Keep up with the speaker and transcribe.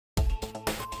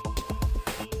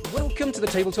Welcome to the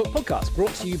Table Talk podcast,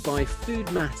 brought to you by Food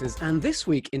Matters, and this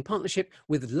week in partnership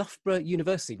with Loughborough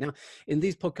University. Now, in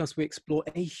these podcasts, we explore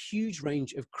a huge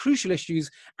range of crucial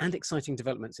issues and exciting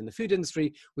developments in the food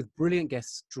industry with brilliant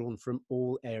guests drawn from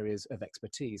all areas of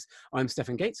expertise. I'm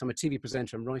Stephen Gates. I'm a TV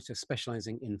presenter and writer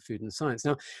specialising in food and science.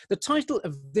 Now, the title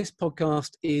of this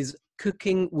podcast is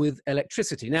Cooking with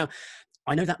Electricity. Now,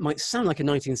 I know that might sound like a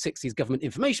 1960s government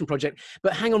information project,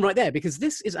 but hang on right there, because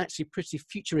this is actually pretty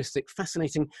futuristic,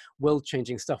 fascinating,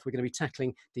 world-changing stuff. We're going to be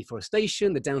tackling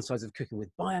deforestation, the downsides of cooking with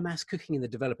biomass, cooking in the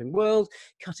developing world,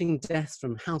 cutting deaths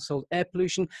from household air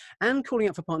pollution, and calling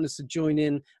out for partners to join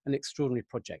in an extraordinary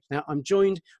project. Now, I'm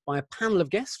joined by a panel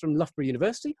of guests from Loughborough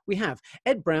University. We have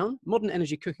Ed Brown, Modern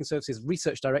Energy Cooking Services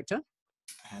Research Director.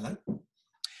 Hello.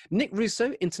 Nick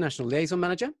Rousseau, International Liaison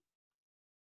Manager.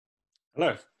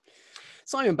 Hello.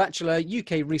 Simon Batchelor,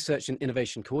 UK Research and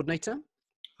Innovation Coordinator.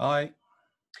 Hi.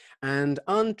 And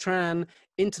Anh Tran,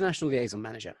 International Liaison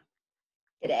Manager.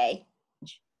 G'day.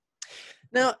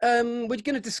 Now, we're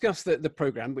going to discuss the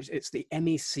programme, which it's the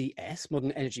MECS,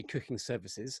 Modern Energy Cooking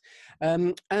Services.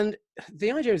 And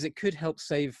the idea is it could help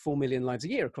save 4 million lives a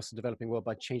year across the developing world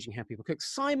by changing how people cook.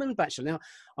 Simon Batchelor, now,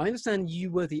 I understand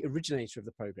you were the originator of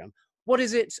the programme. What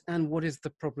is it, and what is the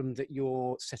problem that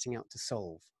you're setting out to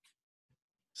solve?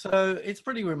 So it's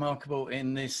pretty remarkable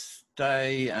in this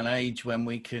day and age when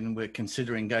we're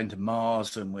considering going to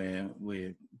Mars and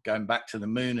we're going back to the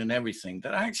moon and everything,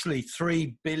 that actually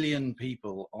 3 billion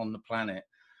people on the planet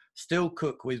still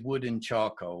cook with wood and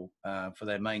charcoal for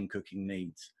their main cooking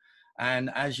needs. And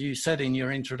as you said in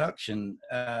your introduction,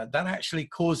 that actually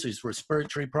causes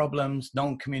respiratory problems,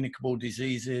 non-communicable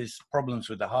diseases, problems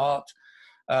with the heart,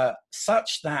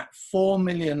 such that 4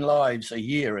 million lives a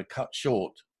year are cut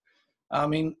short. I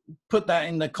mean, put that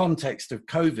in the context of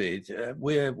COVID.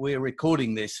 We're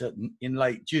recording this in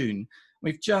late June.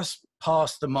 We've just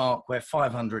passed the mark where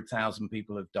 500,000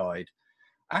 people have died.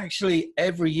 Actually,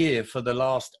 every year for the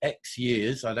last X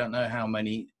years, I don't know how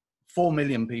many, 4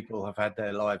 million people have had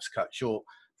their lives cut short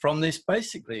from this,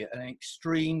 basically an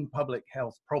extreme public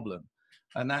health problem.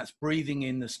 And that's breathing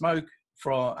in the smoke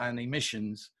and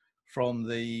emissions from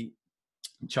the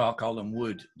charcoal and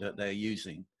wood that they're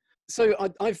using. So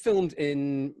I've filmed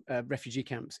in refugee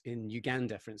camps in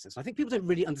Uganda, for instance. I think people don't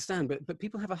really understand, but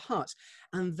people have a hut,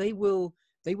 and they will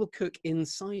cook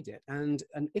inside it. And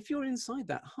if you're inside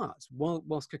that hut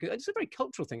whilst cooking, it's a very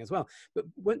cultural thing as well. But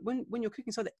when you're cooking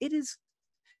inside it is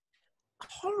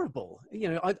horrible.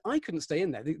 You know, I couldn't stay in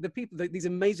there. The people, these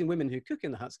amazing women who cook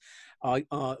in the huts are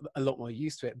a lot more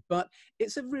used to it. But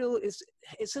it's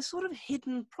a sort of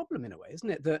hidden problem in a way, isn't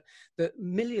it? That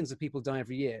millions of people die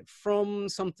every year from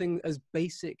something as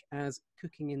basic as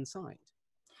cooking inside.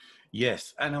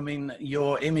 Yes, and I mean,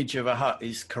 your image of a hut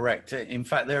is correct. In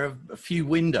fact, there are a few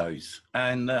windows,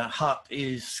 and the hut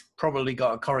is probably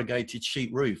got a corrugated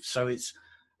sheet roof, so it's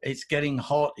getting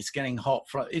hot.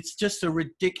 It's just a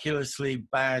ridiculously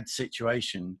bad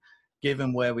situation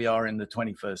given where we are in the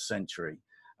 21st century.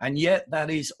 And yet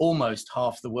that is almost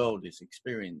half the world is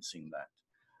experiencing that.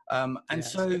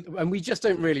 And we just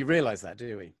don't really realize that,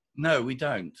 do we? No, we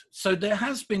don't. So there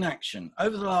has been action.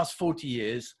 Over the last 40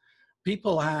 years,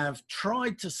 people have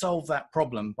tried to solve that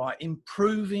problem by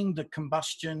improving the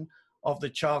combustion of the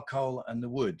charcoal and the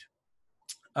wood.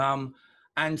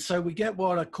 And so we get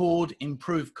what are called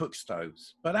improved cook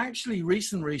stoves. But actually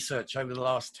recent research over the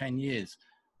last 10 years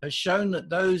has shown that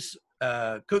those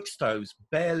cook stoves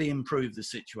barely improve the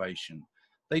situation.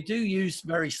 They do use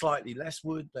very slightly less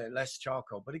wood, they're less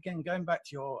charcoal. But again, going back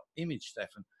to your image,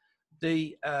 Stefan,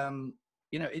 the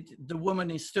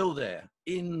woman is still there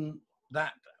in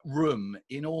that room,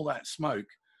 in all that smoke,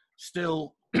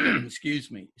 still,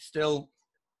 still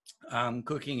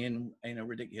cooking in a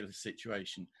ridiculous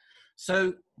situation.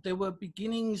 So there were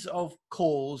beginnings of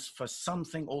calls for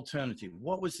something alternative.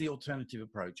 What was the alternative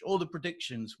approach? All the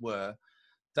predictions were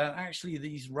that actually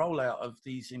these rollout of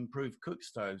these improved cook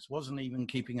stoves wasn't even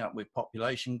keeping up with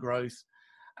population growth.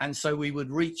 And so we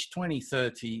would reach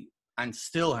 2030 and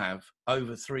still have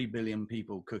over 3 billion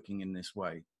people cooking in this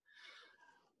way.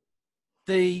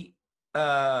 The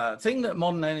thing that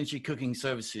Modern Energy Cooking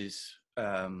Services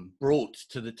brought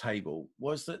to the table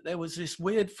was that there was this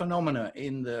weird phenomena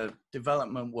in the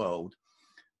development world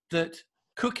that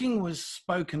cooking was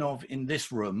spoken of in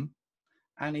this room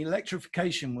and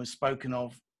electrification was spoken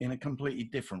of in a completely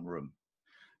different room.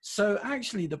 So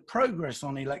actually the progress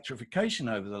on electrification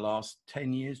over the last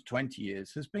 10 years, 20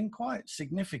 years has been quite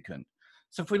significant.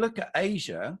 So if we look at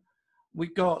Asia,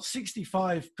 we've got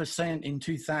 65% in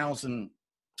 2000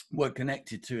 were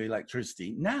connected to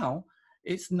electricity. Now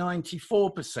it's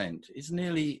 94%. It's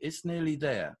nearly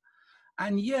there.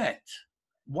 And yet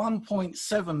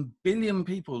 1.7 billion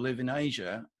people live in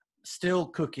Asia still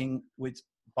cooking with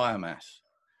biomass.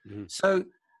 Mhm. So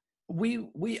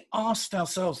we asked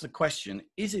ourselves the question,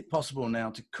 is it possible now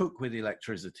to cook with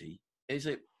electricity? Is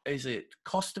it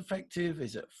cost effective?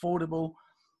 Is it affordable?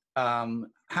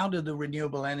 How do the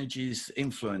renewable energies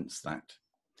influence that?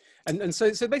 And so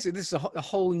basically, this is a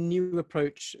whole new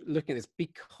approach looking at this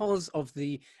because of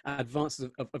the advances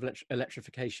of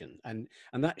electrification, and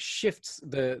that shifts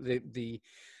the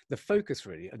focus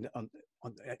really on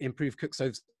improved cook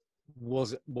stoves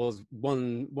was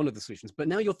one of the solutions. But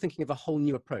now you're thinking of a whole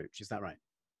new approach. Is that right?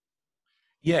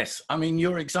 Yes, I mean,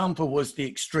 your example was the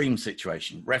extreme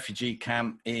situation, refugee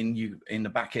camp in the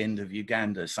back end of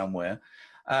Uganda somewhere.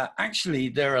 Actually,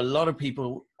 there are a lot of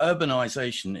people.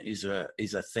 Urbanization is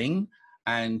a thing,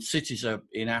 and cities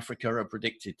in Africa are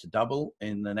predicted to double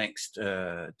in the next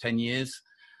 10 years.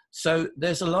 So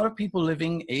there's a lot of people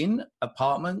living in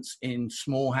apartments, in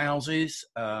small houses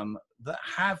that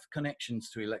have connections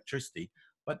to electricity,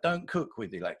 but don't cook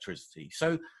with electricity.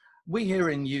 So we here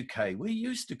in UK, we're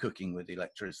used to cooking with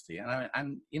electricity,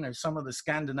 and you know, some of the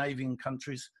Scandinavian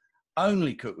countries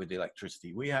only cook with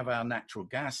electricity. We have our natural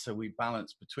gas, so we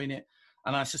balance between it.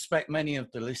 And I suspect many of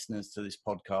the listeners to this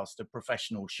podcast are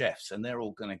professional chefs, and they're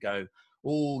all going to go,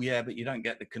 "Oh, yeah, but you don't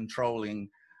get the controlling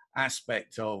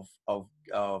aspect of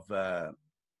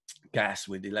gas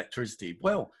with electricity."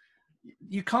 Well,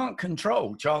 you can't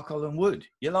control charcoal and wood.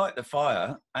 You light the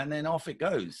fire, and then off it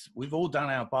goes. We've all done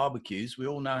our barbecues. We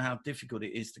all know how difficult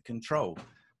it is to control,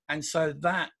 and so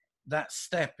that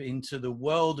step into the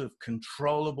world of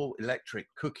controllable electric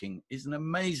cooking is an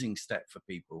amazing step for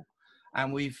people.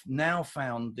 And we've now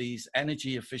found these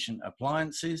energy efficient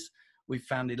appliances. We've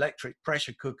found electric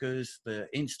pressure cookers, the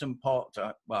Instant Pot.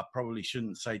 Well, I probably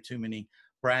shouldn't say too many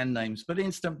brand names, but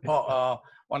Instant Pot are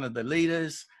one of the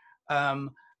leaders.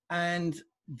 And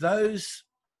those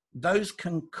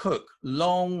can cook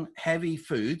long, heavy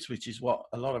foods, which is what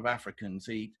a lot of Africans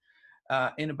eat,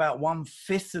 in about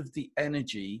 1/5 of the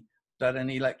energy that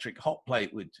an electric hot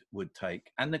plate would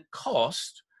take. And the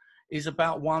cost is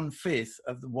about 1/5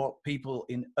 of what people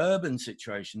in urban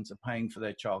situations are paying for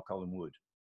their charcoal and wood.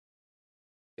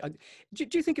 Do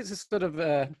you think it's a sort of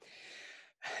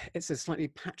it's a slightly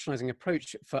patronizing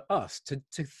approach for us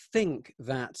to think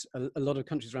that a lot of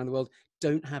countries around the world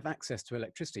don't have access to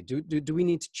electricity? Do we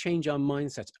need to change our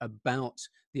mindset about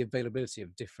the availability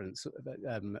of different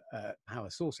power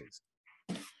sources?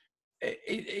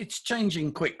 It's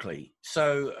changing quickly.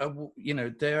 So, you know,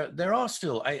 there are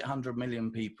still 800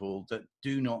 million people that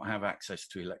do not have access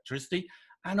to electricity.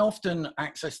 And often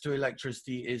access to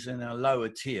electricity is in a lower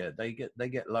tier. They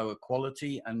get lower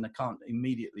quality and they can't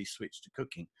immediately switch to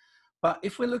cooking. But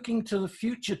if we're looking to the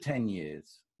future 10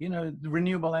 years, you know, the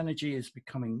renewable energy is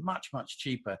becoming much, much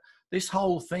cheaper. This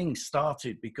whole thing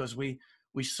started because we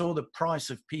saw the price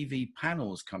of PV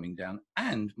panels coming down.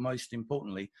 And most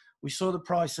importantly, we saw the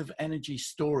price of energy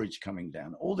storage coming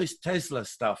down. All this Tesla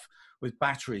stuff with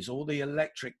batteries, all the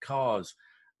electric cars,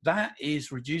 that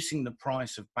is reducing the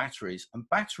price of batteries. And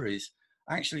batteries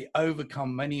actually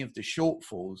overcome many of the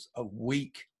shortfalls of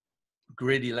weak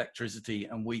grid electricity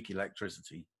and weak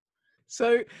electricity.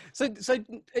 So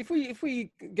if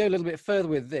we go a little bit further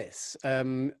with this,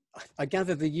 I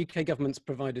gather the UK government's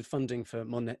provided funding for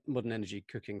Modern Energy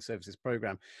Cooking Services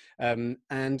Programme,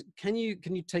 and can you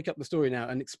take up the story now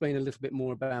and explain a little bit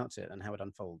more about it and how it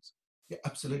unfolds? Yeah,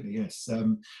 absolutely, yes.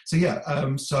 So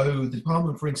the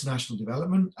Department for International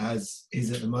Development, as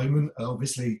is at the moment,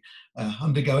 obviously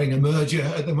undergoing a merger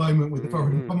at the moment with the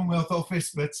Foreign Commonwealth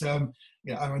Office, but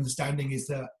yeah, our understanding is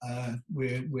that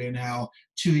we're now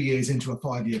 2 years into a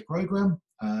 5-year programme,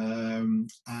 and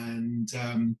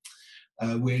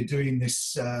we're doing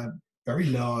this very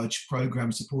large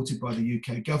programme supported by the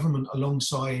UK government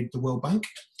alongside the World Bank.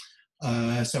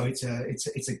 So it's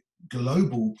a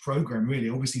global program, really,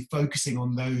 obviously focusing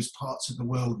on those parts of the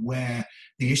world where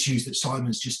the issues that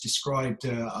Simon's just described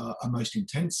are most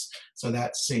intense. So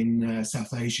that's in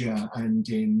South Asia and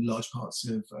in large parts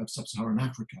of sub-Saharan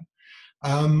Africa.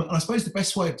 And I suppose the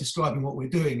best way of describing what we're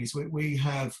doing is we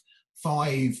have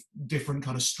 5 different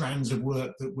kind of strands of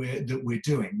work that we're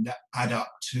doing that add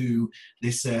up to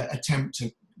this attempt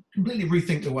to completely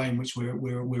rethink the way in which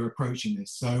we're approaching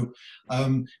this. So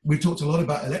we've talked a lot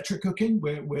about electric cooking.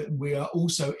 We are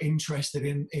also interested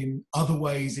in other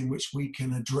ways in which we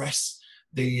can address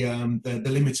the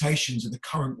limitations of the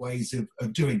current ways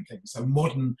of doing things. So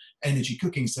modern energy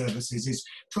cooking services is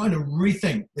trying to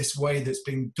rethink this way that's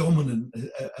been dominant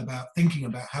about thinking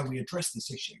about how we address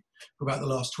this issue for about the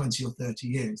last 20 or 30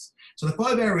 years. So the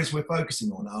 5 areas we're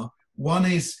focusing on are, one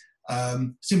is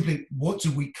Simply, what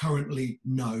do we currently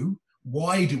know?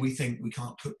 Why do we think we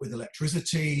can't cook with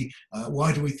electricity?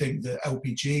 Why do we think that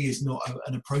LPG is not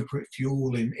an appropriate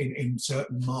fuel in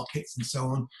certain markets and so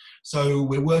on? So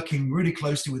we're working really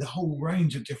closely with a whole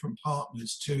range of different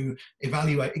partners to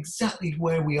evaluate exactly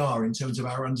where we are in terms of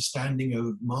our understanding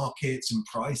of markets and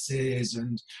prices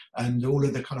and all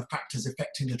of the kind of factors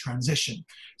affecting the transition.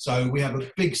 So we have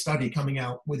a big study coming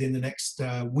out within the next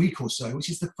week or so, which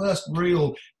is the first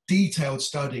real detailed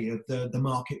study of the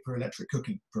market for electric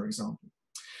cooking, for example.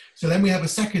 So then we have a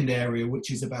second area,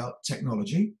 which is about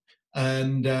technology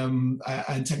and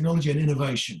technology and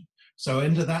innovation. So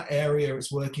into that area,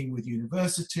 it's working with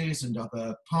universities and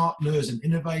other partners and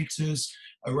innovators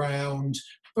around,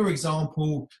 for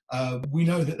example, we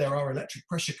know that there are electric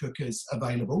pressure cookers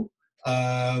available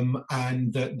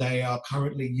and that they are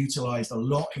currently utilized a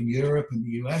lot in Europe and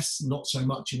the US, not so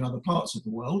much in other parts of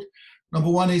the world. Number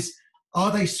one is, are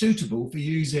they suitable for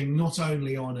using not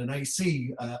only on an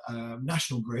AC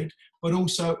national grid, but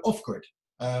also off-grid?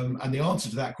 And the answer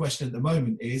to that question at the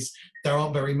moment is there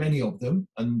aren't very many of them,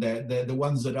 and the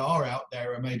ones that are out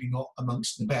there are maybe not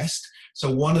amongst the best. So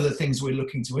one of the things we're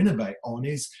looking to innovate on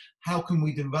is how can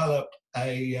we develop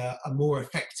a more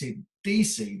effective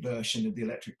DC version of the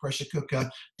electric pressure cooker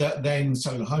that then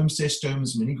solar home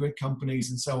systems, mini grid companies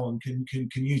and so on can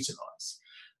utilize.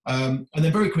 And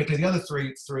then very quickly, the other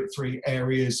three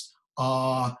areas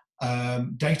are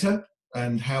data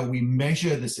and how we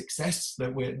measure the success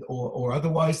that we're or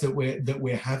otherwise that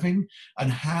we're having,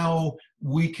 and how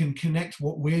we can connect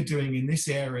what we're doing in this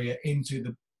area into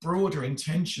the broader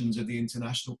intentions of the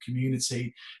international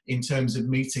community in terms of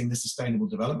meeting the Sustainable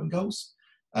Development Goals.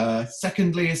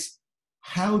 Secondly is,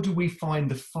 how do we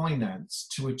find the finance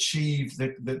to achieve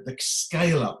the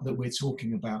scale up that we're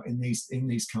talking about in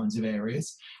these kinds of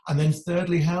areas? And then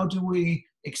thirdly, how do we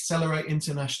accelerate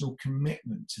international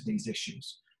commitment to these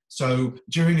issues? So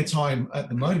during a time at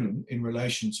the moment in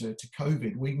relation to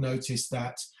COVID, we've noticed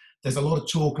that there's a lot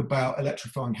of talk about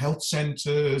electrifying health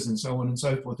centres and so on and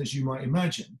so forth, as you might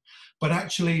imagine. But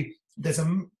actually, there's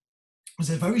a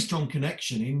very strong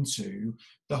connection into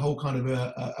the whole kind of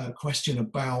a question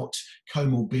about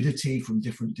comorbidity from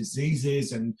different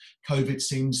diseases, and COVID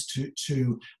seems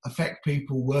to affect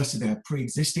people worse if they have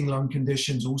pre-existing lung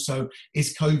conditions. Also,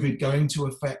 is COVID going to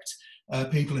affect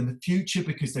people in the future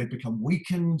because they've become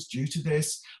weakened due to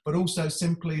this, but also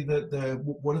simply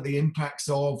what are the impacts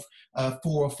of a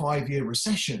 4 or 5 year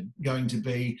recession going to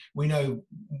be? We know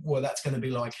what that's going to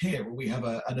be like here, or we have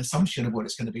an assumption of what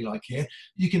it's going to be like here.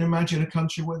 You can imagine a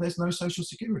country where there's no social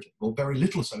security or very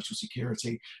little social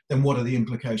security, then what are the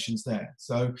implications there?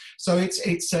 So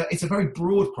it's a very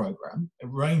broad program. It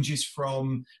ranges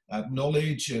from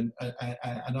knowledge and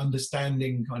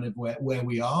understanding kind of where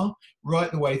we are,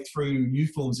 right the way through new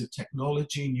forms of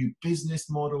technology, new business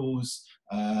models,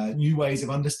 new ways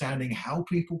of understanding how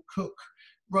people cook,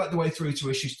 right the way through to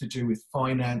issues to do with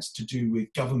finance, to do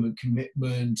with government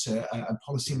commitment and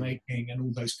policy making and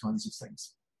all those kinds of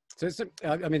things. So it's,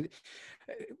 I mean,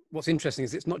 what's interesting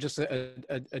is it's not just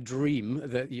a dream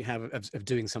that you have of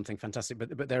doing something fantastic,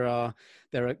 but there are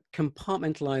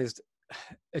compartmentalized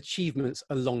achievements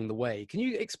along the way. Can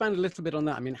you expand a little bit on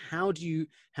that? I mean, how do you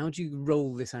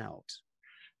roll this out?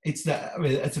 It's that. I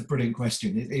mean, that's a brilliant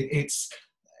question.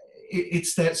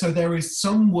 It's that. So there is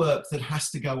some work that has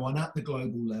to go on at the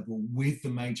global level with the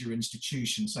major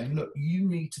institutions, saying, look, you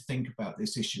need to think about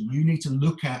this issue. You need to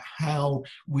look at how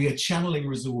we are channeling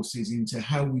resources into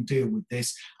how we deal with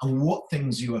this and what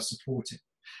things you are supporting.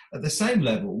 At the same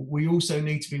level, we also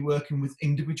need to be working with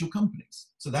individual companies.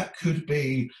 So that could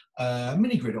be a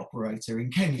mini grid operator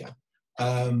in Kenya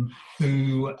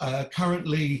who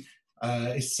currently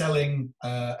is selling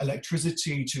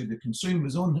electricity to the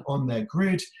consumers on their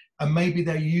grid, and maybe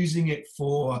they're using it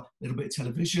for a little bit of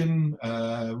television,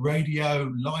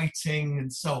 radio, lighting,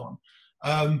 and so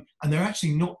on. And they're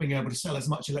actually not being able to sell as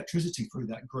much electricity through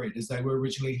that grid as they were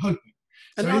originally hoping.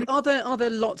 And So are there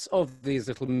lots of these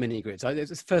little mini grids? It's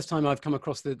the first time I've come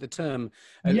across the term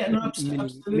mini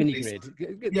grid.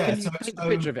 Yeah, Can you paint the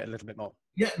picture of it a little bit more?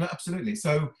 Yeah, no, absolutely.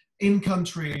 So in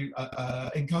countries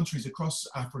across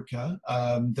Africa,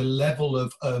 the level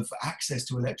of access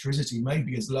to electricity may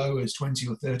be as low as 20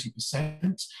 or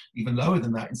 30%, even lower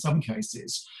than that in some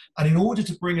cases. And in order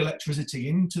to bring electricity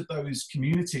into those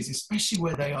communities, especially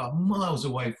where they are miles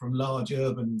away from large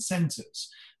urban centres,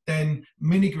 then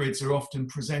mini grids are often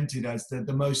presented as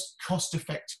the most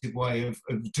cost-effective way of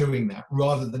doing that,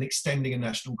 rather than extending a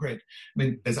national grid. I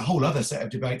mean, there's a whole other set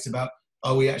of debates about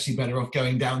are we actually better off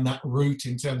going down that route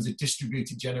in terms of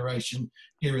distributed generation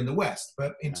here in the West?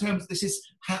 But in terms, this is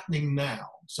happening now.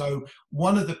 So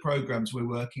one of the programs we're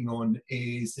working on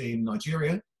is in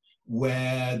Nigeria,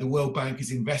 where the World Bank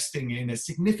is investing in a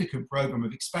significant program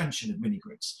of expansion of mini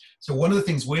grids. So one of the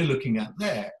things we're looking at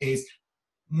there is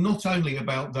not only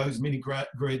about those mini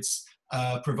grids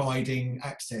providing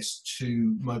access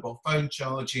to mobile phone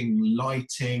charging,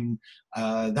 lighting,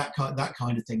 that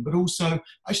kind of thing, but also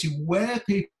actually where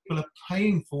people are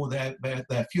paying for their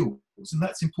fuels. And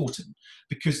that's important,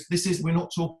 because we're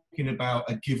not talking about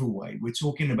a giveaway. We're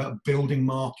talking about building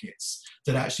markets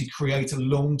that actually create a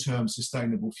long-term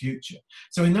sustainable future.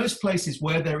 So in those places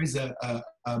where there is a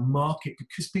market,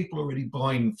 because people are already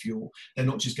buying fuel, they're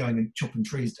not just going and chopping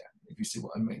trees down, if you see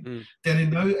what I mean. Then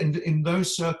in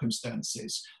those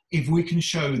circumstances, if we can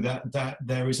show that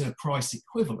there is a price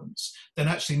equivalence, then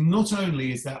actually not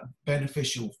only is that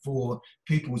beneficial for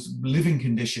people's living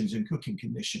conditions and cooking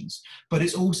conditions, but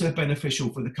it's also beneficial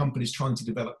for the companies trying to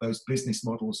develop those business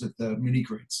models of the mini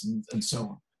grids and so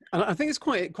on. And I think it's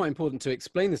quite important to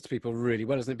explain this to people really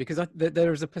well, isn't it? Because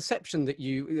there is a perception that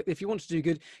if you want to do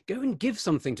good, go and give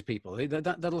something to people.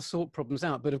 That'll sort problems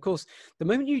out. But of course, the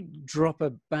moment you drop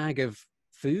a bag of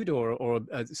food or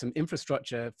some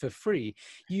infrastructure for free,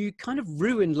 you kind of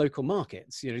ruin local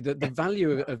markets. You know, the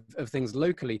value of things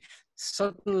locally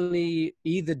suddenly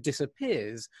either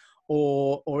disappears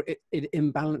or it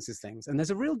imbalances things. And there's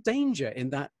a real danger in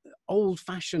that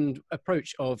old-fashioned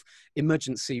approach of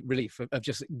emergency relief, of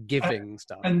just giving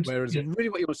stuff. Whereas really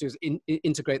what you want to do is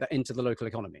integrate that into the local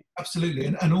economy. Absolutely.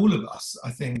 And all of us,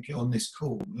 I think, on this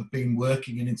call have been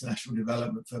working in international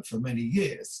development for many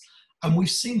years. And we've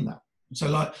seen that. So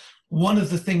like one of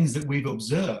the things that we've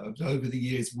observed over the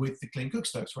years with the Clean Cook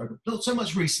Stoves program, not so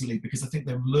much recently because I think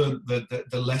they've learned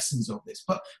the lessons of this,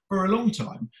 but for a long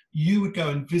time, you would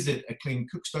go and visit a Clean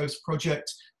Cook Stoves project.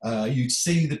 You'd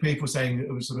see the people saying,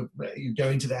 it was sort of, you go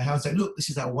into their house and say, look, this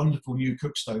is our wonderful new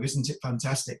cook stove. Isn't it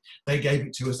fantastic? They gave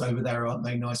it to us over there. Aren't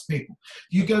they nice people?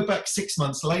 You go back 6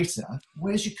 months later,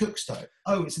 where's your cook stove?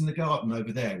 Oh, it's in the garden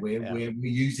over there. We're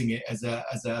using it as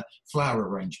a flower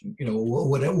arrangement, you know, or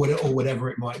whatever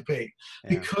it might be.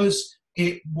 Because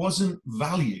it wasn't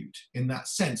valued in that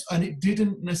sense, and it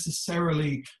didn't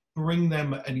necessarily bring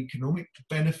them an economic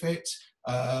benefit.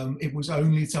 It was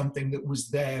only something that was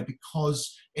there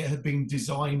because it had been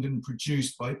designed and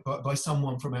produced by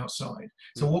someone from outside.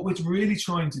 So what we're really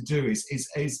trying to do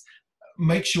is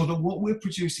make sure that what we're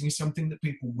producing is something that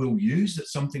people will use,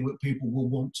 that's something that people will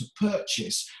want to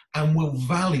purchase and will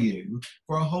value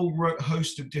for a whole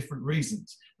host of different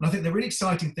reasons. And I think the really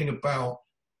exciting thing about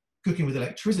cooking with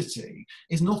electricity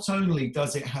is not only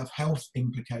does it have health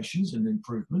implications and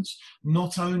improvements,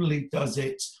 not only does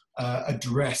it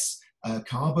address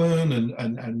carbon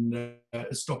and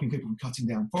stopping people from cutting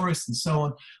down forests and so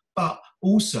on, but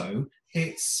also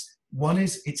it's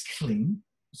clean.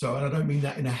 So, and I don't mean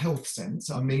that in a health sense,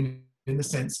 I mean in the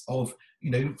sense of, you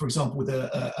know, for example, with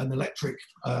an electric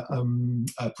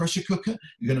pressure cooker,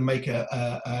 you're going to make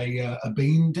a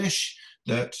bean dish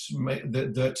that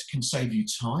can save you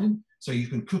time. So you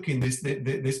can cook in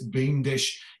this bean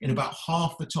dish in about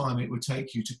half the time it would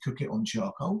take you to cook it on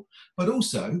charcoal. But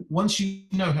also, once you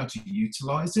know how to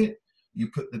utilize it, you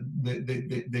put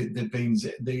the beans,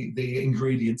 the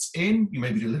ingredients in. You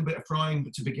maybe do a little bit of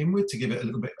frying to begin with to give it a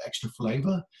little bit of extra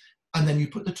flavor, and then you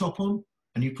put the top on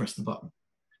and you press the button,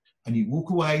 and you walk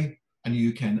away, and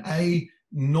you can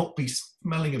not be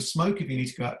smelling of smoke if you need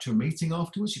to go out to a meeting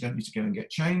afterwards. You don't need to go and get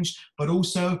changed, but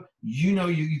also, you know,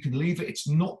 you can leave it. It's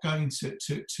not going to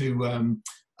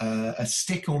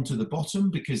stick onto the bottom,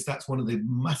 because that's one of the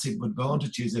massive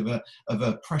advantages of a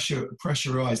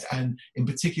pressurized and in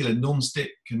particular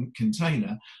non-stick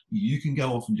container. You can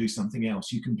go off and do something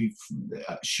else. You can be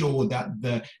sure that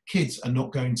the kids are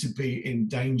not going to be in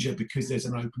danger because there's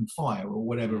an open fire or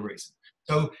whatever reason.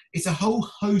 So it's a whole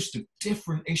host of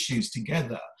different issues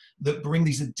together that bring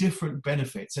these different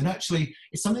benefits. And actually,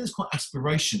 it's something that's quite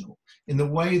aspirational in the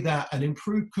way that an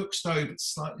improved cook stove,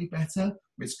 it's slightly better.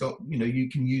 It's got, you know, you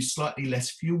can use slightly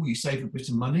less fuel, you save a bit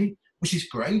of money, which is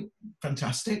great,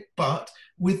 fantastic. But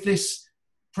with this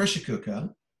pressure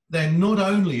cooker, then not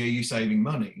only are you saving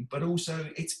money, but also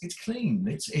it's clean.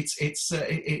 It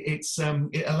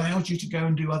allows you to go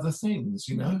and do other things,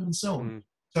 you know, and so on.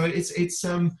 So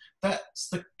that's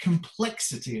the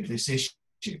complexity of this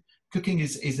issue. Cooking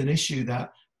is an issue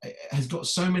that has got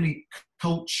so many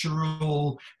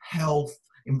cultural, health,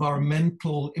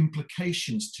 environmental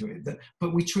implications to it,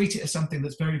 but we treat it as something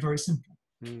that's very, very simple.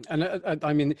 And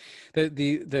I mean,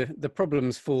 the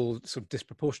problems fall sort of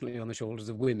disproportionately on the shoulders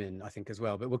of women, I think, as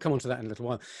well. But we'll come on to that in a little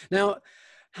while. Now,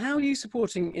 how are you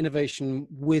supporting innovation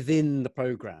within the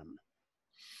programme?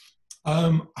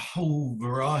 A whole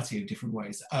variety of different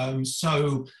ways.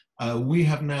 We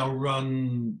have now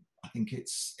run, I think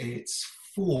it's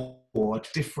 4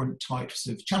 different types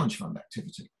of challenge fund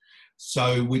activity.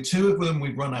 So with 2 of them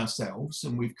we've run ourselves,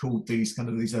 and we've called these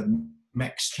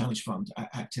MECS challenge fund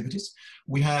activities.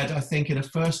 We had, I think, in a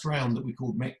first round that we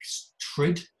called MECS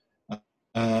TRID.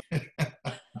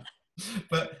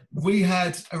 But we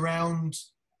had around,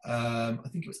 I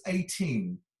think it was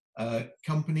 18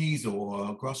 companies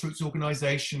or grassroots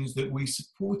organizations that we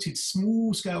supported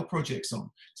small scale projects on.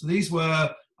 So these were,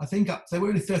 I think, they were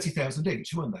only 30,000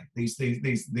 each, weren't they?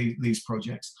 These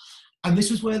projects. And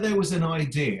this was where there was an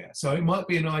idea. So it might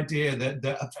be an idea that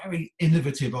a very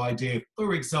innovative idea,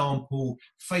 for example,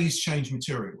 phase change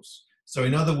materials. So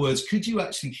in other words, could you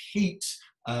actually heat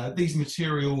these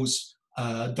materials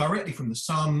directly from the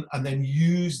sun and then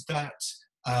use that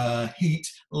heat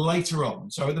later on?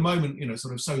 So at the moment,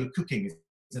 sort of solar cooking is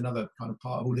another kind of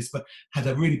part of all this, but had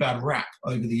a really bad rap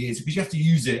over the years because you have to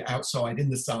use it outside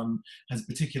in the sun, has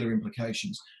particular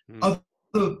implications. Other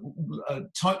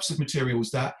types of materials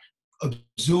that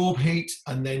absorb heat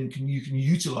and then you can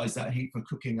utilize that heat for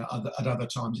cooking at other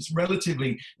times. It's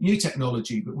relatively new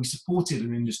technology, but we supported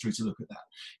an industry to look at that.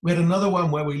 We had another one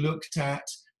where we looked at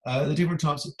the different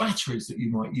types of batteries that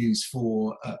you might use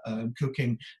for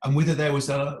cooking, and whether there was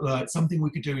something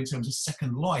we could do in terms of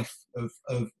second life of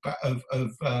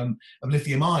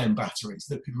lithium-ion batteries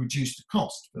that could reduce the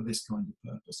cost for this kind of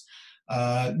purpose.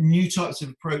 New types of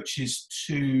approaches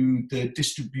to the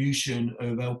distribution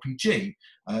of LPG,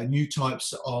 new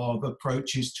types of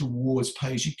approaches towards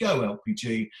pay-as-you-go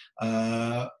LPG,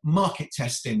 market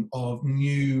testing of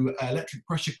new electric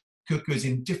pressure cookers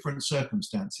in different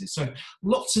circumstances. So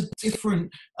lots of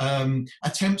different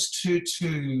attempts to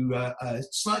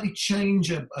slightly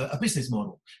change a business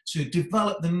model, to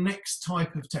develop the next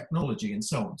type of technology and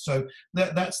so on. So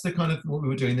that's the kind of what we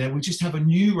were doing there. We just have a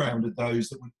new round of those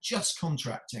that we're just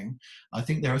contracting. I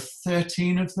think there are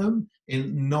 13 of them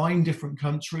in 9 different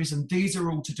countries, and these are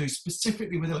all to do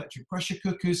specifically with electric pressure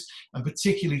cookers and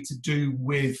particularly to do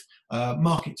with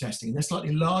market testing. They're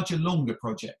slightly larger, longer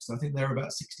projects. I think they're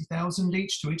about 60,000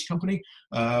 each to each company,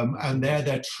 and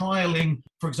they're trialing,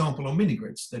 for example, on mini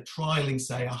grids. They're trialing,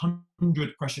 say,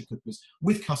 100 pressure cookers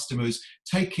with customers,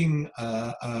 taking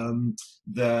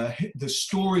the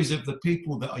stories of the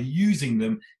people that are using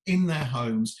them in their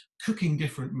homes, cooking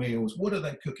different meals. What are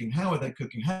they cooking? How are they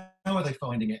cooking? How are they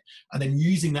finding it? And then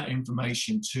using that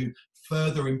information to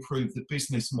further improve the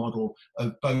business model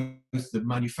of both the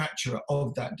manufacturer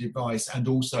of that device and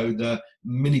also the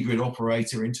mini grid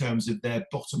operator in terms of their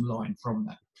bottom line from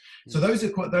that. So those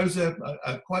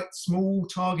are quite small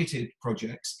targeted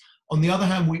projects. On the other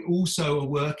hand, we also are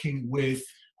working with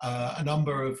a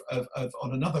number of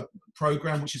on another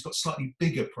program which has got slightly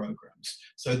bigger programs.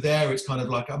 So there it's kind of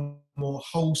like a more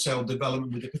wholesale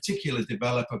development with a particular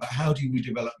developer about how do we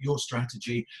develop your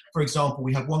strategy. For example,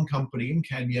 we have one company in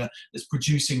Kenya that's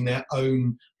producing their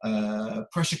own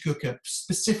pressure cooker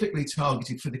specifically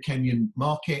targeted for the Kenyan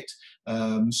market.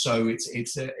 So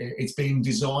it's being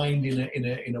designed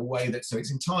in a way that, so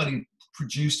it's entirely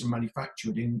produced and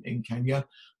manufactured in Kenya,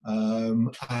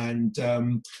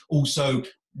 also,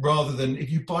 rather than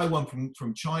if you buy one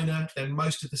from China, then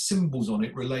most of the symbols on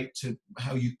it relate to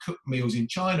how you cook meals in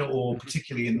China or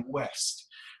particularly in the West.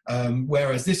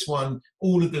 Whereas this one,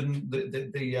 all of the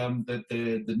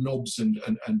knobs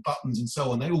and buttons and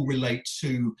so on, they all relate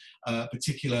to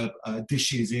particular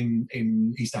dishes in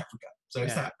East Africa. So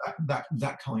it's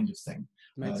that kind of thing.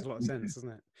 Makes a lot of sense, doesn't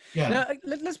it? Yeah. Now,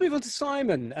 let's move on to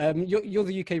Simon. You're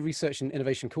the UK Research and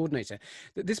Innovation Coordinator.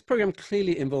 This programme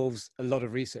clearly involves a lot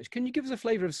of research. Can you give us a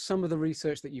flavour of some of the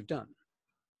research that you've done?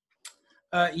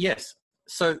 Yes.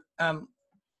 So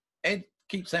Ed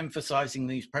keeps emphasising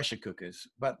these pressure cookers,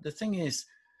 but the thing is,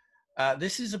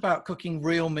 this is about cooking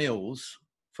real meals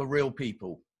for real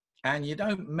people, and you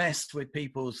don't mess with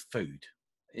people's food.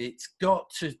 It's got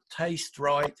to taste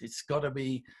right. It's got to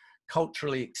be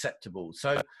culturally acceptable.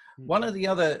 So one of the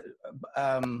other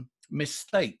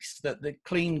mistakes that the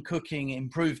clean cooking,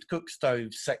 improved cook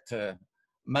stove sector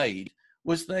made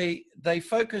was they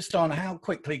focused on how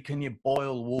quickly can you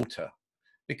boil water,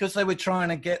 because they were trying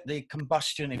to get the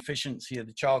combustion efficiency of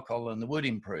the charcoal and the wood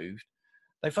improved.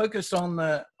 They focused on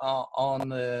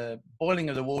the boiling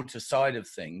of the water side of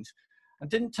things and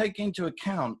didn't take into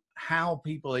account how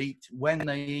people eat, when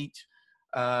they eat,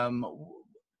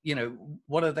 you know,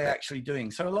 what are they actually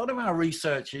doing? So a lot of our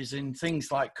research is in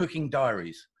things like cooking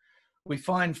diaries. We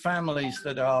find families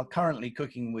that are currently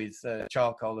cooking with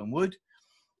charcoal and wood.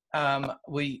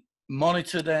 We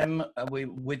monitor them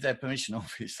with their permission,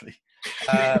 obviously,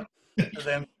 monitor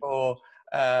them for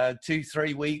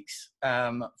 2-3 weeks,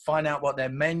 find out what their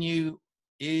menu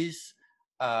is,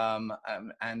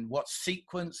 and what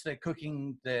sequence they're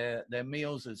cooking their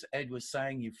meals. As Ed was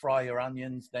saying, you fry your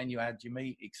onions, then you add your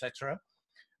meat, etc.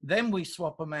 Then we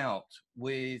swap them out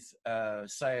with,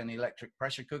 say, an electric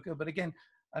pressure cooker. But again,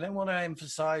 I don't want to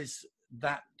emphasize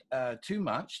that too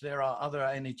much. There are other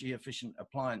energy efficient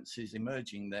appliances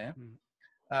emerging there.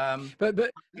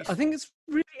 But I think it's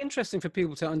really interesting for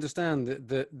people to understand that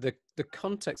the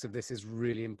context of this is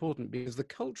really important, because the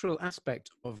cultural aspect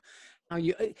of how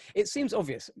it seems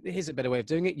obvious. Here's a better way of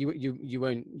doing it. You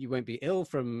won't be ill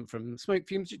from smoke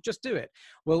fumes. Just do it.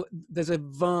 Well, there's a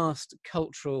vast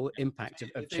cultural impact of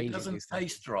changing it doesn't these things.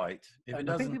 taste right. If it I think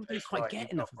doesn't people don't taste quite right, get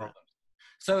you've enough got of that. problems.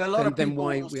 So a lot of people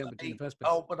why will we haven't say, in the first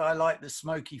place. oh, but I like the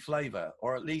smoky flavor,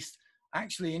 or at least,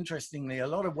 actually, interestingly, a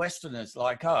lot of Westerners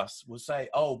like us will say,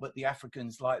 oh, but the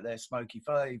Africans like their smoky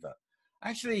flavor.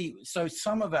 Actually, so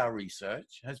some of our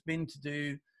research has been to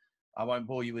do, I won't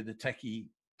bore you with the techie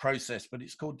process, but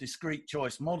it's called discrete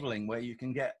choice modeling, where you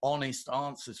can get honest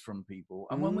answers from people.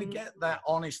 And when we get that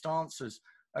honest answers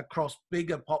across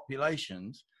bigger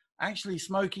populations, actually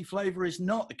smoky flavor is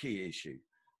not the key issue.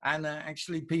 And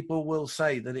actually people will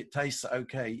say that it tastes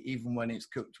okay, even when it's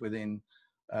cooked within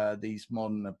these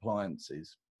modern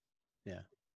appliances. Yeah.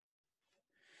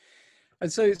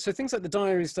 And so things like the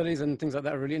diary studies and things like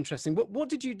that are really interesting. What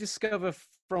did you discover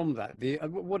from that?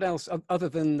 What else, other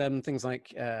than things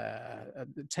like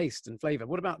taste and flavor?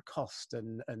 What about cost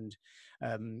and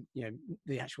you know,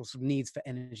 the actual sort of needs for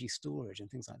energy storage and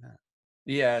things like that?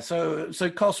 Yeah, so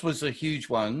cost was a huge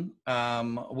one.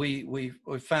 We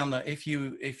found that if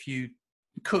you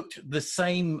cooked the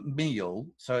same meal,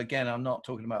 so again, I'm not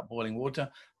talking about boiling water,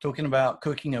 talking about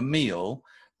cooking a meal,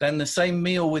 then the same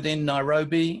meal within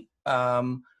Nairobi,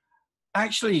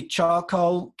 actually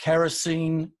charcoal,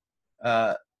 kerosene,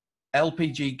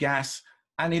 LPG gas,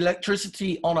 and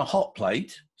electricity on a hot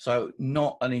plate, so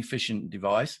not an efficient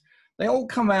device, they all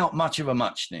come out much of a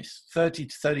muchness, 30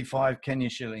 to 35 Kenya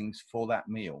shillings for that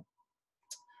meal.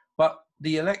 But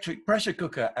the electric pressure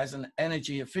cooker as an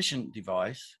energy efficient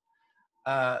device,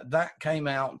 that came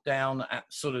out down at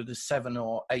sort of the 7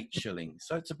 or 8 shillings.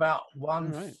 So it's about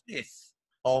 1/5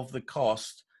 of the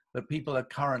cost that people are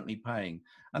currently paying.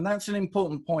 And that's an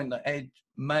important point that Ed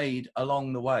made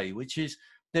along the way, which is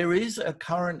there is a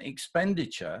current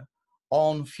expenditure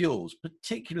on fuels,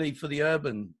 particularly for the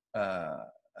urban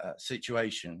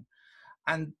situation,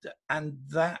 and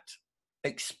that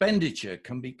expenditure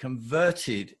can be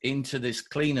converted into this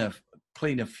cleaner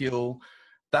fuel.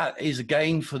 That is a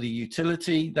gain for the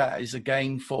utility. That is a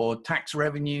gain for tax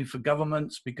revenue for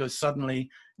governments, because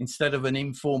suddenly, instead of an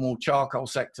informal charcoal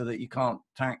sector that you can't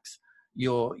tax,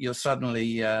 you're suddenly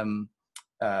you know,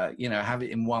 have it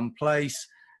in one place.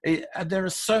 There are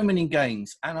so many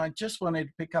gains, and I just wanted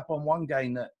to pick up on one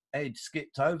gain that Ed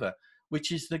skipped over,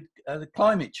 which is the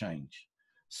climate change.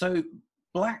 So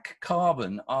black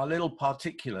carbon are little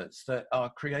particulates that are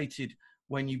created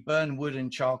when you burn wood and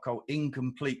charcoal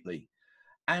incompletely.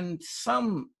 And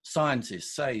some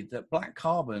scientists say that black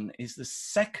carbon is the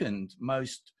second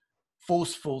most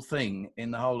forceful thing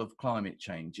in the whole of climate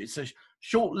change. It's a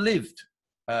short-lived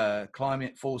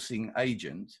climate forcing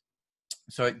agent,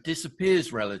 so it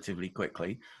disappears relatively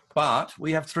quickly, but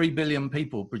we have 3 billion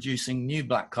people producing new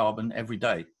black carbon every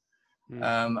day.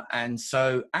 And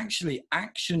so actually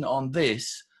action on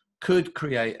this could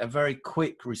create a very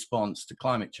quick response to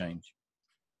climate change.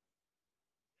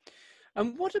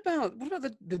 And what about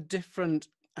the different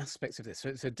aspects of this?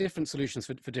 So different solutions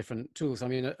for different tools. I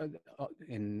mean,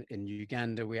 in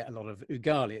Uganda we get a lot of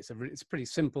ugali. It's a pretty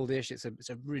simple dish. It's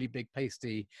a really big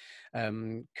pasty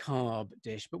carb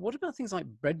dish. But what about things like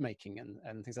bread making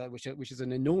and things like that, which is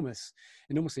an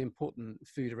enormously important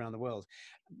food around the world?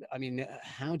 I mean,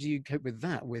 how do you cope with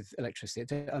that with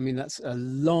electricity? I mean, that's a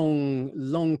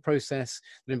long process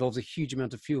that involves a huge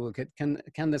amount of fuel. Can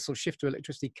this sort of shift to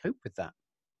electricity cope with that?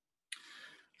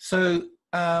 So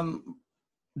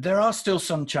there are still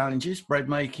some challenges: bread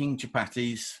making,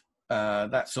 chapatis,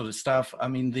 that sort of stuff. I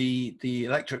mean, the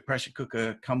electric pressure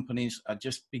cooker companies are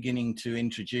just beginning to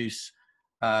introduce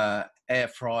air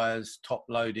fryers, top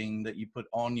loading, that you put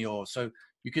on your, so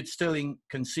you could still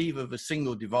conceive of a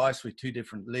single device with 2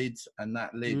 different lids, and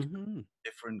that lid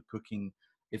different cooking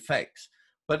effects.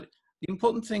 But the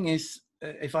important thing is,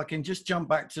 if I can just jump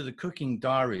back to the cooking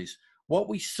diaries, what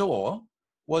we saw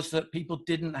was that people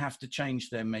didn't have to change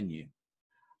their menu.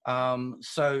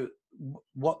 So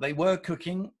what they were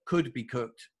cooking could be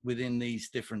cooked within these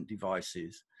different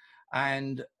devices.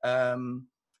 And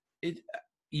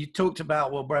you talked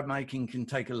about, well, bread making can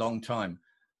take a long time.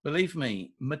 Believe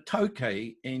me,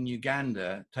 matoke in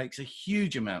Uganda takes a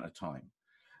huge amount of time.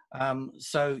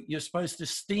 So you're supposed to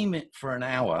steam it for an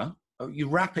hour. You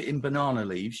wrap it in banana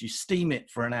leaves, you steam it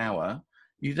for an hour.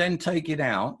 You then take it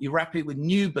out, you wrap it with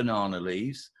new banana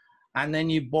leaves, and then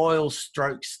you boil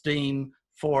stroke steam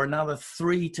for another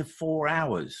 3 to 4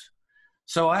 hours.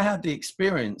 So I had the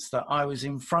experience that I was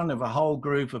in front of a whole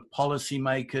group of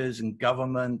policymakers and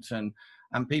government and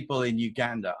people in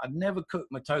Uganda. I'd never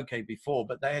cooked matoke before,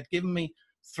 but they had given me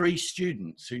 3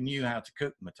 students who knew how to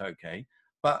cook matoke,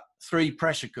 but 3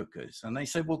 pressure cookers. And they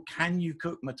said, well, can you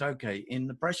cook matoke in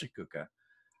the pressure cooker?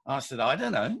 I said, I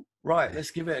don't know. Right, let's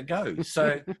give it a go.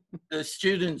 So the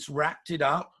students wrapped it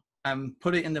up and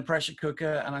put it in the pressure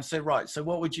cooker. And I said, right, so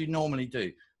what would you normally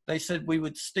do? They said, we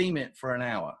would steam it for an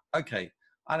hour. Okay,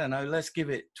 I don't know, let's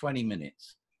give it 20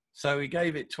 minutes. So we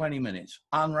gave it 20 minutes,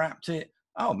 unwrapped it.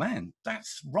 Oh man,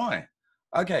 that's right.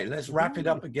 Okay, let's wrap it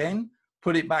up again,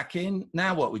 put it back in.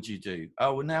 Now what would you do?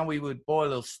 Oh, well, now we would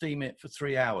boil or steam it for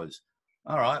 3 hours.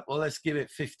 All right, well, let's give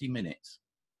it 50 minutes.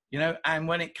 You know, and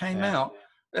when it came out,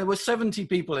 there were 70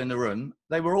 people in the room.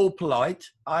 They were all polite.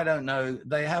 I don't know.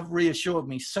 They have reassured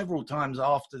me several times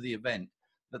after the event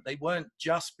that they weren't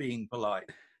just being polite,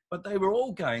 but they were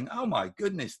all going, oh my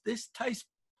goodness, this tastes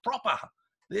proper.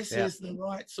 This is the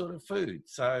right sort of food.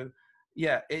 So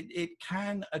yeah, it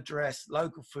can address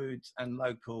local foods and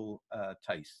local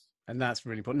tastes. And that's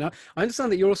really important. Now, I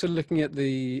understand that you're also looking at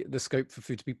the scope for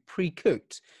food to be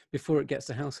pre-cooked before it gets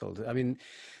to household. I mean,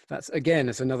 that's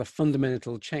another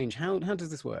fundamental change. How does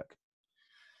this work?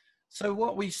 So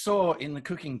what we saw in the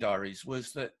cooking diaries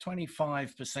was that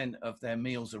 25% of their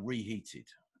meals are reheated.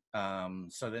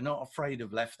 So they're not afraid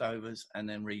of leftovers and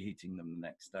then reheating them the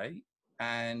next day.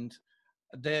 And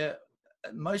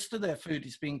most of their food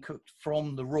is being cooked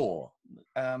from the raw.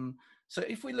 So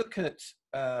if we look at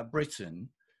Britain,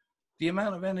 the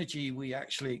amount of energy we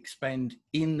actually expend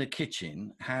in the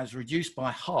kitchen has reduced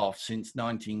by half since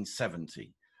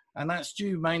 1970. And that's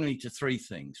due mainly to 3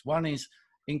 things. One is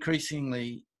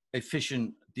increasingly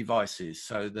efficient devices,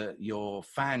 so that your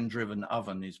fan-driven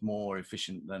oven is more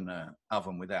efficient than an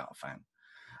oven without a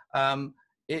fan.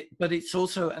 But it's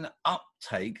also an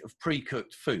uptake of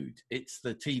pre-cooked food. It's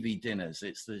the TV dinners,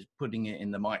 it's the putting it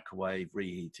in the microwave,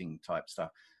 reheating type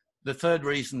stuff. The third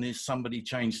reason is somebody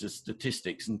changed the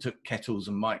statistics and took kettles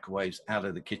and microwaves out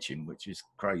of the kitchen, which is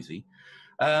crazy.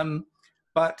 So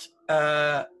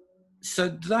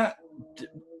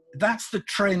that's the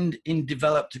trend in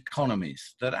developed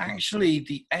economies, that actually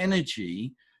the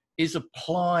energy is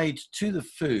applied to the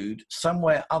food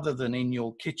somewhere other than in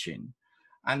your kitchen.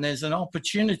 And there's an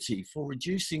opportunity for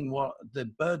reducing the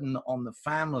burden on the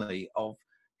family of,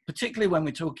 particularly when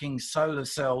we're talking solar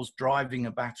cells driving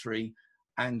a battery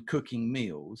and cooking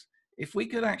meals. If we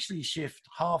could actually shift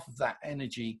half of that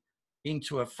energy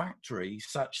into a factory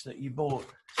such that you bought,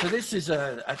 so this is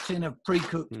a tin of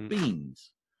pre-cooked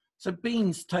beans. So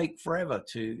beans take forever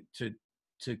to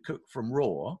cook from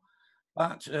raw,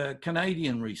 but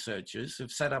Canadian researchers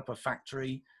have set up a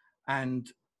factory and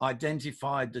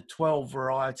identified the 12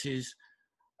 varieties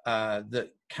that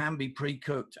can be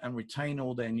pre-cooked and retain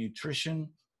all their nutrition.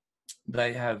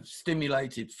 They have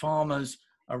stimulated farmers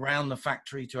around the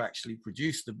factory to actually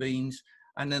produce the beans,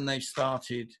 and then they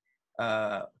started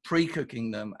pre-cooking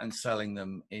them and selling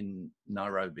them in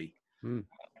Nairobi. I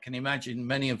can imagine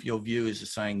many of your viewers are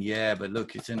saying, yeah, but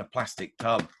look, it's in a plastic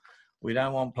tub. We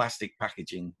don't want plastic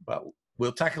packaging, but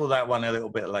we'll tackle that one a little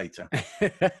bit later.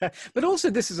 But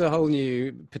also, this is a whole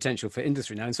new potential for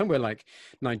industry now. In somewhere like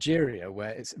Nigeria, where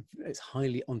it's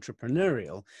highly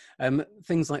entrepreneurial,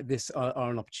 things like this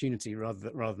are an opportunity rather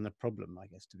than a problem, I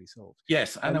guess, to be solved.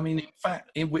 Yes, and I mean, in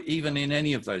fact, even in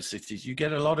any of those cities, you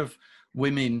get a lot of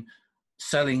women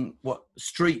selling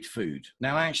street food.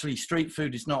 Now, actually, street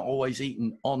food is not always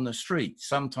eaten on the street.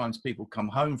 Sometimes people come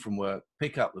home from work,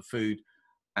 pick up the food,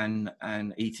 and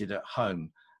eat it at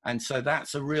home. And so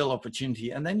that's a real opportunity.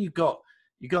 And then you got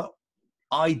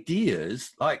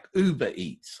ideas like Uber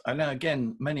Eats. I know,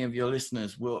 again, many of your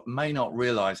listeners may not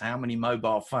realize how many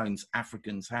mobile phones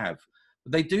Africans have.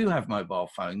 But they do have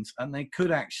mobile phones, and they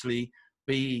could actually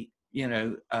be,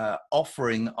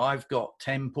 offering, I've got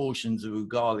 10 portions of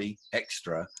ugali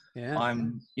extra. Yeah.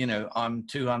 I'm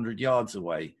 200 yards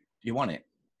away. Do you want it?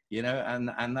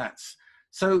 And that's,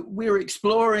 so we're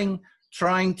exploring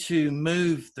trying to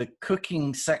move the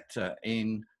cooking sector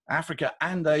in Africa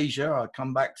and Asia, I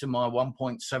come back to my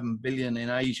 1.7 billion in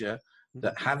Asia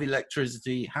that have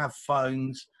electricity, have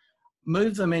phones,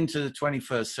 move them into the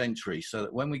 21st century so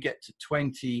that when we get to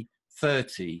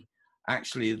 2030,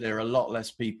 actually there are a lot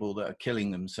less people that are killing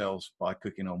themselves by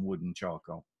cooking on wood and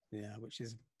charcoal. Yeah, which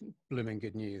is blooming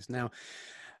good news. Now,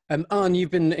 Arne,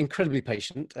 you've been incredibly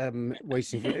patient,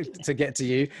 waiting to get to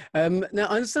you. Now,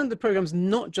 I understand the programme's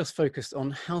not just focused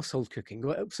on household cooking.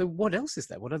 So what else is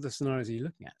there? What other scenarios are you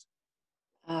looking at?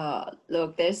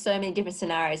 Look, there's so many different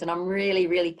scenarios, and I'm really,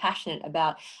 really passionate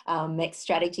about MECS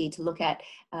strategy to look at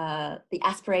the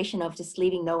aspiration of just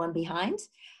leaving no one behind.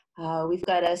 We've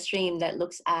got a stream that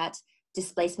looks at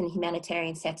displacement in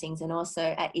humanitarian settings and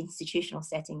also at institutional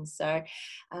settings. So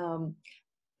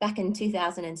back in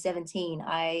 2017,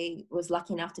 I was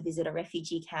lucky enough to visit a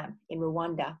refugee camp in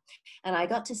Rwanda, and I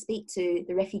got to speak to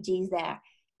the refugees there.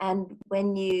 And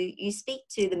when you speak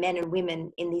to the men and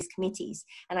women in these committees,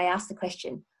 and I ask the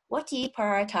question, what do you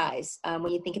prioritize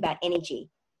when you think about energy?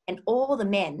 And all the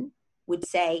men would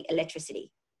say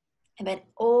electricity, but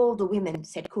all the women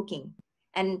said cooking.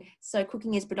 And so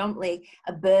cooking is predominantly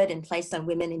a burden placed on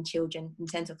women and children in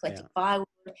terms of collecting firewood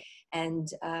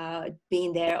and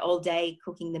being there all day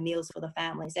cooking the meals for the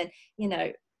families. And, you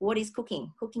know, what is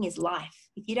cooking? Cooking is life.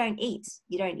 If you don't eat,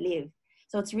 you don't live.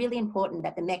 So it's really important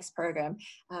that the MECS program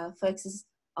focuses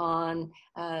on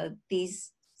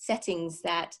these settings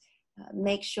that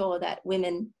make sure that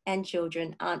women and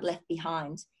children aren't left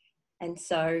behind. And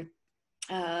so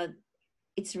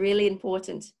it's really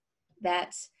important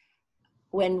that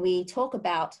when we talk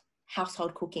about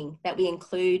household cooking, that we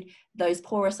include those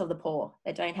poorest of the poor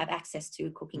that don't have access to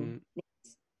cooking.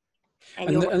 And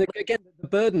again, the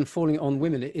burden falling on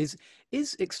women is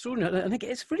extraordinary. And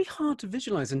again, it's really hard to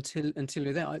visualize until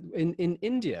you're there. In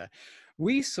India,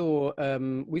 we saw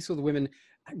the women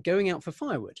going out for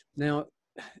firewood. Now,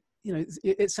 you know,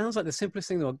 it sounds like the simplest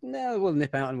thing. No, we'll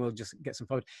nip out and we'll just get some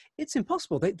firewood. It's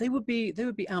impossible. They would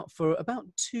be out for about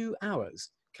 2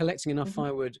 hours collecting enough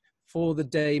firewood for the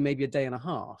day, maybe a day and a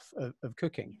half of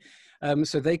cooking.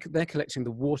 So they're collecting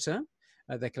the water.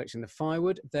 They're collecting the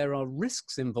firewood. There are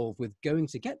risks involved with going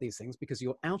to get these things because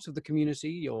you're out of the community.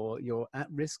 You're at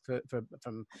risk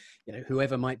from you know,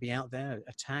 whoever might be out there,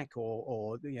 attack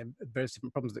or you know, various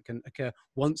different problems that can occur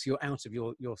once you're out of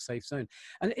your safe zone.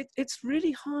 And it's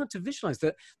really hard to visualize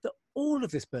that all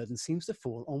of this burden seems to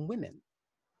fall on women.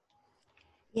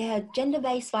 Yeah,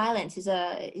 gender-based violence is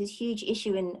a huge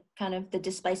issue in kind of the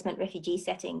displacement refugee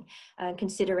setting,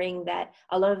 considering that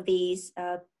a lot of these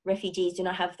refugees do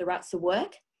not have the rights to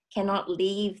work, cannot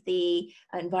leave the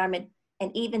environment.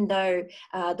 And even though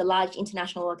the large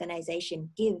international organization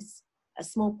gives a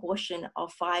small portion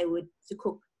of firewood to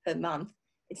cook per month,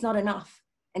 it's not enough.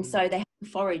 And so they have to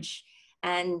forage.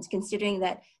 And considering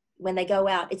that when they go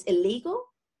out, it's illegal,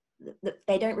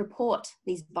 they don't report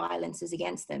these violences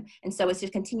against them. And so it's a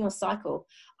continual cycle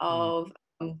of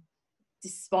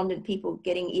despondent people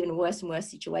getting even worse and worse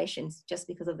situations just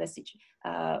because of their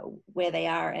where they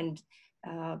are and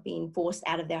being forced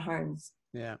out of their homes.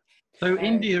 Yeah. So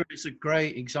India is a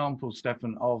great example,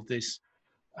 Stefan, of this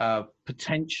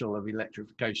potential of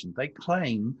electrification. They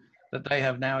claim that they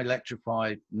have now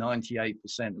electrified 98%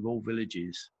 of all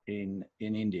villages in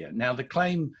India. Now the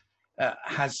claim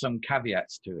has some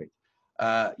caveats to it.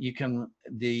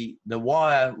 The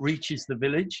wire reaches the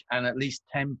village and at least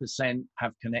 10%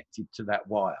 have connected to that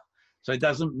wire. So it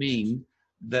doesn't mean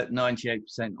that 98%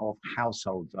 of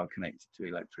households are connected to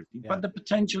electricity, but the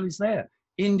potential is there.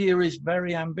 India is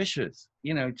very ambitious,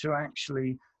 you know, to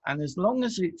actually, and as long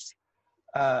as it's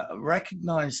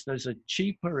recognized as a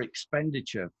cheaper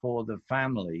expenditure for the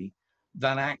family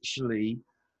than actually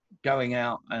going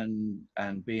out and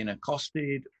being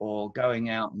accosted or going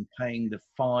out and paying the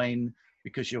fine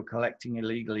because you're collecting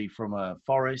illegally from a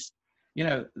forest, you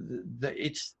know,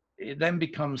 it then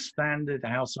becomes standard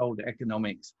household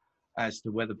economics as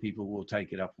to whether people will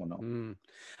take it up or not.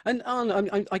 And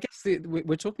I guess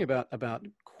we're talking about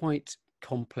quite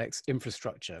complex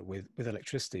infrastructure with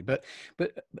electricity, but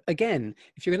again,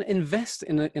 if you're going to invest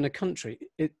in a country,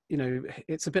 you know,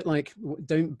 it's a bit like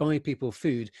don't buy people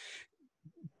food.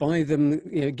 Buy them,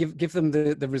 you know, give them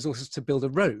the resources to build a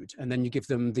road, and then you give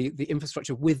them the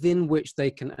infrastructure within which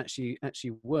they can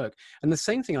actually work. And the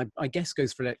same thing, I guess,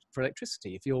 goes for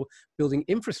electricity. If you're building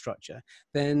infrastructure,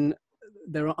 then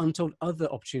there are untold other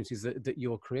opportunities that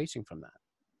you're creating from that.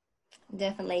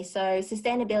 Definitely. So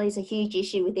sustainability is a huge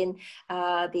issue within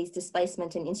these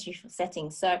displacement and institutional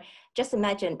settings. So just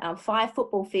imagine 5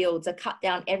 football fields are cut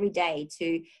down every day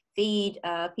to feed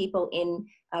people in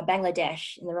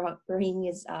Bangladesh, in the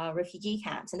Rohingyas refugee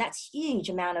camps. And that's huge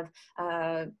amount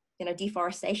of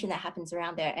deforestation that happens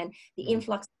around there, and the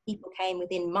influx of people came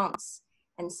within months.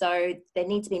 And so there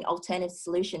needs to be an alternative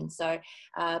solution. So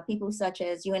people such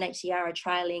as UNHCR are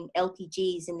trialing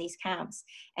LPGs in these camps.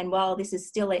 And while this is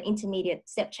still an intermediate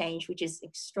step change, which is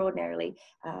extraordinarily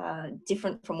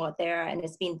different from what they are, and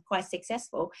it's been quite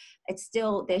successful,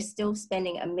 they're still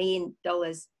spending $1 million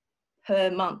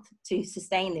per month to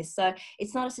sustain this. So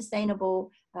it's not a sustainable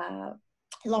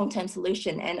long-term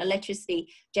solution, and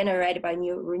electricity generated by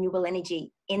renewable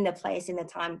energy in the place, in the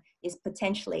time, is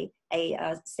potentially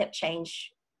a step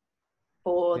change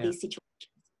for these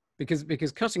situations.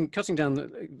 Because cutting down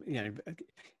the,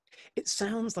 it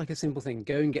sounds like a simple thing,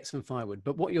 go and get some firewood,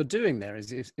 but what you're doing there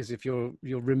is if you're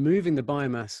removing the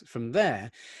biomass from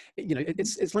there,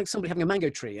 it's like somebody having a mango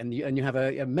tree, and you have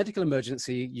a medical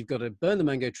emergency, you've got to burn the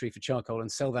mango tree for charcoal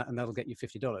and sell that, and that'll get you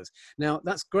 $50. Now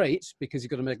that's great because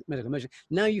you've got a medical emergency.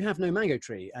 Now you have no mango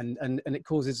tree, and it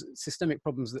causes systemic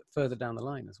problems that further down the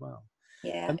line as well.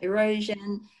 Yeah,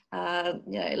 erosion,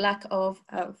 lack of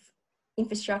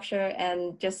infrastructure,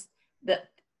 and just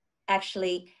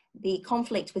the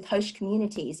conflict with host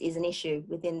communities is an issue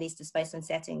within these displacement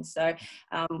settings. So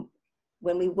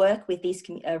when we work with these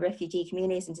refugee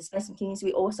communities and displacement communities,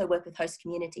 we also work with host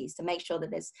communities to make sure that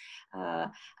there's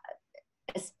a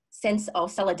sense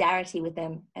of solidarity with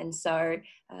them. And so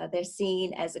they're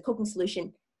seen as a cooking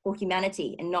solution for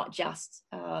humanity, and not just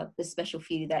the special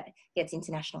few that gets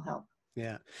international help.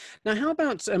 Yeah. Now, how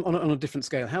about on a different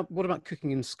scale? What about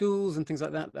cooking in schools and things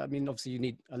like that? I mean, obviously you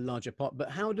need a larger pot, but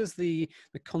how does the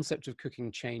concept of cooking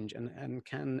change, and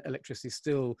can electricity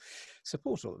still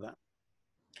support all of that?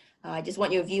 I just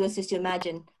want your viewers just to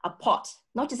imagine a pot,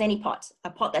 not just any pot, a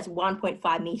pot that's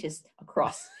 1.5 meters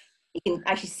across. You can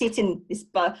actually sit in this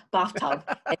bathtub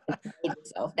and feed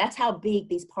yourself. That's how big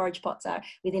these porridge pots are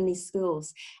within these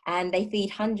schools. And they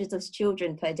feed hundreds of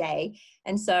children per day.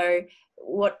 And so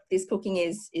what this cooking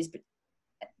is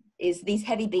these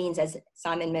heavy beans, as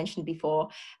Simon mentioned before.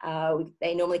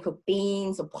 They normally cook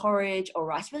beans or porridge or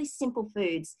rice, really simple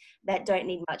foods that don't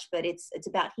need much, but it's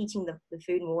about heating the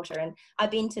food and water. And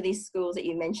I've been to these schools that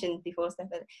you mentioned before,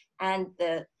 Stefan, and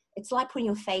it's like putting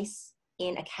your face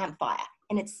in a campfire.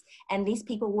 And these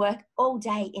people work all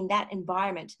day in that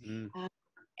environment.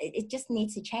 It just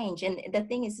needs to change. And the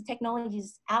thing is, the technology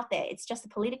is out there. It's just the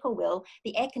political will,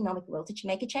 the economic will to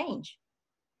make a change.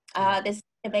 There's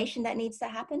innovation that needs to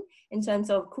happen in terms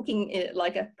of cooking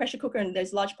like a pressure cooker in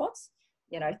those large pots,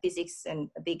 physics and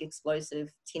a big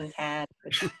explosive tin can,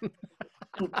 which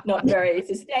not very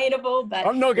sustainable. But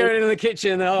I'm not going into the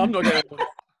kitchen. No, I'm not going.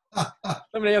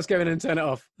 Somebody else go in and turn it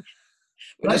off.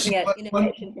 We're looking at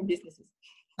innovation from businesses.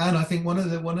 And I think one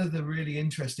of the really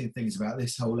interesting things about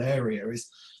this whole area is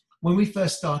when we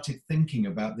first started thinking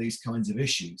about these kinds of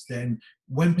issues, then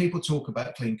when people talk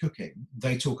about clean cooking,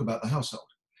 they talk about the household.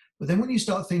 But then when you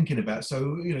start thinking about,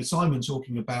 Simon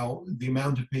talking about the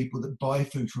amount of people that buy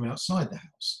food from outside the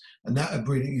house, and that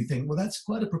you think, well, that's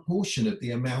quite a proportion of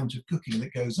the amount of cooking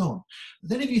that goes on. But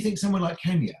then if you think somewhere like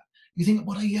Kenya, you think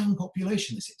what a young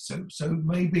population this is. So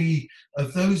maybe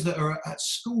of those that are at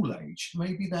school age,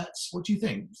 maybe that's, what do you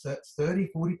think? That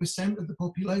 30-40% of the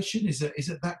population is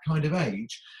at that kind of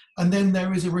age. And then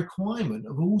there is a requirement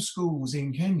of all schools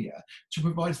in Kenya to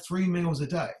provide 3 meals a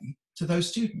day to those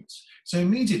students. So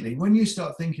immediately, when you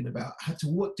start thinking about to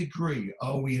what degree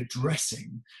are we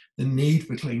addressing the need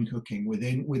for clean cooking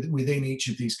within each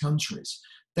of these countries,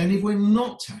 then if we're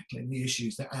not tackling the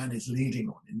issues that Anne is leading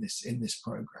on in this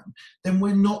program, then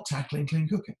we're not tackling clean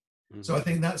cooking. Mm-hmm. So I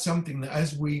think that's something that,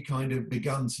 as we kind of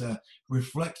begun to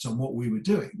reflect on what we were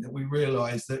doing, that we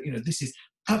realized that, this is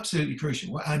absolutely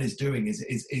crucial. What Anne is doing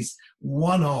is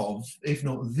one of, if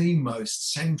not the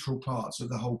most central parts of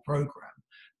the whole program,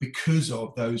 because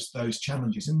of those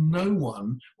challenges. And no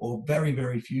one, or very,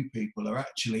 very few people, are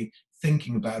actually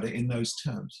thinking about it in those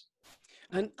terms.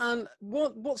 And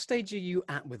what stage are you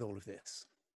at with all of this?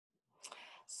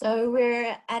 So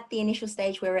we're at the initial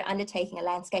stage where we're undertaking a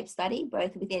landscape study,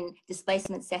 both within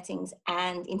displacement settings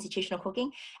and institutional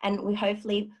cooking. And we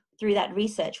hopefully, through that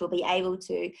research, we'll be able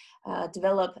to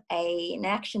develop an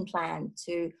action plan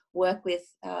to work with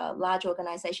large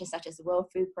organizations such as the World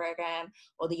Food Programme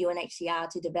or the UNHCR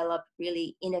to develop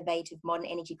really innovative modern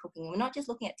energy cooking. And we're not just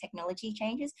looking at technology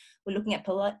changes, we're looking at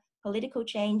political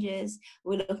changes,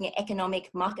 we're looking at economic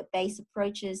market-based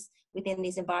approaches within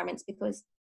these environments, because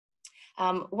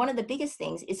one of the biggest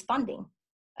things is funding.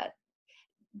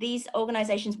 These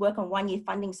organizations work on 1-year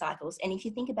funding cycles. And if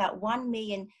you think about $1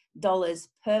 million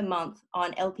per month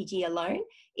on LPG alone,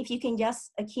 if you can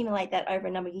just accumulate that over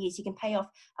a number of years, you can pay off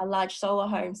a large solar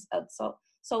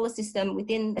solar system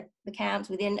within the camps,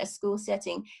 within a school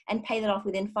setting, and pay that off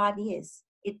within 5 years.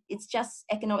 It's just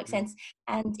economic sense,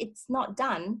 and it's not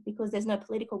done because there's no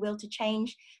political will to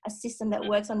change a system that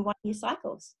works on 1-year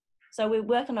cycles. So we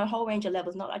work on a whole range of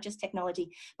levels, not just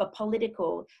technology, but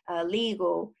political,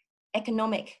 legal,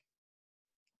 economic,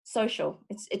 social.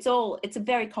 It's a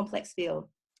very complex field.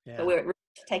 Yeah. So we're ready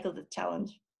to tackle the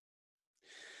challenge.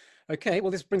 Okay,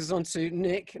 well, this brings us on to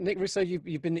Nick. Nick Rousseau,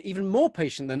 you've been even more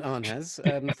patient than Anne has.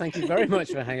 Thank you very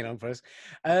much for hanging on for us.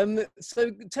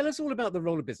 So tell us all about the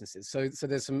role of businesses. So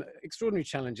there's some extraordinary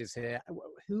challenges here.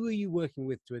 Who are you working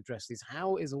with to address these?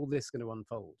 How is all this going to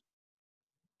unfold?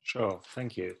 Sure,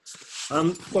 thank you.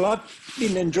 Well, I've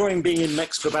been enjoying being in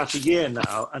MECS for about a year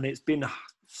now, and it's been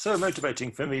so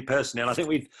motivating for me personally. And I think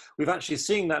we've actually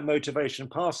seen that motivation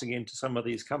passing into some of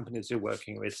these companies we're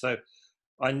working with. So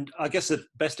I guess the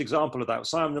best example of that,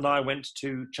 Simon and I went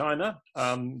to China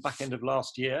back end of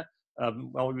last year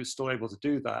while we were still able to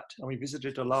do that. And we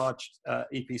visited a large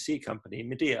EPC company,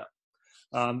 Medea.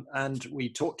 And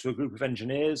we talked to a group of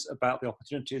engineers about the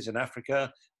opportunities in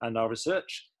Africa and our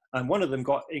research. And one of them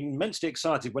got immensely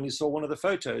excited when he saw one of the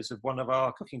photos of one of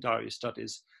our cooking diary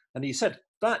studies. And he said,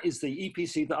 that is the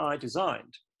EPC that I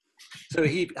designed. So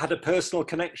he had a personal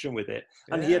connection with it.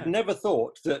 And he had never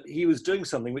thought that he was doing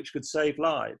something which could save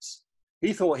lives.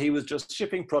 He thought he was just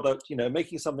shipping product, you know,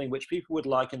 making something which people would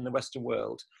like in the Western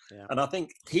world. Yeah. And I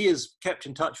think he has kept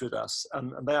in touch with us,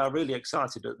 and they are really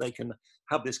excited that they can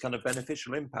have this kind of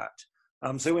beneficial impact.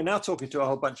 So we're now talking to a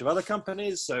whole bunch of other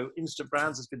companies. So Instant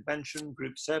Brands has been mentioned,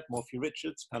 Group Seb, Morphy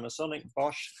Richards, Panasonic,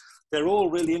 Bosch. They're all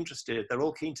really interested. They're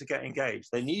all keen to get engaged.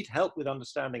 They need help with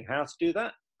understanding how to do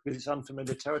that, because it's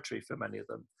unfamiliar territory for many of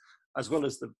them, as well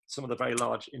as some of the very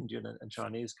large Indian and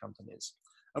Chinese companies.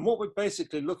 And what we're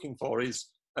basically looking for is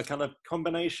a kind of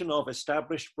combination of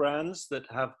established brands that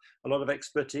have a lot of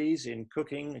expertise in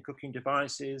cooking and cooking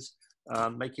devices,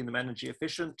 making them energy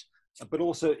efficient, but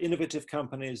also innovative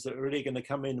companies that are really going to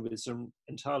come in with some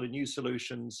entirely new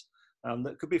solutions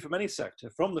that could be from any sector,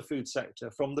 from the food sector,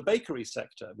 from the bakery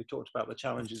sector. We talked about the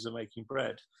challenges of making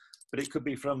bread, but it could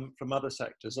be from other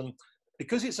sectors. And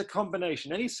because it's a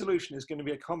combination, any solution is going to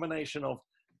be a combination of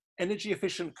energy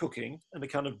efficient cooking and the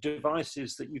kind of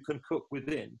devices that you can cook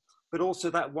within, but also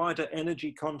that wider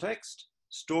energy context,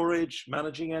 storage,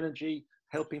 managing energy,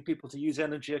 helping people to use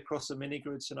energy across a mini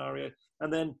grid scenario,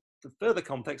 and then the further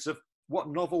context of what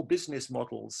novel business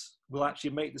models will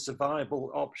actually make this a viable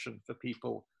option for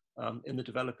people in the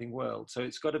developing world. So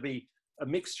it's got to be a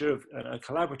mixture of a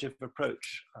collaborative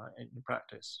approach in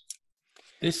practice.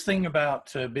 This thing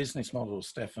about business models,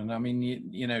 Stefan, I mean,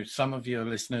 you know, some of your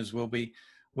listeners will be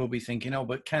thinking, oh,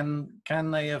 but can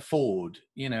they afford,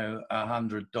 you know,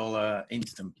 $100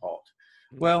 Instant Pot?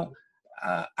 Well,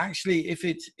 actually, if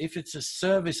it's a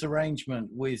service arrangement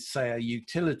with, say, a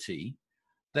utility,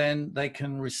 then they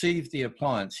can receive the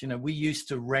appliance. You know, we used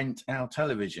to rent our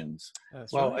televisions.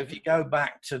 That's well, right. If you go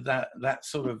back to that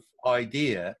sort of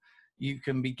idea, you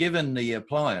can be given the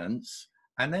appliance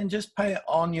and then just pay it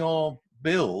on your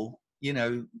bill, you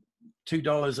know,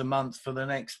 $2 a month for the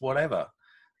next whatever.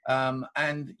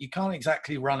 And you can't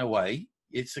exactly run away.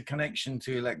 It's a connection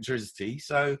to electricity.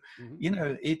 So, you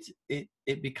know,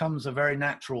 it becomes a very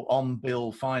natural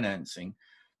on-bill financing.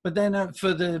 But then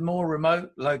for the more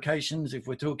remote locations, if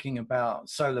we're talking about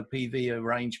solar PV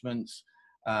arrangements,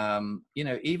 you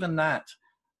know, even that,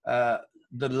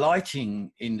 the lighting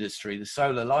industry, the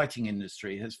solar lighting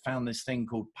industry has found this thing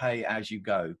called pay as you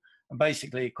go. And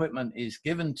basically equipment is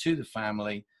given to the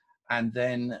family and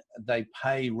then they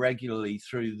pay regularly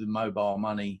through the mobile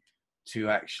money to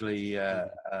actually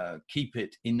keep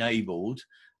it enabled.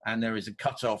 And there is a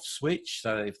cut-off switch.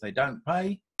 So if they don't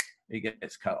pay, it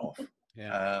gets cut off.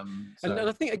 Yeah. And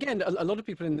I think, again, a lot of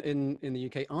people in the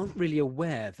UK aren't really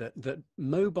aware that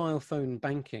mobile phone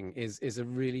banking is a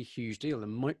really huge deal,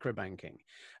 and micro banking.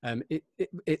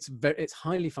 It's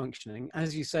highly functioning,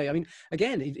 as you say. I mean,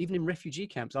 again, even in refugee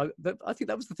camps, I think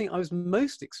that was the thing I was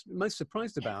most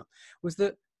surprised about, was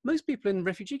that most people in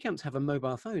refugee camps have a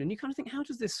mobile phone, and you kind of think, how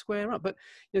does this square up? But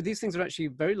you know, these things are actually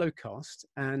very low cost,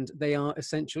 and they are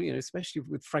essential, you know, especially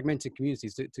with fragmented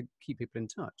communities, to keep people in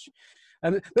touch.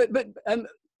 But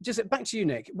just back to you,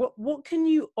 Nick. What can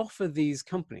you offer these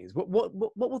companies? What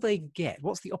will they get?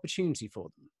 What's the opportunity for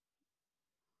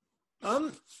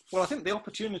them? Well, I think the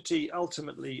opportunity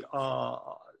ultimately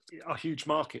are huge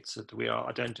markets that we are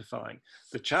identifying.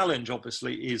 The challenge,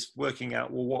 obviously, is working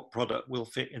out, well, what product will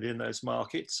fit in those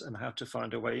markets and how to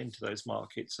find a way into those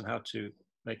markets and how to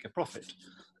make a profit.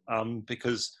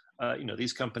 Because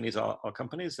these companies are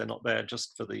companies. They're not there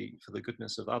just for the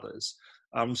goodness of others.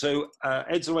 So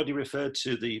Ed's already referred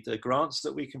to the grants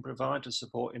that we can provide to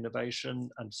support innovation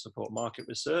and support market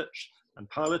research and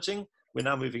piloting. We're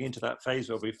now moving into that phase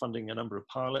where we're funding a number of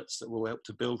pilots that will help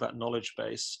to build that knowledge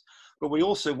base. But we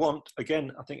also want,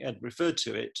 again, I think Ed referred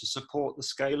to it, to support the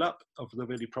scale up of the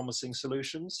really promising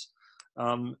solutions.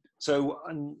 And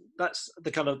that's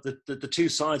the kind of the two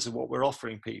sides of what we're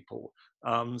offering people.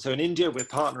 So in India, we're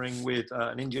partnering with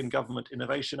an Indian government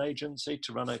innovation agency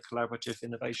to run a collaborative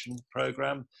innovation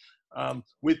program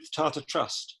with Tata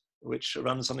Trust, which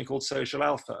runs something called Social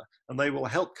Alpha. And they will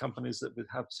help companies that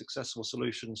have successful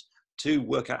solutions to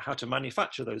work out how to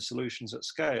manufacture those solutions at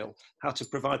scale, how to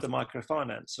provide the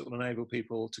microfinance that will enable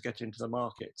people to get into the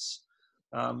markets.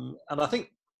 And I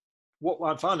think what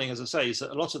I'm finding, as I say, is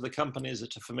that a lot of the companies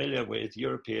that are familiar with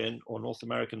European or North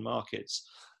American markets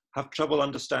have trouble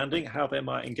understanding how they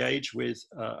might engage with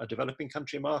a developing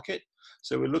country market.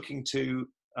 So we're looking to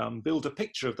build a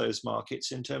picture of those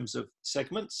markets in terms of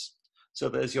segments. So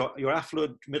there's your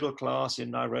affluent middle class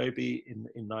in Nairobi,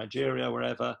 in Nigeria,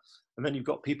 wherever. And then you've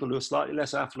got people who are slightly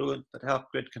less affluent but have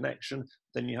grid connection.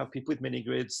 Then you have people with mini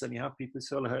grids. Then you have people with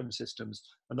solar home systems.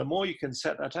 And the more you can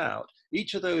set that out,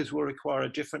 each of those will require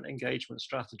a different engagement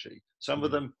strategy. Some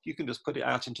of them, you can just put it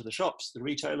out into the shops, the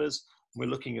retailers. We're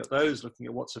looking at those, looking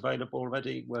at what's available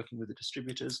already, working with the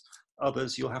distributors.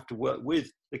 Others, you'll have to work with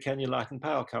the Kenya Light and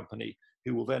Power Company,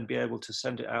 who will then be able to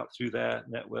send it out through their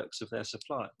networks of their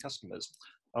supply customers.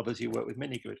 Others, you work with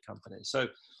mini grid companies. So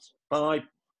by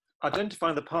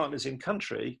identifying the partners in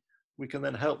country, we can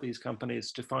then help these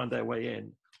companies to find their way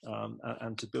in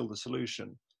and to build a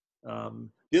solution.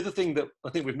 The other thing that I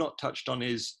think we've not touched on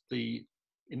is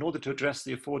in order to address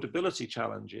the affordability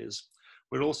challenges,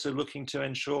 we're also looking to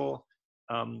ensure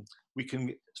we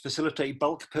can facilitate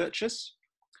bulk purchase.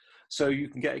 So you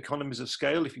can get economies of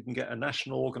scale if you can get a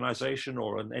national organization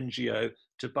or an NGO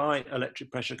to buy electric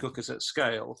pressure cookers at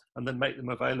scale and then make them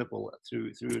available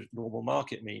through normal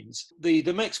market means. The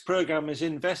MECS program is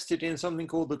invested in something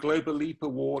called the Global Leap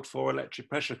Award for electric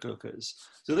pressure cookers.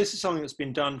 So this is something that's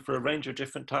been done for a range of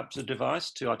different types of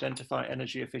device to identify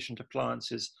energy efficient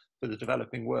appliances for the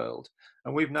developing world.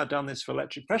 And we've now done this for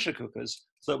electric pressure cookers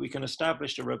so that we can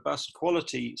establish a robust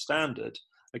quality standard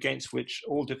against which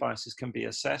all devices can be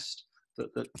assessed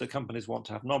that the companies want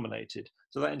to have nominated.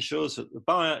 So that ensures that the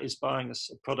buyer is buying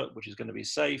a product which is going to be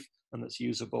safe and that's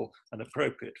usable and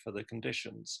appropriate for the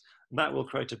conditions. And that will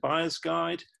create a buyer's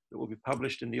guide that will be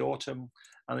published in the autumn.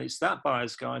 And it's that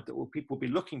buyer's guide that people will be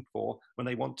looking for when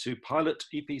they want to pilot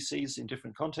EPCs in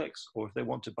different contexts, or if they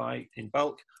want to buy in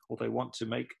bulk, or they want to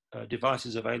make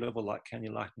devices available like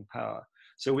Kenya Light and Power.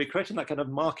 So we're creating that kind of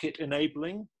market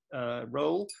enabling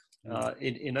role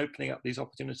in opening up these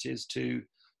opportunities to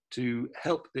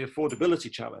help the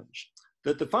affordability challenge.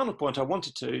 The final point I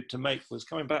wanted to make was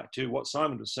coming back to what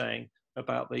Simon was saying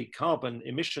about the carbon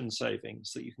emission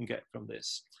savings that you can get from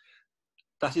this.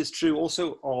 That is true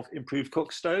also of improved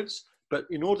cook stoves, but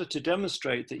in order to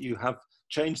demonstrate that you have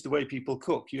changed the way people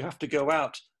cook, you have to go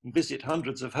out and visit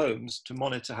hundreds of homes to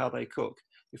monitor how they cook.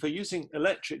 If we're using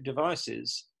electric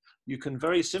devices, you can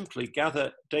very simply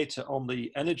gather data on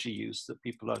the energy use that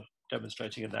people are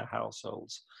demonstrating in their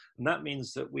households. And that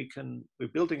means that we're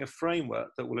building a framework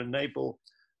that will enable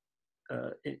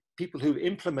people who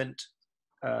implement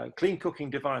clean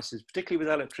cooking devices, particularly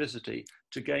with electricity,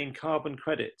 to gain carbon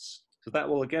credits. So that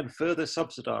will again further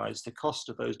subsidize the cost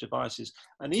of those devices,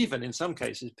 and even in some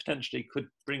cases potentially could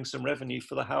bring some revenue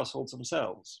for the households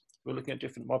themselves. We're looking at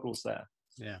different models there.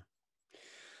 Yeah.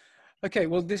 Okay,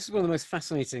 well, this is one of the most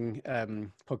fascinating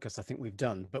podcasts I think we've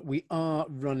done, but we are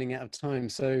running out of time.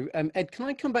 So, Ed, can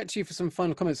I come back to you for some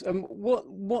final comments?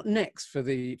 What next for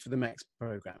the MECS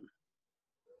program?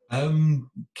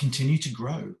 Continue to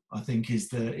grow, I think, is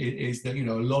that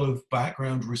a lot of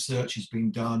background research has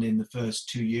been done in the first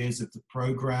 2 years of the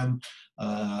program,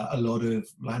 a lot of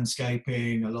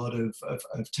landscaping, a lot of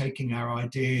taking our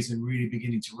ideas and really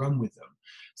beginning to run with them.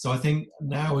 So I think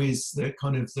now is the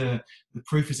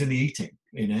proof is in the eating,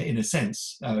 in a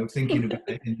sense, thinking about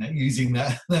it, using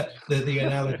the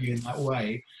analogy in that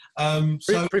way.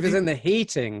 Proof is in the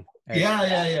heating.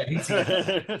 Yeah.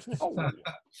 Heating.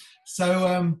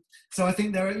 So I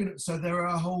think there are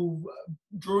a whole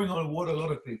drawing on what a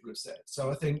lot of people have said. So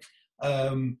I think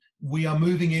we are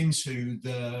moving into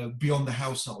the beyond the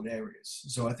household areas.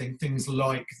 So I think things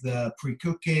like the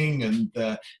pre-cooking and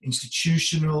the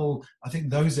institutional, I think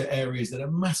those are areas that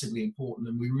are massively important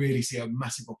and we really see a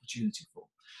massive opportunity for.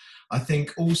 I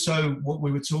think also what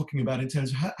we were talking about in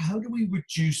terms of how do we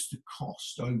reduce the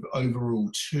cost overall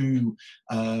to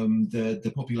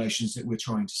the populations that we're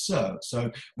trying to serve.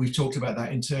 So we've talked about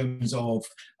that in terms of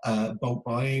bulk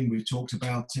buying. We've talked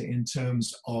about it in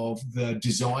terms of the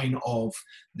design of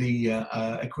the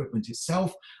equipment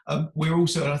itself. We're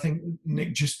also, and I think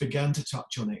Nick just began to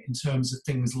touch on it, in terms of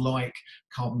things like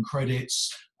carbon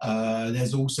credits.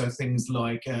 There's also things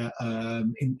like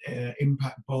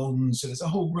impact bonds. So there's a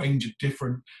whole range of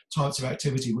different types of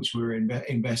activity which we're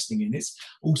investing in. It's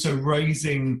also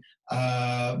raising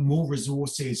more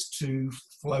resources to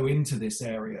flow into this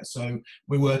area. So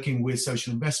we're working with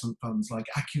social investment funds like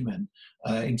Acumen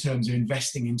in terms of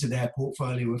investing into their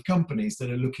portfolio of companies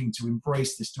that are looking to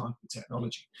embrace this type of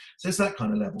technology. So it's that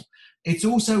kind of level. It's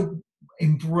also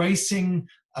embracing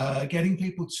getting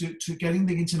people to getting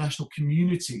the international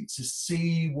community to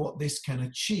see what this can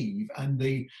achieve and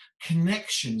the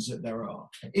connections that there are.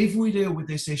 If we deal with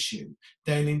this issue,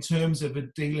 then in terms of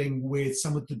dealing with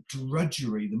some of the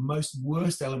drudgery, the most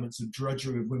worst elements of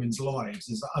drudgery of women's lives,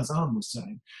 as Anne was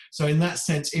saying. So in that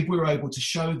sense, if we're able to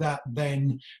show that,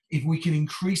 then if we can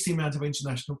increase the amount of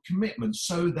international commitment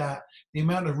so that the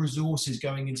amount of resources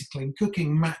going into clean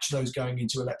cooking match those going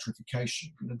into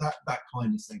electrification, that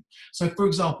kind of thing. So for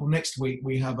example, next week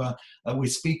we have we're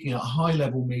speaking at a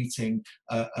high-level meeting,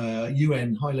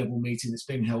 UN high-level meeting that's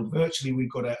being held virtually.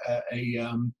 We've got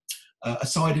a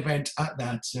side event at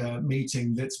that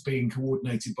meeting that's being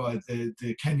coordinated by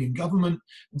the Kenyan government.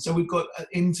 And so we've got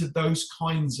into those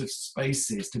kinds of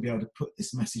spaces to be able to put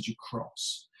this message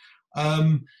across.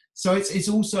 So it's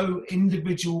also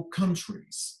individual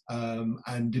countries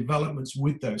and developments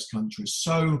with those countries.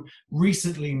 So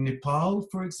recently Nepal,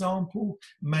 for example,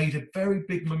 made a very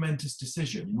big momentous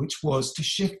decision, which was to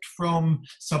shift from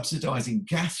subsidizing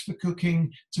gas for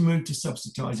cooking to move to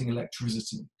subsidizing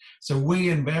electricity. So we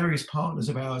and various partners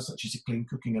of ours, such as the Clean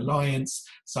Cooking Alliance,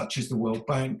 such as the World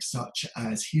Bank, such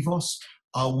as HIVOS,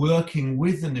 are working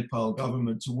with the Nepal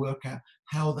government to work out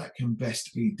how that can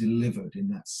best be delivered in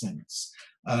that sense.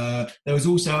 There was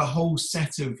also a whole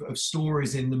set of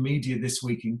stories in the media this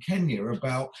week in Kenya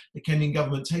about the Kenyan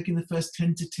government taking the first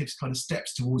tentative kind of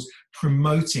steps towards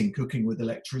promoting cooking with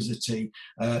electricity.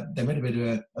 They made a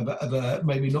bit of a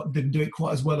maybe didn't do it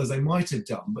quite as well as they might have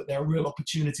done, but there are real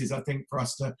opportunities, I think, for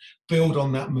us to build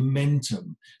on that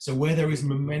momentum. So where there is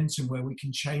momentum, where we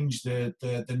can change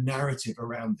the narrative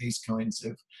around these kinds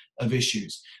of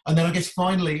issues. And then I guess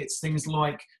finally, it's things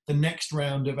like the next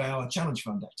round of our Challenge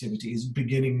Fund activity is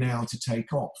beginning now to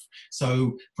take off.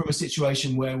 So from a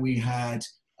situation where we had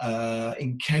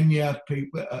in Kenya,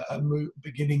 people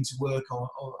beginning to work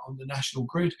on the national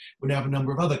grid, we now have a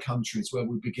number of other countries where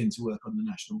we begin to work on the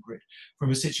national grid.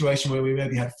 From a situation where we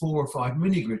maybe had 4 or 5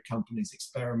 mini-grid companies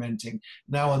experimenting,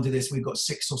 now under this we've got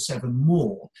 6 or 7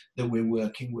 more that we're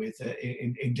working with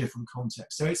in different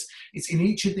contexts. So it's in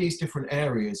each of these different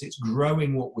areas, it's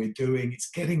growing what we're doing, it's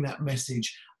getting that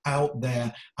message out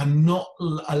there and not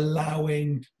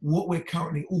allowing what we're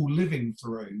currently all living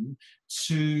through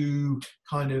to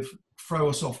kind of throw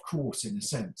us off course in a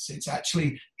sense. It's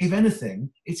actually, if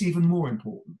anything, it's even more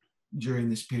important during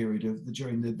this period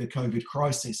during the COVID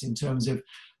crisis in terms of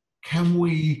can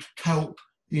we help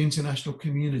the international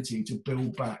community to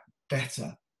build back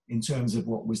better in terms of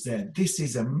what was there. This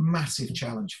is a massive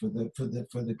challenge for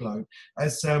the globe.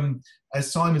 As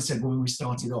Simon said when we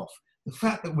started off, the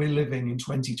fact that we're living in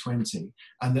 2020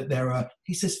 and that there are,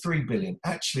 he says 3 billion.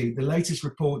 Actually, the latest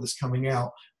report that's coming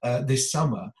out this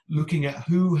summer, looking at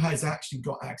who has actually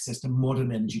got access to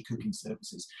modern energy cooking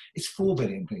services, it's 4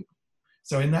 billion people.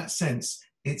 So in that sense,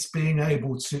 it's being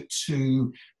able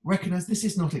to recognize this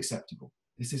is not acceptable.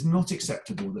 This is not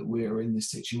acceptable that we're in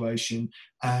this situation,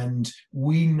 and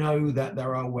we know that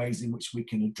there are ways in which we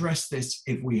can address this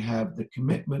if we have the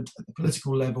commitment at the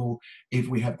political level, if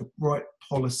we have the right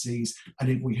policies,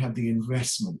 and if we have the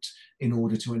investment in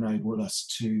order to enable us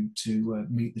to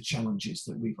meet the challenges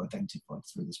that we've identified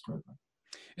through this programme.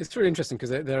 It's really interesting because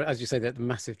there are, as you say, there are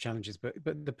massive challenges, but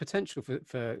the potential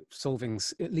for solving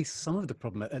at least some of the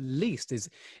problem, at least, is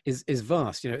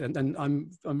vast. You know, and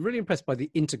I'm really impressed by the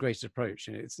integrated approach.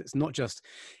 You know, it's not just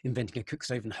inventing a cook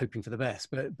stove and hoping for the best,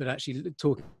 but actually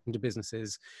talking to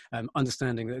businesses,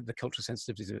 understanding the cultural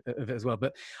sensitivities of it as well.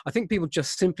 But I think people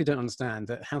just simply don't understand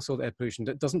that household air pollution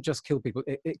that doesn't just kill people;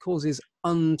 it causes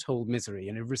untold misery.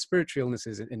 You know, respiratory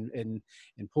illnesses in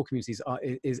poor communities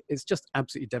is just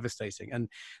absolutely devastating. And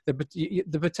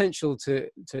the potential to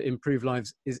improve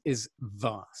lives is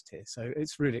vast here. So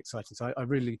it's really exciting. So I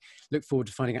really look forward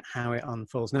to finding out how it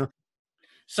unfolds. Now,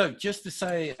 So just to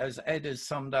say, as Ed has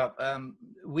summed up,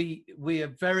 we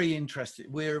are very interested.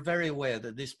 We're very aware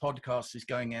that this podcast is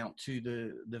going out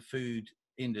to the food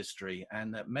industry,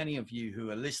 and that many of you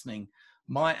who are listening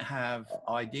might have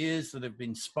ideas that have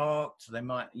been sparked.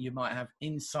 You might have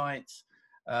insights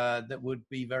that would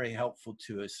be very helpful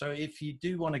to us. So if you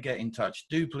do want to get in touch,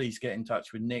 do please get in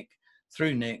touch with Nick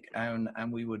through Nick, and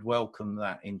we would welcome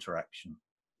that interaction.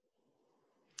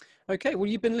 Okay, well,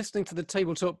 you've been listening to the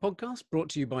Table Talk podcast brought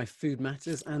to you by Food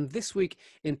Matters, and this week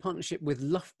in partnership with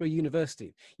Loughborough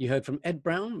University. You heard from Ed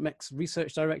Brown, MECS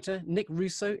Research Director, Nick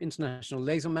Rousseau, International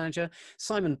Liaison Manager,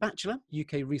 Simon Batchelor,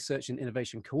 UK Research and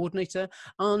Innovation Coordinator,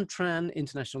 Anh Tran,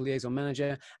 International Liaison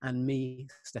Manager, and me,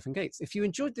 Stephen Gates. If you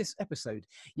enjoyed this episode,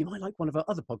 you might like one of our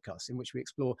other podcasts in which we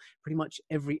explore pretty much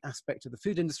every aspect of the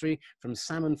food industry, from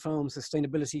salmon farm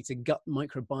sustainability to gut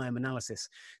microbiome analysis.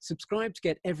 Subscribe to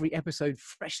get every episode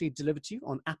freshly delivered to you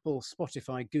on Apple,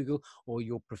 Spotify, Google, or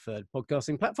your preferred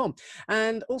podcasting platform.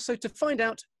 And also, to find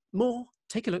out more,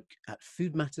 take a look at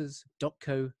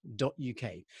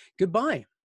foodmatters.co.uk. Goodbye.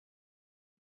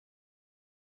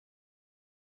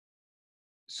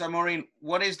 So Maureen,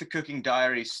 what is the Cooking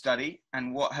Diaries study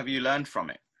and what have you learned from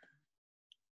it?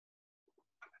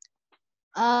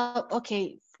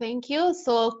 Okay, thank you.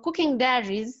 So Cooking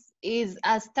Diaries is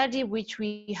a study which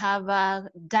we have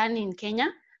done in Kenya,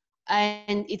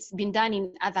 and it's been done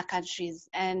in other countries.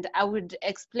 And I would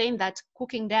explain that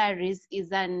Cooking Diaries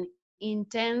is an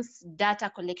intense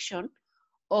data collection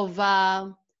of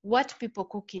what people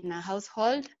cook in a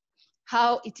household,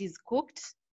 how it is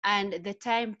cooked, and the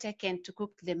time taken to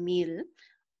cook the meal,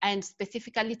 and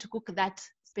specifically to cook that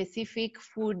specific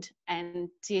food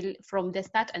until from the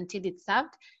start until it's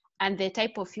served, and the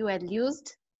type of fuel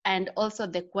used, and also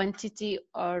the quantity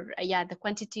the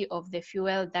quantity of the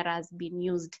fuel that has been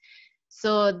used.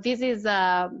 So this is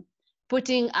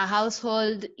putting a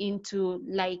household into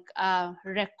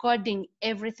recording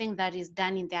everything that is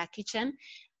done in their kitchen.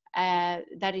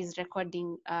 That is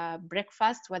recording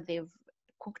breakfast, what they've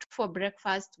cooked for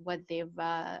breakfast, what they've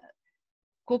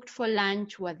cooked for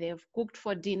lunch, what they've cooked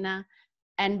for dinner,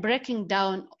 and breaking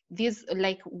down this,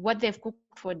 like what they've cooked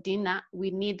for dinner.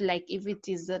 We need, like, if it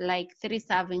is like 3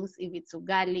 servings, if it's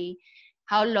ugali,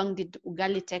 how long did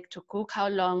ugali take to cook? How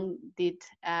long did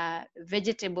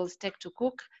vegetables take to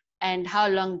cook? And how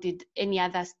long did any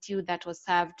other stew that was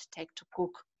served take to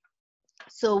cook?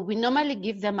 So we normally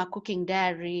give them a cooking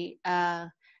diary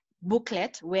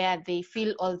booklet where they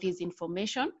fill all this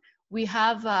information. We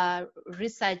have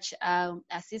research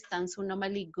assistants who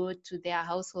normally go to their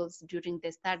households during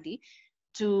the study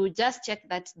to just check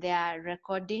that they are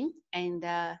recording and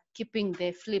keeping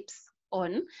the flips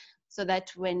on, so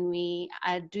that when we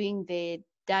are doing the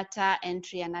data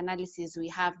entry and analysis, we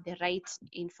have the right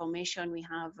information we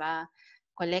have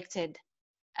collected.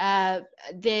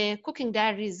 The cooking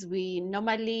diaries, we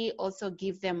normally also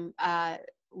give them,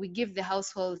 we give the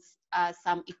households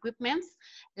some equipments.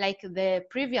 Like the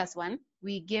previous one,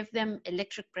 we gave them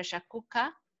electric pressure cooker,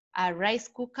 a rice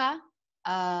cooker,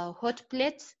 a hot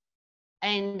plate,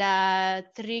 and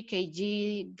 3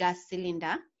 kg gas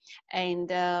cylinder.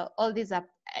 And all these are,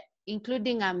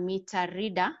 including a meter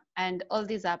reader, and all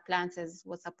these appliances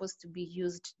were supposed to be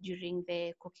used during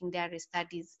the cooking diary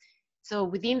studies. So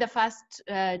within the first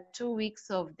 2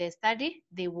 weeks of the study,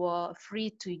 they were free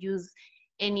to use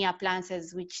any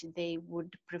appliances which they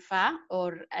would prefer,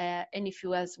 or any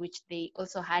fuels which they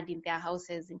also had in their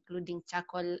houses, including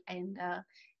charcoal and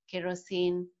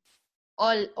kerosene,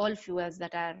 all fuels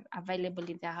that are available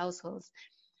in their households.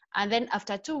 And then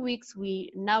after 2 weeks,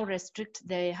 we now restrict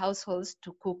the households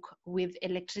to cook with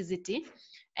electricity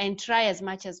and try as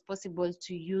much as possible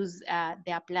to use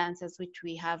the appliances which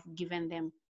we have given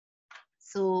them.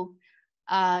 So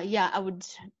yeah, I would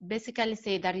basically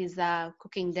say that is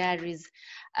cooking diaries.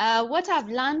 What I've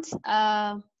learned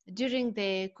during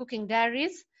the cooking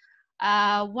diaries,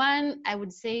 one, I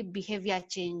would say behavior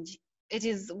change. It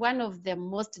is one of the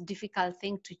most difficult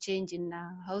things to change in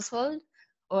a household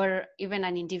or even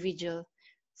an individual.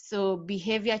 So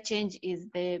behavior change is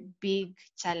the big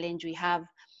challenge we have.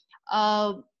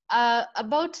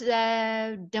 About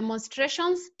the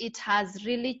demonstrations, it has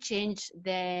really changed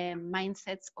the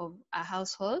mindsets of a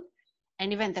household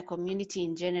and even the community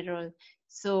in general.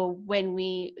 So when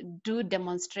we do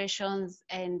demonstrations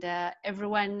and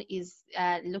everyone is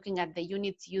looking at the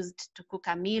units used to cook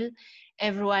a meal,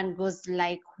 everyone goes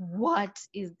like, what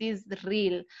is this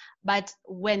real? But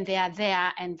when they are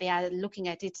there and they are looking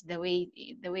at it the way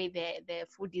the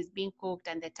food is being cooked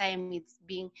and the time it's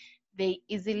being,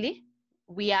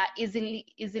 we are easily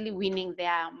winning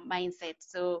their mindset.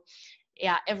 So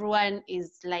yeah, everyone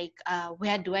is like,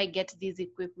 where do I get these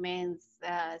equipments?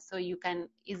 So you can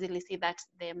easily see that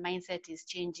the mindset is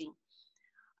changing.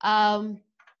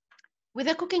 With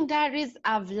the cooking diaries,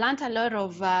 I've learned a lot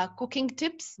of cooking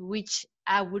tips, which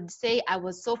I would say I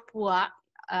was so poor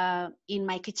in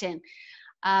my kitchen.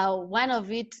 One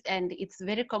of it, and it's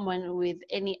very common with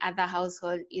any other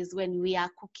household, is when we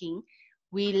are cooking,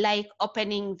 we like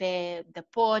opening the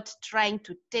pot, trying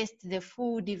to taste the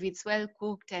food if it's well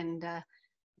cooked, and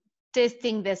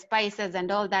tasting the spices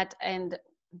and all that. And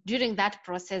during that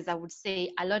process, I would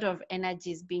say a lot of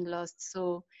energy is being lost.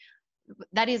 So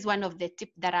that is one of the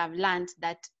tips that I've learned,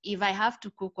 that if I have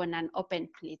to cook on an open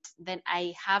plate, then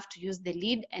I have to use the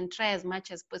lid and try as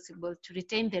much as possible to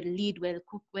retain the lid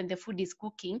when the food is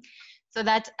cooking, so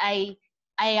that I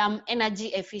am energy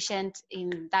efficient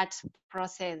in that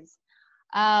process.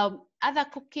 Other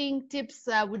cooking tips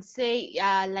I would say,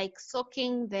 like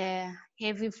soaking the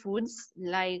heavy foods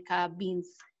like beans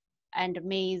and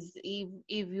maize.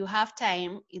 If you have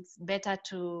time, it's better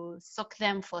to soak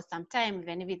them for some time,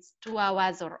 even if it's 2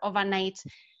 hours or overnight.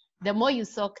 The more you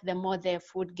soak, the more the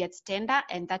food gets tender,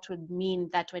 and that would mean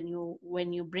that when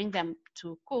you bring them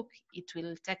to cook, it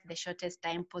will take the shortest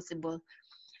time possible.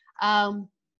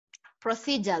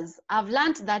 Procedures. I've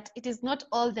learned that it is not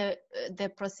all the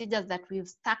procedures that we've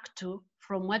stuck to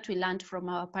from what we learned from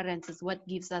our parents is what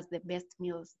gives us the best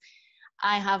meals.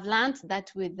 I have learned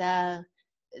that with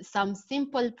some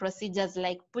simple procedures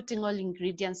like putting all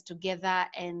ingredients together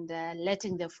and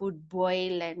letting the food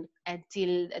boil and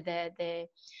until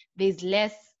there's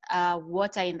less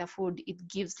water in the food, it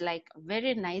gives like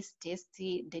very nice,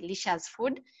 tasty, delicious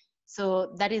food.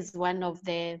 So that is one of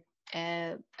the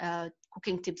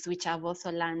cooking tips which I've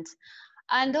also learned.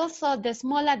 And also, the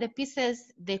smaller the pieces,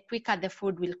 the quicker the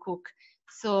food will cook.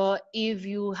 So if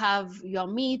you have your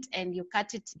meat and you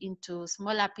cut it into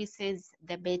smaller pieces,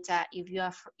 the better. If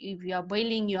you are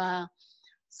boiling your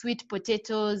sweet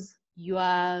potatoes,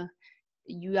 your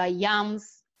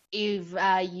yams, if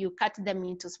you cut them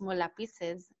into smaller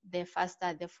pieces, the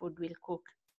faster the food will cook.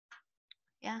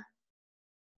 Yeah.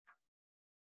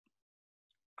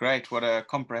 Great. What a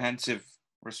comprehensive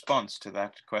response to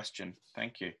that question.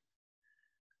 Thank you.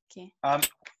 Okay.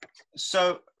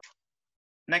 So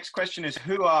next question is,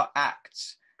 who are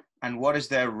ACTS and what is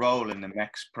their role in the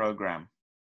MECS program?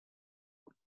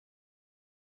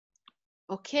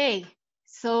 Okay,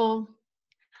 so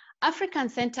African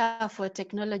Center for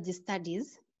Technology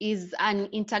Studies is an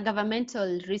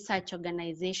intergovernmental research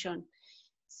organization.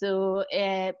 So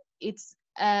it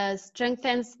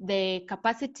strengthens the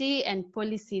capacity and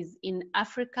policies in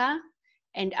Africa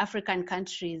and African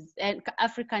countries and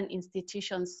African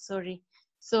institutions, sorry.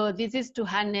 So this is to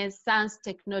harness science,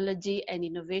 technology, and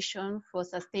innovation for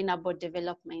sustainable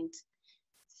development.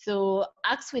 So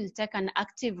ACTS will take an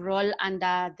active role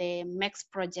under the MECS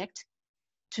project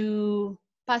to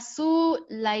pursue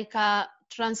like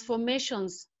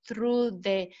transformations through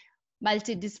the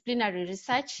multidisciplinary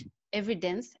research,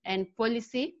 evidence, and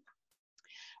policy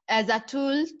as a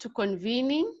tool to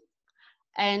convening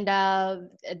and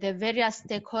the various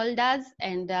stakeholders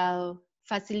and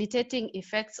facilitating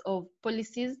effects of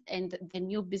policies and the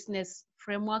new business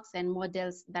frameworks and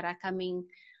models that are coming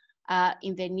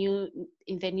in the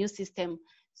new system.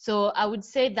 So I would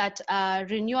say that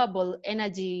renewable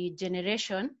energy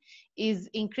generation is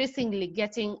increasingly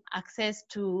getting access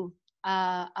to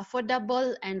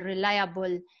affordable and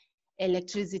reliable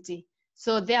electricity.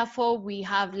 So therefore, we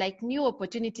have like new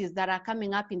opportunities that are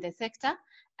coming up in the sector,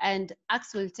 and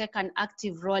ACTS will take an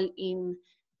active role in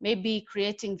maybe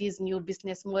creating these new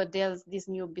business models, these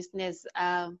new business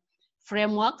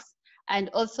frameworks, and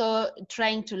also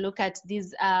trying to look at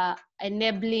these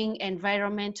enabling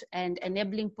environment and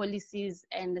enabling policies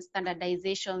and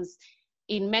standardizations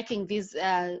in making this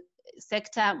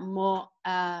sector more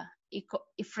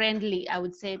friendly, I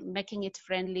would say, making it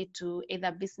friendly to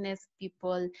either business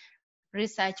people,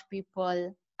 research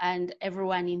people, and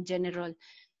everyone in general.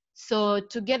 So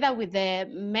together with the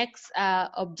MECS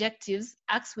objectives,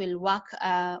 ACTS will work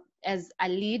as a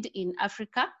lead in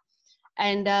Africa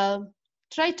and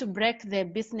try to break the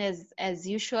business as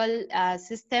usual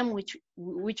system,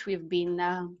 which we've been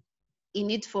in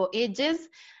it for ages,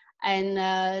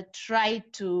 and try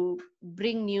to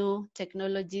bring new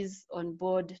technologies on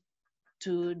board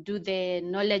to do the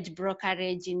knowledge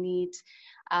brokerage in it,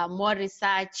 more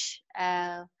research,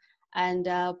 and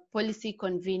policy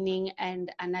convening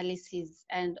and analysis,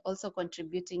 and also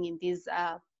contributing in this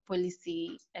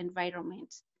policy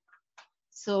environment.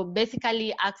 So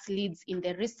basically, ACTS leads in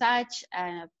the research,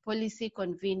 policy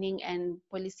convening, and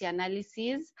policy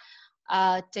analysis.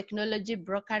 technology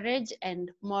brokerage,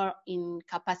 and more in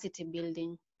capacity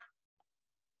building.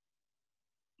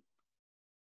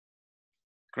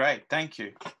 Great, thank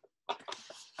you.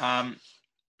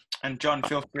 And John,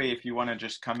 feel free if you want to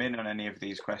just come in on any of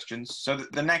these questions. So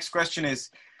the next question is,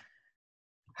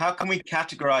 how can we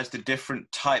categorize the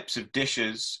different types of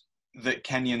dishes that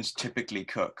Kenyans typically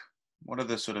cook? What are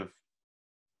the sort of,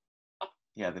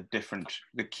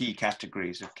 the key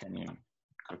categories of Kenyan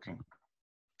cooking?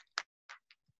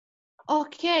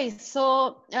 Okay,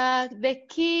 so the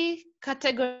key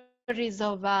categories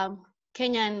of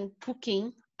Kenyan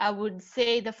cooking, I would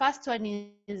say the first one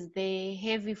is the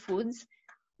heavy foods,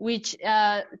 which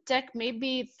take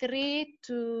maybe 3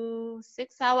 to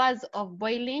 6 hours of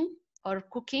boiling or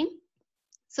cooking.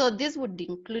 So this would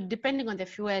include, depending on the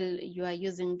fuel you are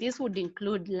using, this would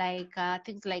include like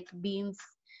things like beans,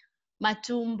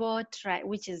 matumbo,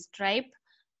 which is tripe,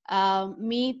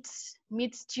 meat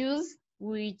stews,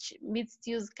 which meat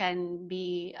stews can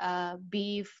be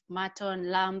beef,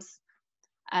 mutton, lambs,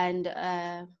 and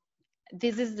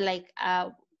this is like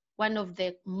one of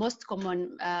the most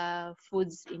common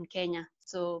foods in Kenya.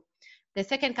 So the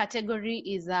second category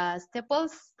is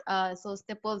staples. So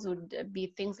staples would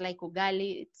be things like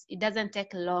ugali. It doesn't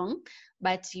take long,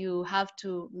 but you have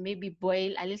to maybe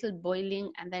boil a little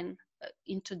boiling and then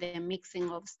into the mixing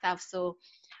of stuff. So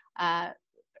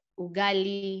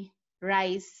ugali,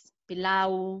 rice,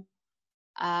 pilau,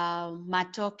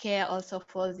 matoke also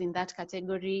falls in that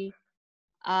category.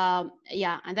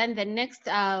 Yeah, and then the next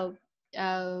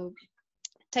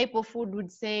type of food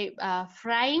would say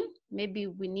frying. Maybe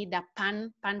we need a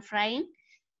pan frying.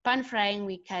 Pan frying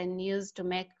we can use to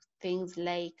make things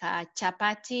like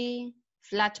chapati,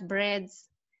 flatbreads.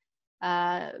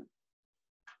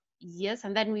 Yes,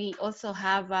 and then we also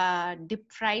have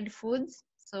deep fried foods.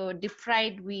 So deep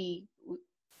fried,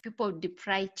 people deep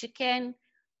fry chicken.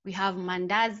 We have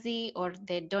mandazi or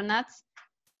the donuts.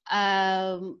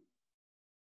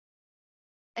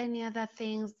 Any other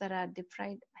things that are deep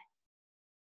fried?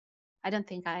 I don't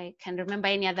think I can remember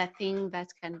any other thing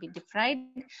that can be deep fried.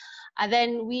 And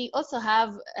then we also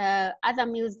have other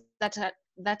meals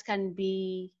that can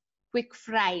be quick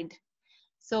fried.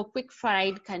 So quick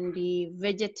fried can be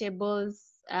vegetables,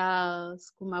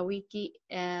 sukuma wiki,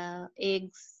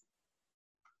 eggs.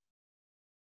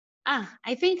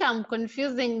 I think I'm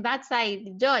confusing that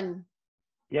side, John.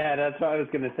 Yeah, that's what I was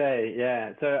going to say.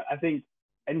 Yeah, so I think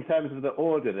in terms of the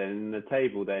order, then in the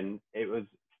table, then it was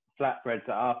flatbreads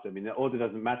after. I mean, the order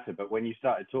doesn't matter, but when you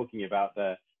started talking about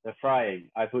the frying,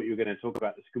 I thought you were going to talk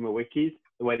about the sukuma wikis,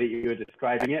 the way that you were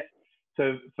describing it.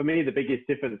 So for me, the biggest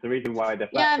difference, the reason why the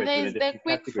flatbreads are in a different the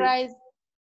quick category. fries.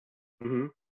 Mm-hmm.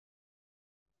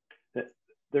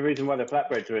 The reason why the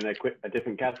flatbreads are in a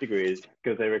different category is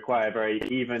because they require very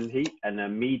even heat and a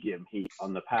medium heat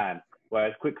on the pan,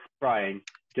 whereas quick frying,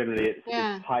 generally it's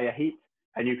higher heat,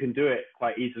 and you can do it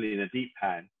quite easily in a deep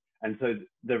pan. And so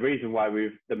the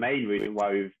main reason why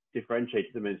we've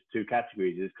differentiated them into two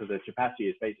categories is because the chapati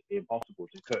is basically impossible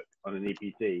to cook on an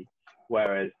EPC,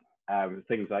 whereas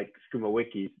things like sukuma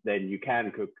wikis, then you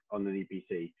can cook on an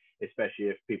EPC, especially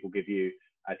if people give you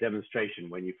a demonstration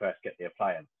when you first get the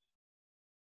appliance.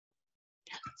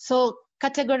 So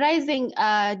categorizing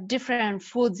different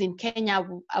foods in Kenya,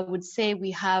 I would say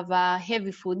we have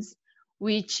heavy foods,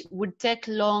 which would take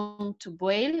long to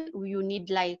boil. You need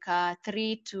like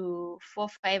 3 to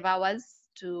 5 hours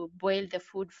to boil the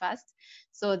food first.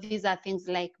 So these are things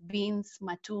like beans,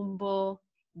 matumbo,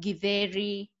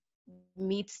 githeri,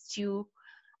 meat stew,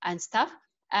 and stuff.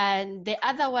 And the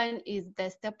other one is the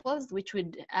staples, which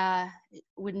would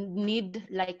need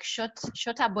like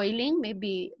shorter boiling,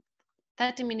 maybe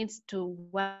 30 minutes to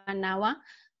 1 hour.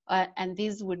 And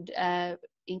these would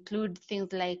include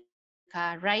things like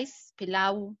rice,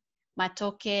 pilau,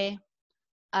 matoke,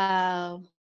 and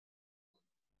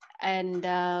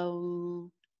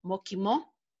mokimo,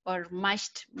 or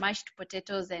mashed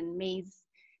potatoes and maize,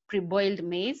 pre-boiled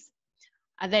maize.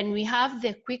 And then we have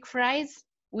the quick fries,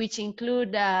 which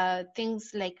include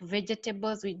things like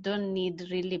vegetables. We don't need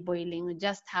really boiling. We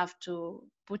just have to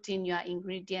put in your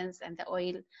ingredients and the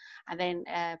oil, and then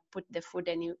put the food,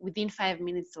 and within 5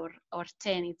 minutes or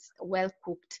 10, it's well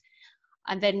cooked.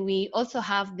 And then we also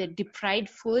have the deep fried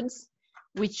foods,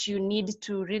 which you need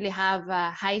to really have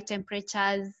high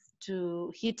temperatures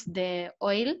to heat the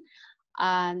oil.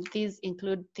 And these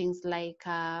include things like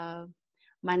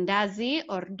mandazi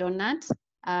or donut,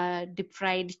 deep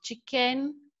fried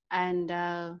chicken, and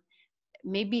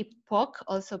maybe pork.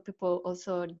 Also, people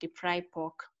also deep fry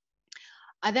pork.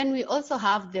 And then we also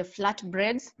have the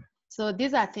flatbreads. So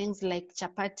these are things like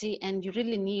chapati, and you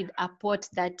really need a pot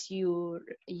that you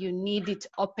need it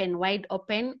open, wide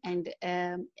open, and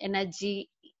energy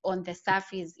on the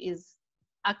surface is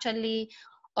actually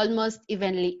almost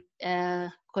evenly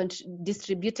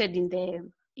distributed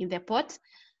in the pot.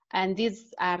 And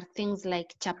these are things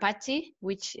like chapati,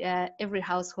 which every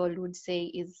household would say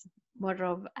is more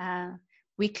of a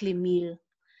weekly meal.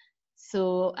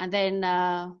 So, and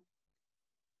then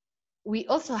we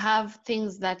also have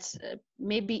things that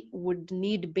maybe would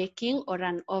need baking or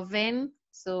an oven,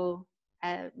 so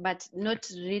but not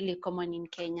really common in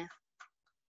Kenya.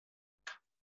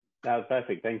 That was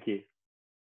perfect, thank you.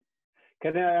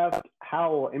 Can I ask,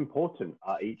 how important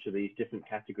are each of these different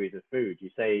categories of food? You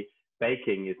say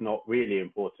baking is not really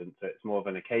important, so it's more of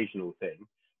an occasional thing.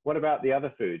 What about the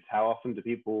other foods? How often do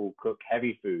people cook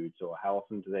heavy foods, or how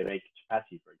often do they make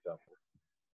chapati, for example?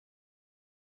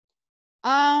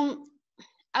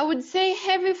 I would say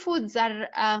heavy foods are,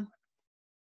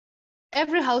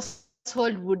 every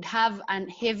household would have an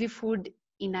heavy food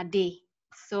in a day.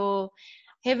 So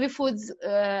heavy foods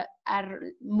are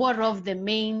more of the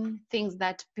main things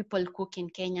that people cook in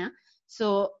Kenya.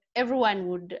 So everyone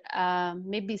would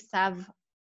maybe serve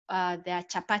their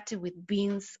chapati with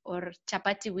beans, or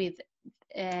chapati with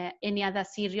any other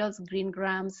cereals, green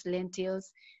grams,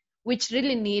 lentils, which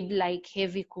really need like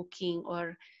heavy cooking,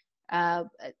 or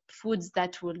foods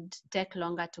that would take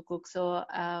longer to cook. So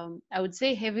I would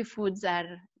say heavy foods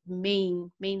are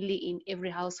mainly in every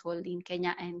household in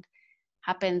Kenya, and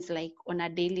happens like on a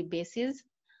daily basis.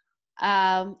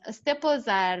 Staples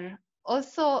are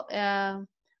also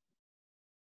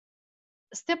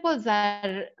staples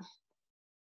are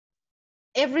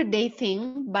everyday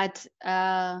thing, but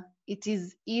it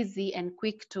is easy and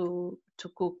quick to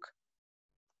cook.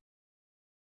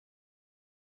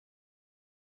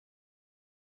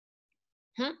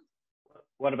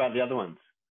 What about the other ones?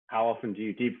 How often do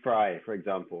you deep fry, for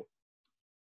example?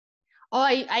 Oh,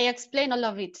 I explain all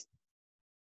of it.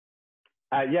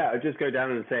 Yeah, I'll just go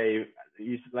down and say,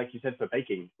 like you said, for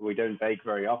baking, we don't bake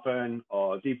very often,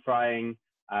 or deep frying.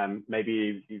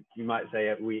 Maybe you might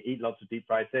say we eat lots of deep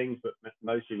fried things, but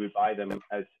mostly we buy them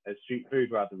as street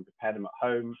food rather than prepare them at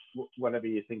home. Whatever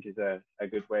you think is a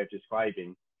good way of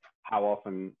describing how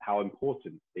often, how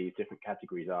important these different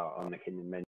categories are on the Kenyan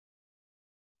menu.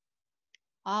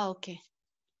 Okay.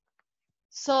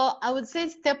 So I would say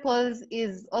staples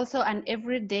is also an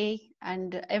everyday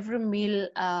and every meal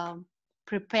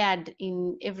prepared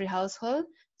in every household.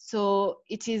 So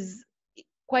it is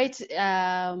quite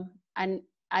a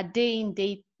day-in,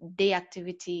 day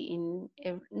activity in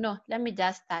every, no, let me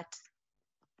just start.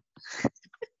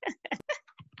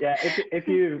 Yeah, if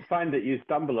you find that you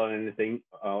stumble on anything,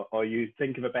 or you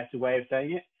think of a better way of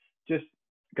saying it, just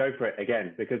go for it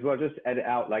again, because we'll just edit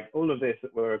out like all of this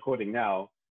that we're recording now.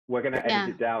 We're going to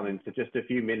edit it down into just a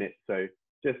few minutes. So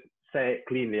just say it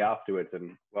cleanly afterwards,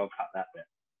 and we'll cut that bit.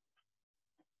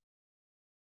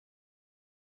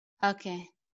 Okay.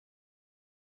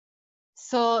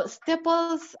 So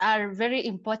staples are very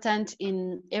important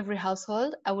in every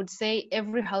household. I would say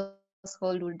every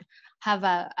household would have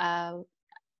a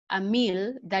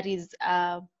meal that is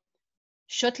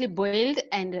shortly boiled,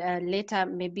 and later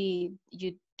maybe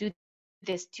you do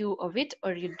the stew of it,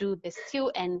 or you do the stew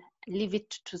and leave it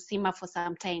to simmer for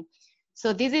some time.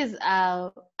 So this is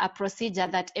a procedure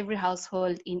that every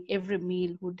household in every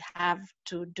meal would have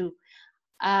to do.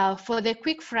 For the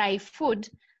quick fry food,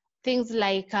 things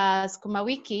like sukuma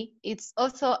wiki, it's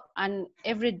also an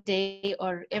everyday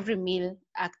or every meal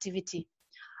activity.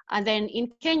 And then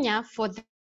in Kenya, for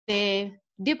the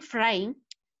deep frying,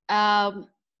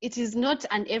 it is not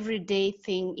an everyday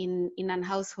thing in an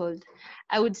household.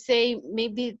 I would say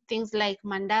maybe things like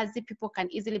mandazi, people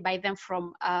can easily buy them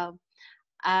from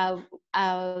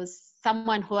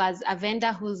someone who has a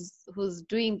vendor who's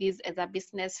doing this as a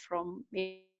business from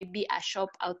maybe a shop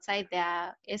outside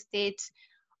their estate,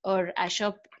 or a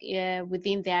shop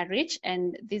within their reach,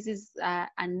 and this is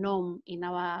a norm in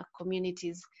our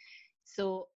communities.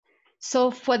 So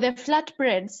for the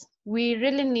flatbreads, we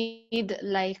really need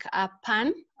like a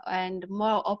pan and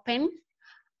more open,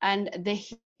 and the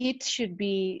heat should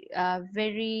be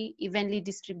very evenly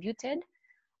distributed.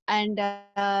 And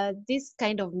these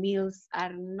kind of meals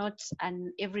are not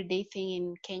an everyday thing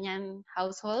in Kenyan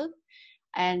household.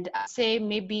 And I'd say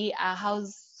maybe a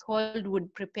household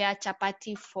would prepare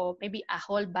chapati for maybe a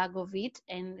whole bag of it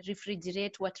and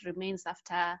refrigerate what remains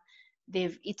after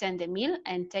they've eaten the meal,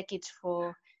 and take it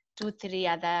for 2-3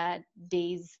 other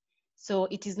days. So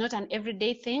it is not an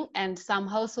everyday thing, and some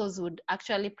households would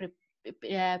actually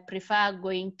prefer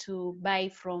going to buy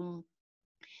from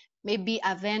maybe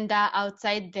a vendor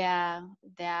outside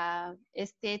their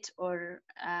estate or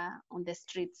on the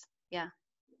streets. Yeah.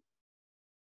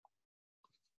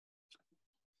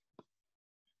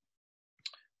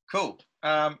 Cool.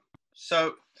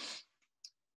 So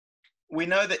we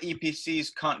know that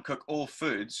EPCs can't cook all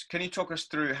foods. Can you talk us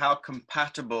through how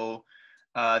compatible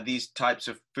these types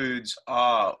of foods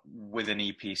are with an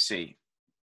EPC?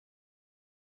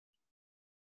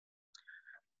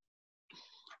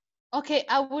 Okay,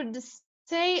 I would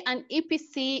say an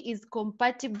EPC is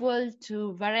compatible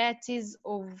to varieties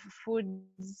of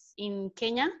foods in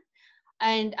Kenya.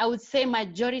 And I would say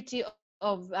majority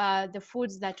of the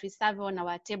foods that we serve on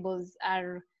our tables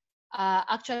are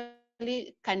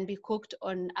actually can be cooked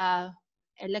on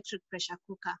electric pressure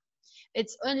cooker.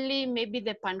 It's only maybe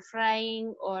the pan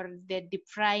frying or the deep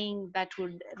frying that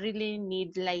would really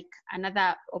need like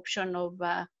another option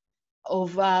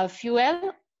of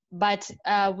fuel. But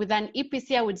with an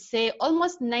EPC, I would say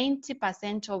almost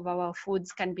 90% of our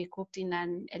foods can be cooked in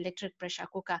an electric pressure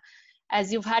cooker.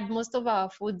 As you've heard, most of our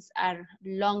foods are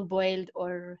long boiled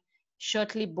or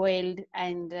shortly boiled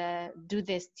and do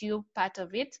the stew part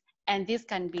of it. And this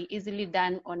can be easily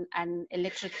done on an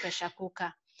electric pressure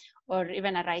cooker or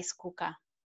even a rice cooker.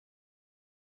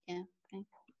 Yeah. Okay.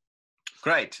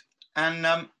 Great. And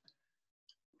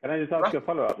can I just ask you a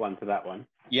follow-up one to that one?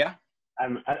 Yeah.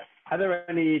 Are there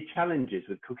any challenges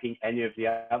with cooking any of the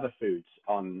other foods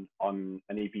on an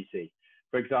EPC?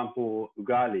 For example,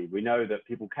 ugali. We know that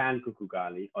people can cook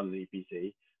ugali on the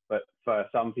EPC, but for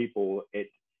some people,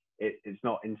 it's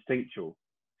not instinctual.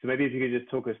 So maybe if you could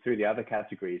just talk us through the other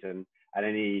categories and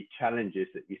any challenges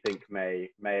that you think may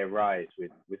arise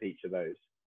with each of those.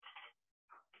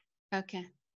 Okay.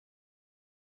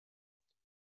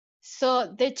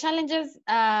 So the challenges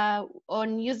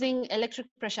on using electric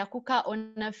pressure cooker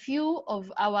on a few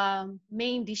of our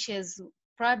main dishes,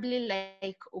 probably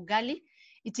like ugali.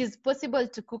 It is possible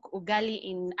to cook ugali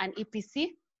in an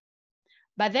EPC,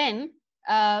 but then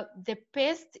the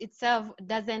paste itself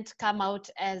doesn't come out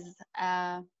as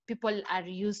people are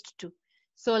used to.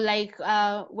 So like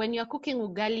when you're cooking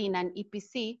ugali in an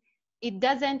EPC, it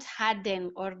doesn't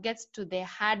harden or gets to the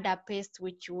harder paste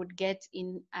which you would get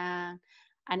in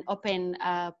an open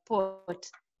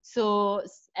pot. So,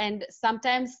 and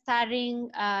sometimes stirring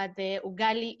the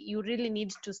ugali, you really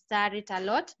need to stir it a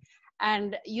lot.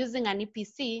 And using an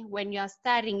EPC, when you're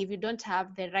stirring, if you don't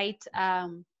have the right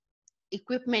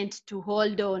equipment to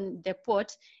hold on the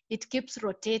pot, it keeps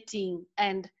rotating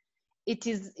and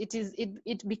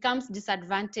it becomes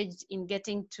disadvantaged in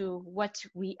getting to what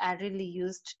we are really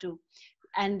used to.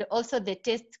 And also the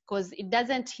taste, because it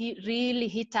doesn't really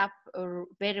heat up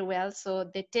very well, so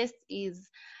the taste is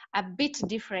a bit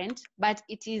different, but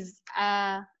it is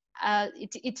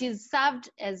it is served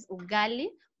as ugali,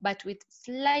 but with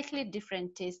slightly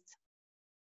different taste.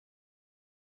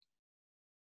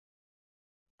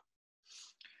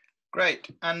 Great.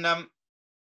 And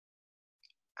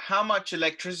how much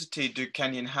electricity do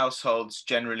Kenyan households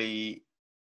generally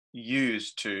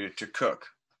use to cook?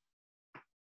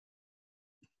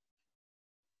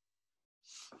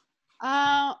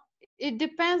 It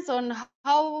depends on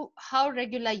how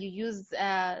regular you use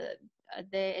the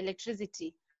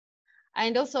electricity.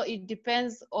 And also it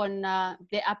depends on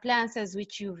the appliances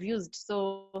which you've used.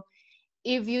 So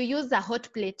if you use a hot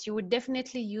plate, you would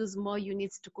definitely use more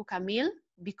units to cook a meal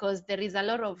because there is a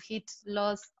lot of heat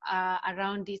loss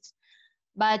around it.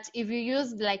 But if you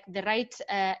use like the right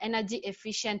energy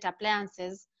efficient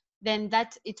appliances, then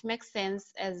that it makes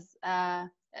sense as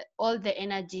all the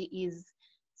energy is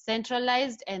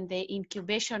centralized and the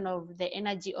incubation of the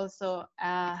energy also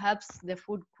helps the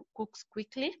food cooks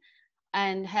quickly,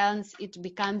 and hence it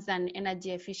becomes an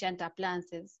energy efficient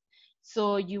appliances.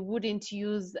 So you wouldn't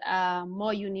use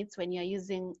more units when you're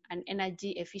using an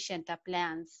energy efficient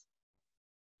appliance.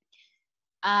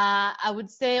 I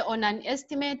would say on an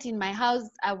estimate in my house,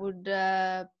 I would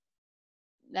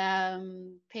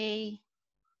pay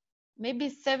maybe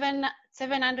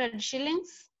 700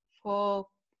 shillings for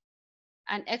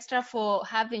an extra for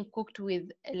having cooked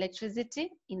with electricity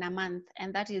in a month.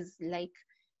 And that is like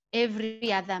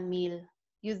every other meal,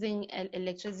 using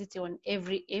electricity on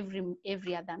every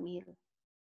other meal.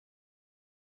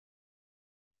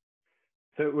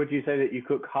 So would you say that you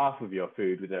cook half of your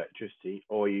food with electricity,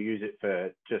 or you use it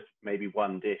for just maybe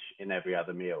one dish in every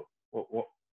other meal? What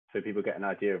so people get an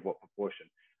idea of what proportion,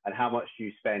 and how much do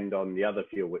you spend on the other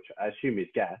fuel, which I assume is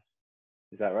gas?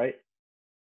 Is that right?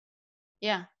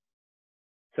 Yeah.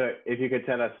 So if you could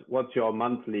tell us what's your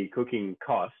monthly cooking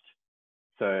cost,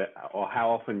 so or how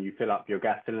often you fill up your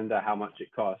gas cylinder, how much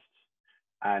it costs,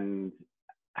 and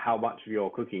how much of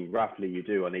your cooking roughly you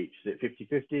do on each. Is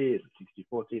it 50-50? Is it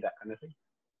 60-40? That kind of thing?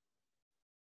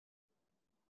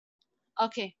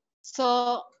 Okay,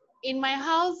 so in my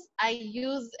house, I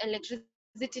use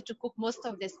electricity to cook most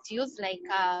of the stews, like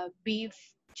beef,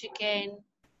 chicken,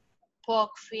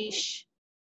 pork, fish,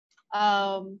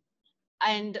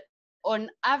 and on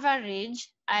average,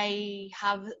 I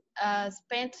have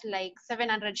spent like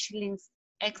 700 shillings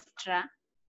extra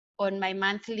on my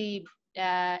monthly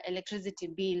electricity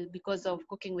bill because of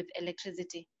cooking with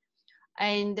electricity.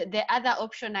 And the other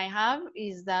option I have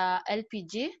is the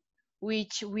LPG,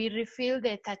 which we refill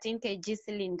the 13 kg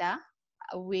cylinder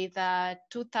with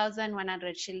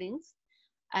 2,100 shillings.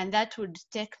 And that would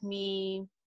take me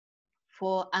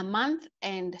for a month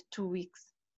and 2 weeks.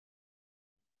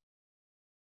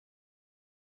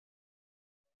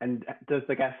 And does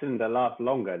the gas cylinder last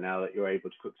longer now that you're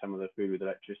able to cook some of the food with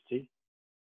electricity?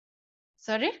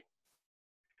 Sorry?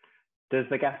 Does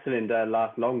the gas cylinder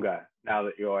last longer now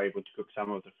that you're able to cook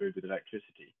some of the food with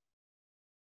electricity?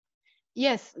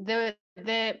 Yes,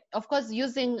 of course,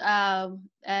 using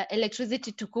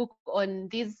electricity to cook on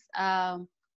these, of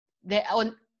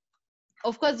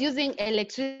course, using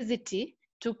electricity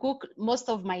to cook most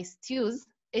of my stews,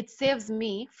 it saves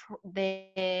me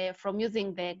from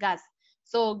using the gas.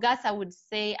 So gas, I would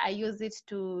say I use it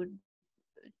to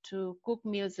cook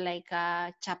meals like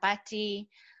chapati,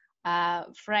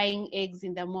 frying eggs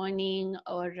in the morning,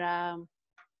 or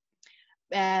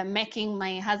making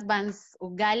my husband's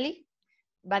ugali.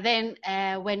 But then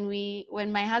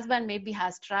when my husband maybe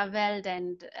has traveled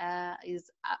and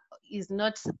is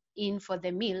not in for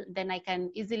the meal, then I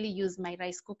can easily use my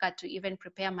rice cooker to even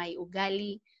prepare my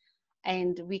ugali,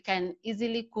 and we can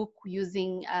easily cook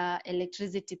using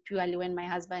electricity purely when my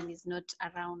husband is not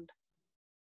around.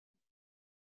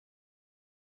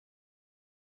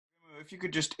 If you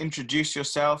could just introduce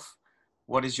yourself,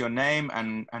 what is your name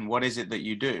and what is it that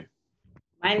you do?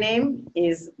 My name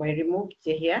is Wairimu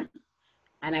Jehia,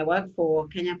 and I work for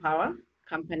Kenya Power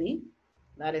Company,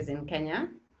 that is in Kenya.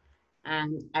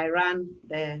 And I run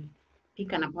the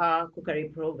Peak and Power Cookery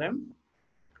program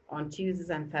on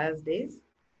Tuesdays and Thursdays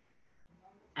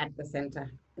at the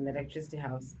center in the electricity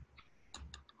house.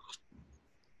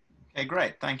 Okay,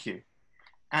 great, thank you.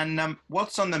 And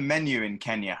what's on the menu in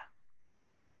Kenya?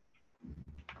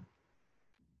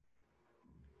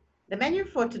 The menu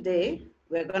for today,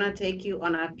 we're going to take you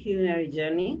on a culinary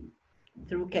journey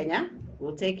through Kenya.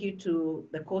 We'll take you to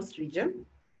the coast region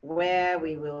where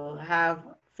we will have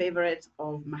favorites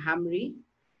of mahamri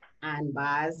and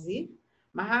baazi.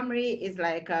 Mahamri is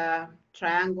like a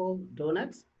triangle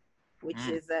donut, which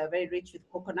is very rich with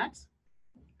coconut.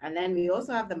 And then we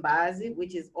also have the baazi,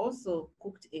 which is also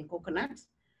cooked in coconut.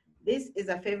 This is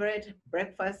a favorite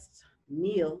breakfast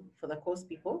meal for the coast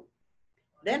people.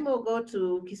 Then we'll go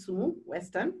to Kisumu,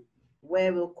 Western,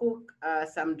 where we'll cook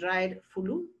some dried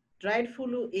fulu. Dried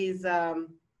fulu is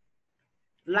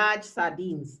large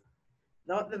sardines,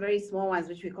 not the very small ones,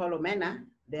 which we call omena.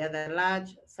 They're the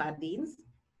large sardines.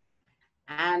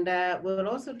 And we'll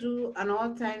also do an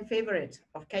all-time favorite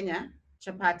of Kenya,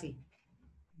 chapati.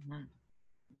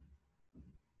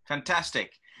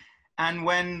 Fantastic. And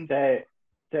when...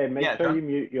 Jay, make sure you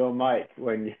mute your mic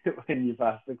when you've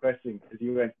asked the question, because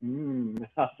you went,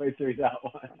 halfway through that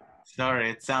one. Sorry,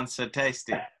 it sounds so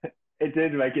tasty. It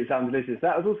did make it sound delicious.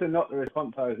 That was also not the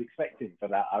response I was expecting for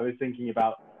that. I was thinking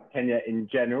about Kenya in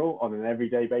general on an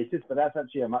everyday basis, but that's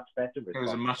actually a much better response. It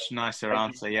was a much nicer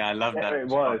answer. Yeah, I love that. It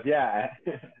was, yeah.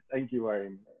 Thank you,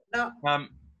 Warren. Now,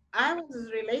 I was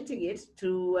relating it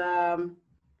to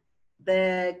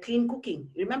the clean cooking.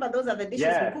 Remember, those are the dishes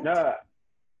we cooked. No.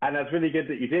 And that's really good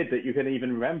that you did, that you can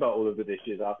even remember all of the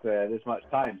dishes after this much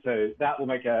time. So that will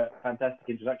make a fantastic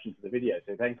introduction to the video.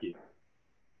 So thank you.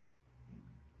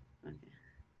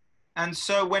 And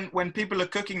so when people are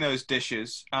cooking those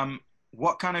dishes,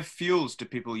 what kind of fuels do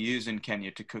people use in Kenya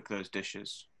to cook those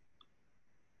dishes?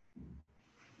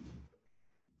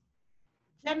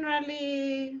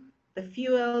 Generally, the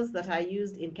fuels that are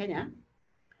used in Kenya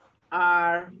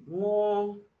are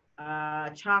more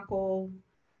charcoal,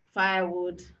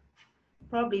 firewood,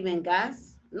 probably even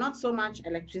gas, not so much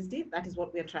electricity. That is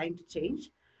what we're trying to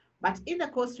change. But in the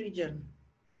coast region,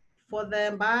 for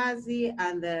the mbaazi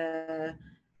and the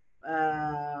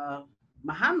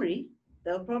mahamri,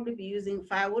 they'll probably be using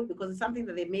firewood because it's something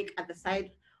that they make at the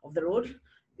side of the road.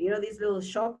 You know, these little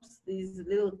shops, these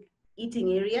little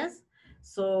eating areas.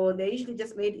 So they're usually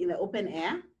just made in the open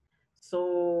air.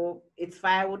 So it's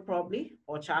firewood probably,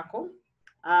 or charcoal.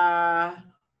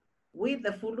 With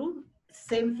the fulu,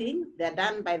 same thing. They're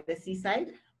done by the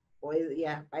seaside, or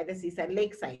by the seaside,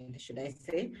 lakeside, should I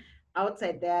say.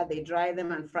 outside there, they dry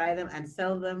them and fry them and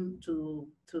sell them to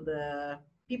the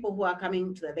people who are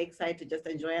coming to the lakeside to just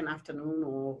enjoy an afternoon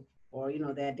or you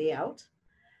know, their day out.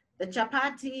 The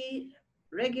chapati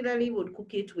regularly would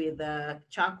cook it with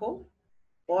charcoal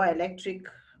or electric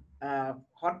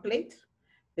hot plate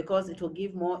because it will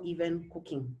give more even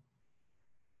cooking.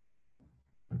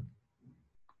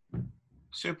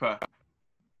 Super.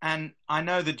 And I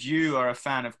know that you are a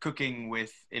fan of cooking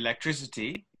with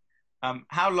electricity.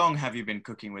 How long have you been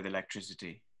cooking with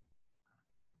electricity?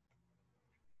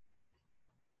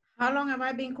 How long have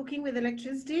I been cooking with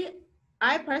electricity?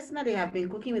 I personally have been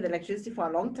cooking with electricity for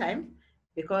a long time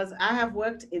because I have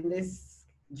worked in this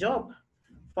job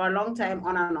for a long time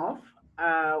on and off.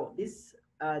 This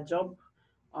job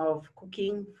of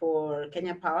cooking for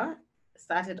Kenya Power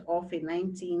started off in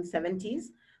 1970s,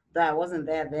 though I wasn't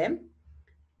there then.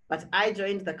 But I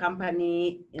joined the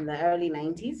company in the early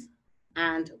 90s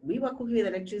and we were cooking with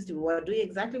electricity. We were doing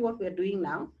exactly what we're doing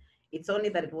now. It's only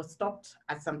that it was stopped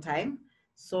at some time.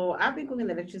 So I've been cooking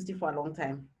with electricity for a long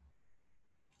time.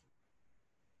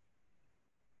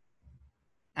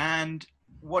 And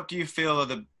what do you feel are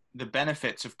the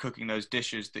benefits of cooking those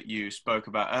dishes that you spoke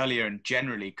about earlier and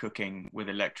generally cooking with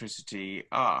electricity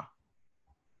are?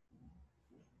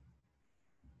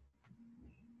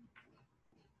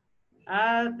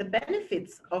 The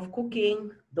benefits of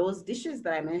cooking those dishes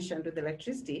that I mentioned with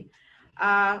electricity,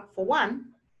 for one,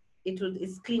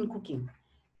 it's clean cooking.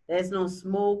 There's no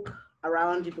smoke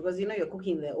around you because you know you're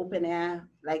cooking in the open air,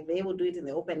 like they will do it in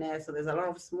the open air. So there's a lot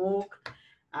of smoke,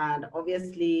 and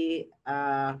obviously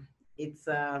it's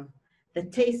the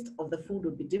taste of the food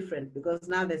would be different because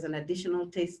now there's an additional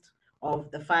taste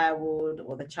of the firewood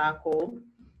or the charcoal.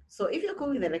 So if you're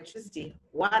cooking with electricity,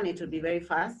 one, it would be very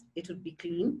fast, it would be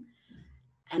clean,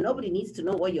 and nobody needs to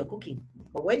know what you're cooking.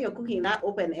 But when you're cooking in that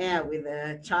open air with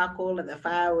the charcoal and the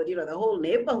firewood, you know, the whole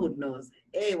neighborhood knows,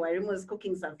 hey, Wairimu is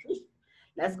cooking some fish.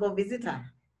 Let's go visit her.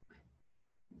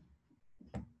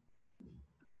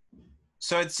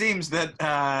 So it seems that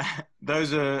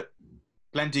those are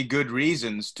plenty good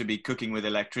reasons to be cooking with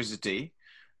electricity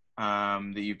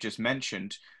that you've just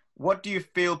mentioned. What do you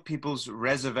feel people's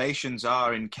reservations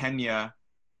are in Kenya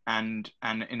and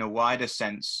in a wider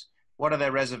sense? What are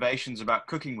their reservations about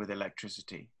cooking with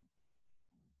electricity?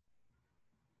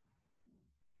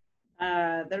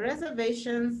 The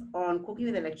reservations on cooking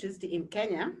with electricity in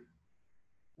Kenya,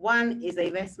 one is the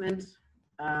investment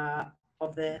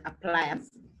of the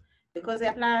appliance, because the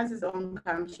appliances don't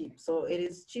come cheap. So it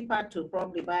is cheaper to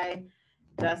probably buy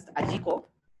just a jiko,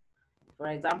 for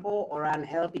example, or an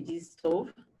LPG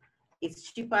stove.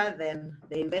 It's cheaper than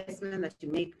the investment that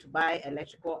you make to buy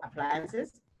electrical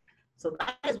appliances. So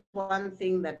that is one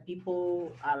thing that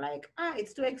people are like,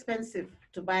 it's too expensive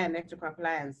to buy an electrical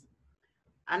appliance.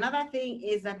 Another thing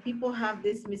is that people have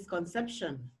this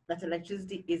misconception that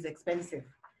electricity is expensive.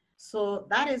 So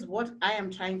that is what I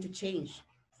am trying to change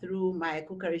through my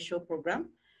cookery show program,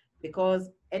 because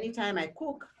anytime I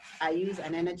cook, I use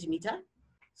an energy meter.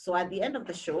 So at the end of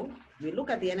the show, we look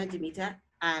at the energy meter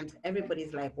and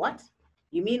everybody's like, what?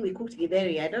 You mean we cooked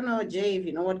githeri? I don't know, Jay, if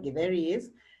you know what githeri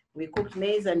is. We cooked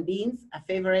maize and beans, a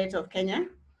favorite of Kenya.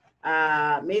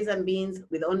 Maize and beans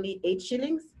with only 8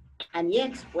 shillings. And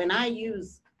yet, when I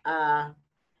use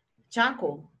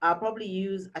charcoal, I'll probably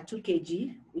use a 2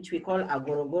 kg, which we call a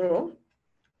gorogoro,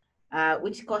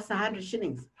 which costs 100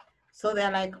 shillings. So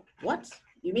they're like, what?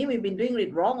 You mean we've been doing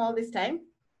it wrong all this time?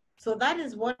 So that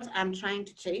is what I'm trying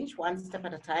to change one step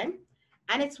at a time.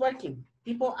 And it's working.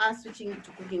 People are switching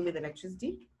to cooking with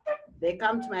electricity. They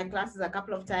come to my classes a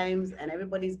couple of times and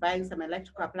everybody's buying some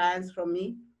electrical appliance from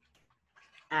me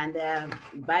and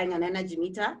buying an energy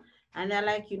meter. And they're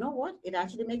like, you know what? It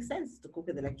actually makes sense to cook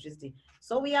with electricity.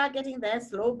 So we are getting there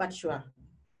slow but sure.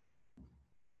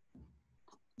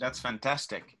 That's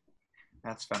fantastic.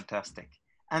 That's fantastic.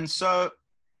 And so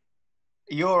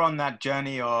you're on that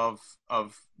journey of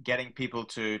getting people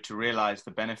to realize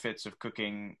the benefits of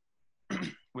cooking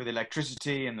with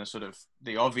electricity and the sort of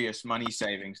the obvious money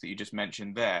savings that you just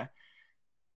mentioned there.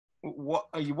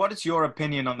 What is your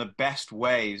opinion on the best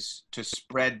ways to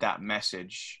spread that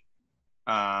message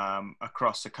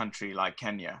across a country like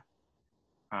Kenya?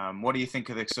 What do you think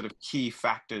are the sort of key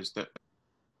factors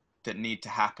that need to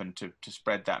happen to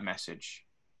spread that message?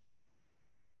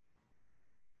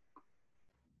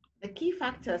 The key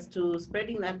factors to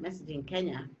spreading that message in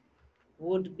Kenya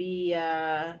would be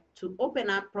to open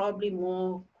up probably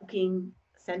more cooking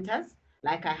centers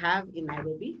like I have in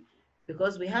Nairobi,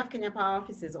 because we have Kenya Power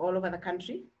offices all over the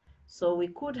country. So we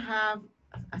could have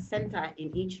a center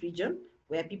in each region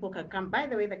where people can come. By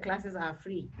the way, the classes are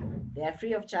free. They are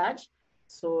free of charge.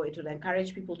 So it will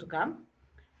encourage people to come.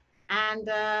 And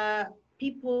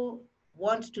people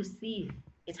want to see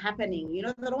it happening. You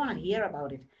know, they don't want to hear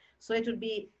about it. So it would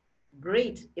be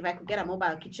great if I could get a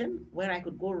mobile kitchen where I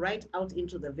could go right out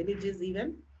into the villages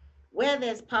even, where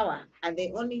there's power, and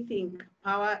they only think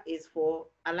power is for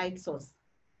a light source.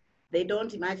 They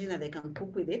don't imagine that they can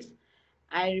cook with it.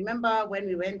 I remember when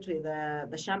we went with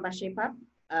the Shamba Shape-Up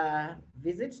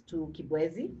visit to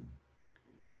Kibwezi,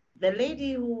 the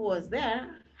lady who was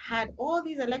there had all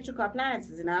these electrical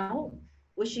appliances in her home,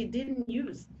 which she didn't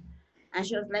use. And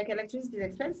she was like, electricity is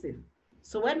expensive.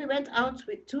 So when we went out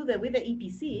with the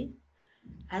EPC,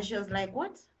 and she was like,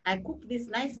 what? I cooked this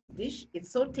nice dish.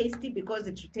 It's so tasty because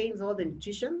it retains all the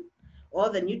nutrition.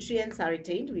 All the nutrients are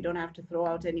retained. We don't have to throw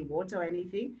out any water or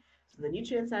anything. So the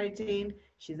nutrients are retained.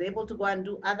 She's able to go and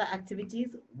do other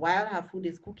activities while her food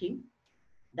is cooking.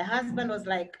 The husband was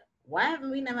like, why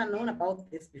haven't we never known about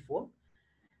this before?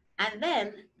 And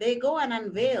then they go and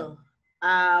unveil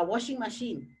a washing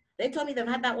machine. They told me they've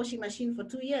had that washing machine for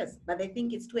 2 years, but they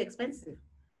think it's too expensive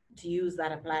to use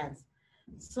that appliance.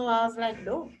 So I was like,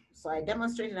 no. So I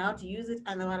demonstrated how to use it,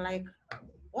 and they were like,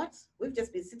 what? We've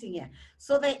just been sitting here.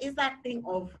 So there is that thing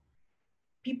of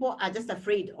people are just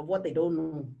afraid of what they don't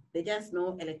know. They just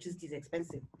know electricity is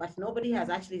expensive, but nobody has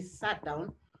actually sat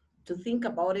down to think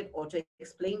about it or to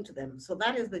explain to them. So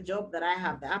that is the job that I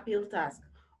have, the uphill task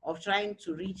of trying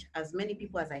to reach as many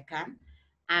people as I can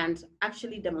and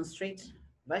actually demonstrate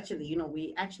virtually. You know,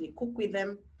 we actually cook with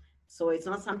them. So it's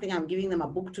not something I'm giving them a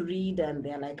book to read and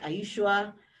they're like, are you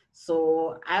sure?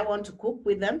 So I want to cook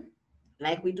with them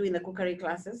like we do in the cookery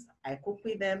classes. I cook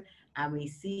with them and we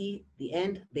see the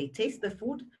end. They taste the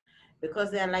food because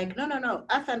they're like, no,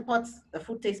 earth and pots, the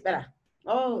food tastes better.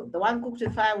 Oh, the one cooked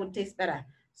with fire would taste better.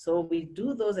 So we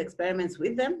do those experiments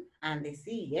with them and they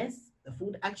see, yes, the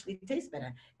food actually tastes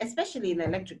better, especially in the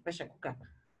electric pressure cooker.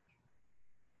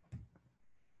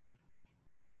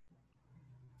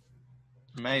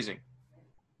 Amazing.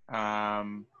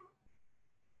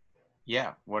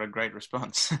 Yeah, what a great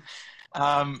response.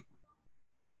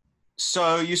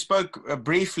 So you spoke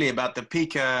briefly about the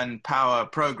Pecan Power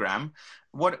program.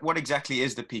 What exactly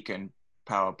is the Pecan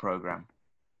Power program?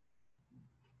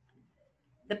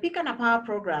 The Pecan Power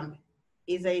program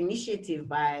is an initiative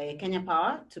by Kenya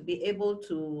Power to be able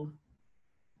to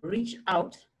reach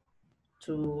out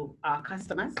to our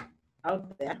customers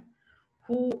out there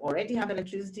who already have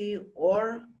electricity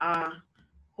or are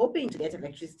hoping to get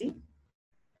electricity.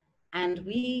 And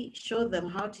we show them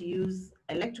how to use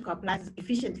electrical appliances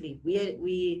efficiently.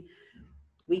 We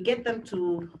get them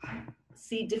to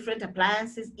see different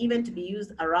appliances, even to be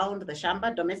used around the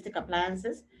shamba, domestic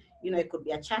appliances. You know, it could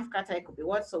be a chaff cutter, it could be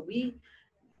what. So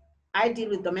I deal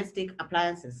with domestic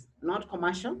appliances, not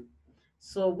commercial.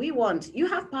 So we want, you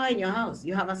have power in your house,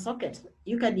 you have a socket,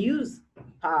 you can use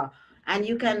power and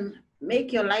you can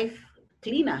make your life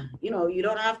cleaner. You know, you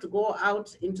don't have to go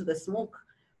out into the smoke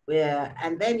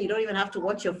and then you don't even have to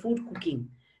watch your food cooking,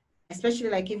 especially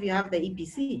like if you have the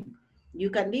EPC. You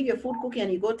can leave your food cooking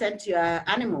and you go tend to your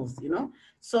animals, you know?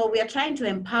 So we are trying to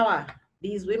empower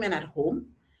these women at home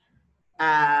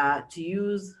to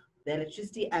use the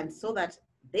electricity and so that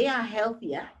they are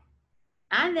healthier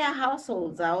and their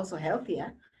households are also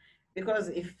healthier. Because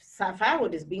if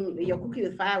firewood is you're cooking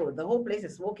with firewood, the whole place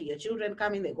is smoky. Your children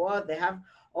come in, they go out, they have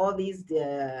all these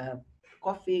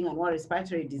coughing and more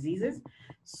respiratory diseases.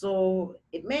 So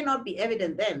it may not be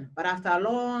evident then, but after a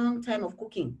long time of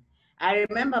cooking, I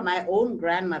remember my own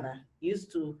grandmother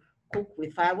used to cook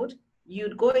with firewood.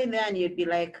 You'd go in there and you'd be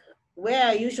like, where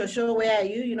are you, Shosho, where are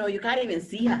you? You know, you can't even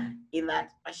see her in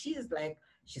that, but she's like,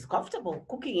 she's comfortable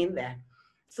cooking in there.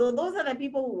 So those are the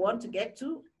people we want to get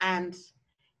to, and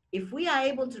if we are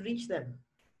able to reach them,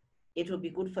 it will be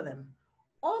good for them.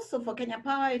 Also for Kenya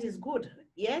Power, it is good.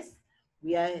 Yes,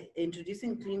 we are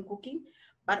introducing clean cooking,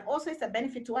 but also it's a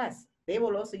benefit to us. They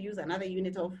will also use another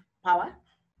unit of power,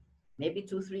 maybe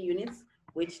 2-3 units,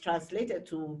 which translated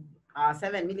to our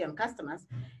 7 million customers,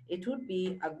 it would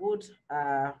be a good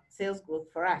sales growth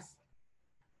for us.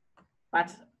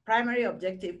 But primary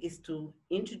objective is to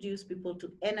introduce people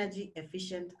to energy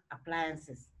efficient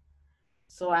appliances.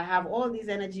 So I have all these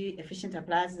energy efficient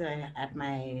appliances at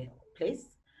my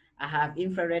place. I have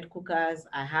infrared cookers,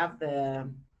 I have the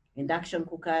induction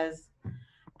cookers,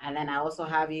 and then I also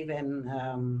have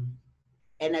even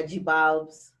energy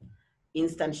bulbs,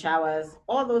 instant showers,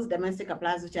 all those domestic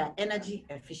appliances which are energy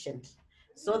efficient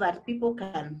so that people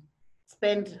can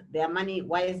spend their money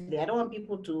wisely. I don't want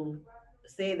people to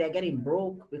say they're getting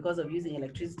broke because of using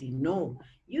electricity. No,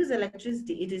 use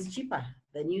electricity. It is cheaper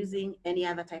than using any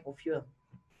other type of fuel.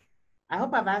 I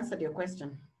hope I've answered your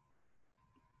question.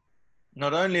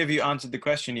 Not only have you answered the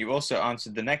question, you've also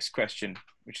answered the next question,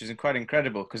 which is quite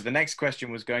incredible, because the next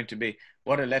question was going to be,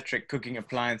 what electric cooking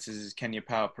appliances is Kenya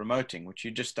Power promoting, which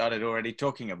you just started already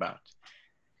talking about.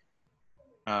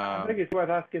 I think it's worth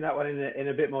asking that one in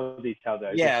a bit more detail,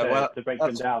 though. Yeah, just well, to break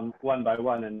them down one by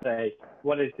one and say,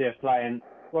 what is the appliance?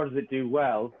 What does it do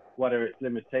well? What are its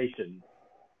limitations?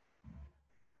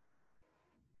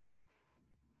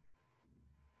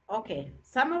 Okay,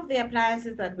 some of the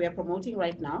appliances that we are promoting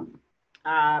right now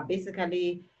are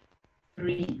basically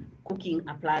 3 cooking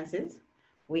appliances.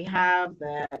 We have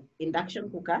the induction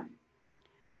cooker,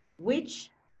 which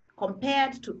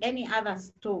compared to any other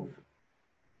stove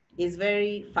is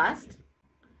very fast.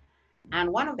 And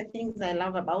one of the things I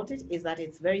love about it is that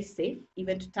it's very safe,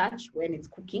 even to touch when it's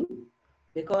cooking,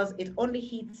 because it only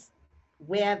heats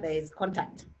where there is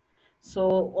contact.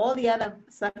 So all the other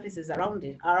surfaces around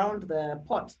it, around the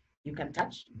pot, you can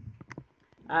touch.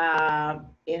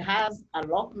 It has a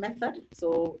lock method,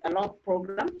 so a lock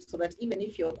program, so that even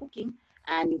if you're cooking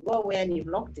and you go away and you've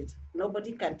locked it,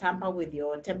 nobody can tamper with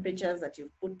your temperatures that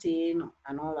you've put in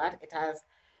and all that. It has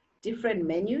different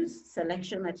menus,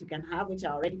 selection that you can have, which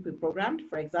are already pre-programmed.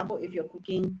 For example, if you're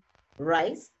cooking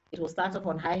rice, it will start off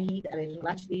on high heat and it will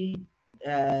actually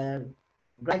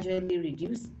gradually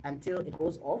reduce until it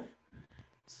goes off.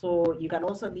 So you can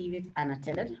also leave it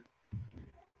unattended.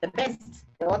 The best,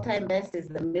 the all-time best is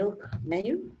the milk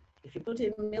menu. If you put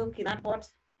in milk in that pot,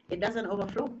 it doesn't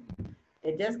overflow.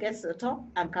 It just gets to the top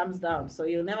and comes down. So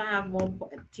you'll never have more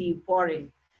tea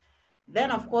pouring.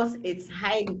 Then, of course, it's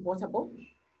highly portable.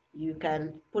 You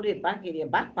can put it back in your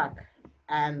backpack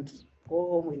and go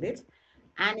home with it.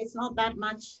 And it's not that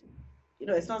much,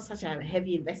 it's not such a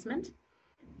heavy investment.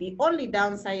 The only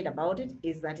downside about it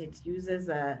is that it uses,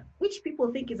 which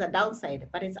people think is a downside,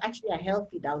 but it's actually a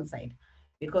healthy downside,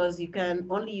 because you can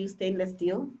only use stainless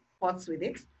steel pots with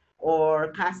it,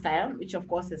 or cast iron, which of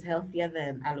course is healthier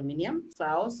than aluminum. So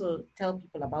I also tell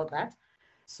people about that.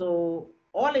 So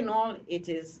all in all, it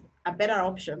is a better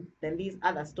option than these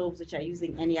other stoves which are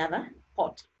using any other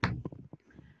pot.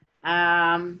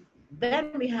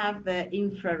 Then we have the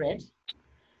infrared.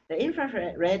 The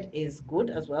infrared is good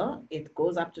as well. It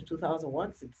goes up to 2000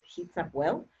 watts. It heats up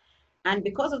well. And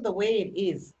because of the way it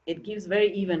is, it gives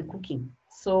very even cooking.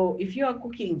 So if you are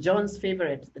cooking John's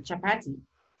favorite, the chapati,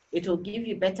 it will give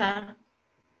you better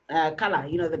color.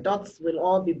 The dots will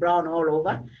all be brown all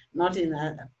over, not in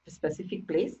a specific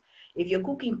place. If you're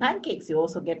cooking pancakes, you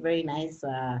also get very nice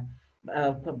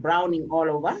browning all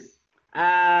over.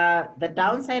 The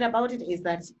downside about it is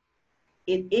that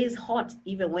it is hot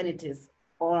even when it is,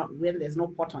 or when there's no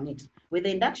pot on it. With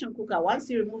the induction cooker, once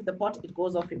you remove the pot, it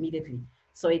goes off immediately.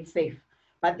 So it's safe.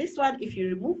 But this one, if you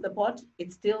remove the pot,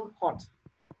 it's still hot.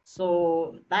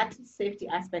 So that safety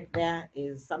aspect there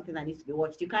is something that needs to be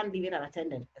watched. You can't leave it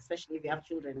unattended, especially if you have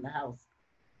children in the house.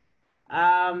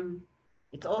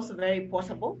 It's also very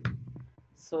portable.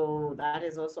 So that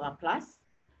is also a plus.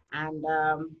 And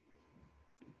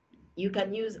you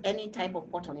can use any type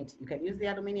of pot on it. You can use the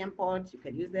aluminum pot, you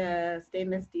can use the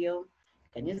stainless steel,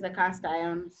 you can use the cast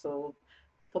iron. So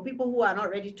for people who are not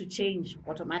ready to change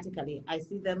automatically, I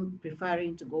see them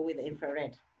preferring to go with the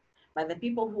infrared. But the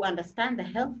people who understand the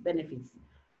health benefits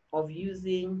of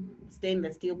using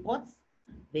stainless steel pots,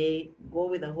 they go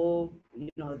with the whole,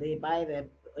 they buy the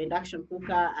induction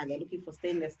cooker and they're looking for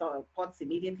stainless pots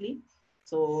immediately.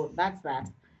 So that's that.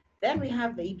 Then we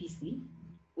have the EPC,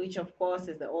 which of course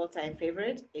is the all-time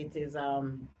favorite. It is,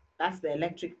 that's the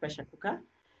electric pressure cooker,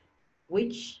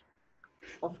 which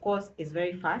of course is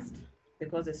very fast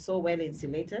because it's so well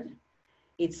insulated.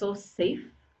 It's so safe.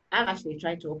 I've actually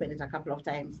tried to open it a couple of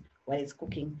times when it's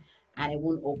cooking and it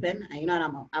won't open. And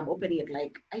I'm opening it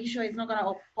like, are you sure it's not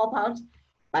gonna pop out?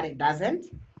 But it doesn't.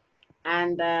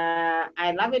 And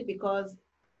I love it because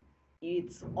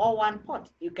it's all one pot.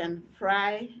 You can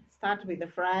start with the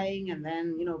frying and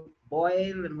then,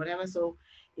 boil and whatever. So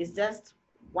it's just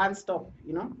one stop,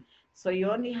 So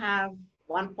you only have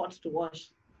one pot to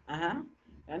wash. You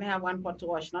only have one pot to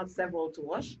wash, not several to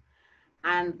wash.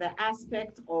 And the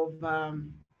aspect of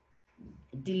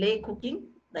delay cooking,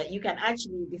 that you can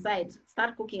actually decide,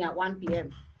 start cooking at 1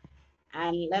 p.m.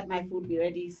 and let my food be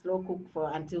ready, slow cook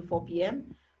until 4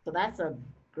 p.m. So that's a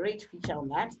great feature on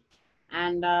that.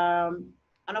 And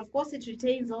of course it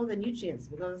retains all the nutrients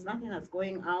because there's nothing that's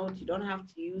going out. You don't have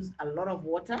to use a lot of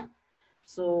water.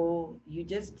 So you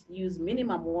just use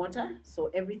minimum water. So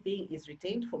everything is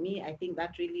retained. For me, I think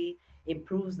that really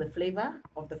improves the flavor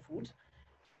of the food.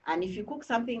 And if you cook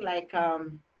something like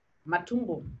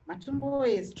matumbo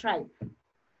is tripe,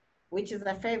 which is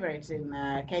a favorite in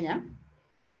Kenya.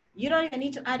 You don't even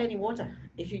need to add any water.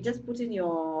 If you just put in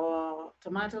your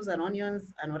tomatoes and onions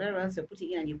and whatever else you're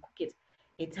putting in and you cook it,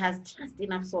 it has just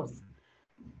enough sauce.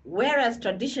 Whereas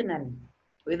traditionally,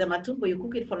 with the matumbo, you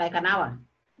cook it for like an hour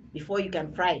before you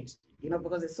can fry it, you know,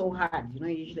 because it's so hard. You know,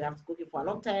 you usually have to cook it for a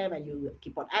long time and you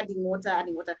keep on adding water.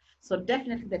 So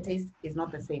definitely the taste is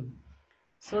not the same.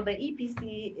 So the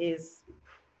EPC is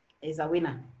a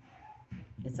winner.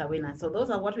 It's a winner. So those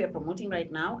are what we are promoting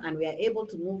right now. And we are able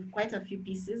to move quite a few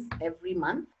pieces every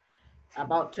month,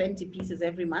 about 20 pieces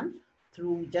every month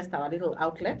through just our little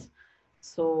outlet.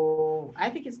 So I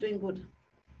think it's doing good.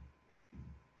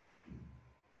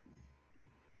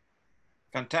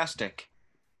 Fantastic.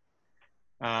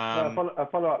 A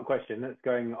follow-up question that's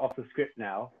going off the script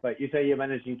now, but you say you're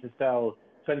managing to sell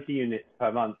 20 units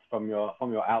per month from your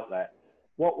outlet.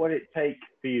 What would it take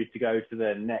for you to go to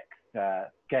the next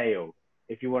scale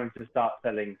if you wanted to start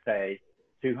selling, say,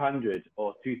 200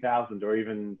 or 2,000 or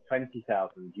even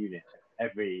 20,000 units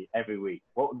every week?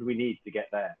 What would we need to get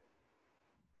there?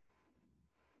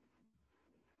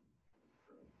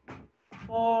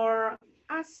 For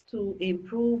us to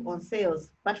improve on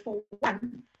sales, but for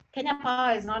one, Kenya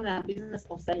Power is not in a business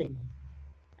of selling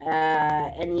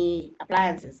any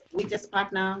appliances. We just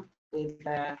partner with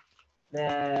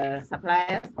the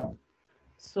suppliers.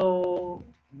 So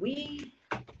we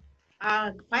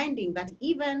are finding that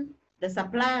even the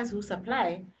suppliers who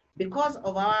supply, because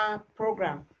of our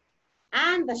program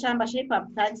and the Shamba Shape Up,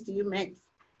 thanks to you, MECS,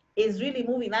 is really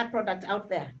moving that product out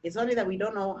there. It's only that we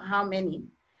don't know how many,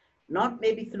 not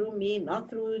maybe through me, not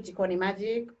through Jikoni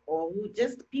Magic, or who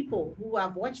just people who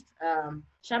have watched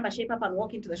Shamba Shape Up and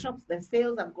walk into the shops. The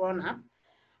sales have gone up.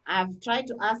 I've tried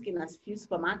to ask in a few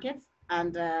supermarkets,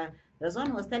 and there's one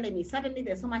who was telling me suddenly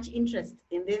there's so much interest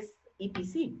in this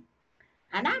EPC.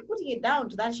 And I'm putting it down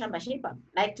to that Shamba Shape Up.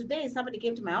 Like today, somebody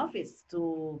came to my office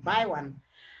to buy one.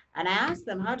 And I asked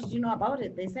them, how did you know about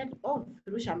it? They said, oh,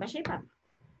 through Shamba Shape Up.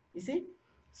 You see?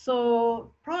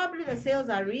 So probably the sales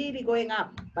are really going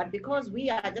up, but because we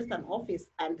are just an office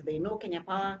and they know Kenya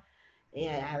Power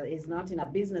is not in a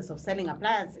business of selling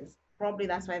appliances, probably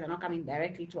that's why they're not coming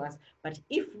directly to us. But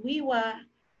if we were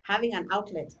having an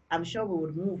outlet, I'm sure we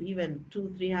would move even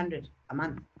 200-300 a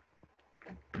month.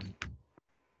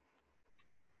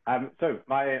 So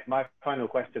my final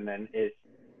question then is,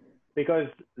 because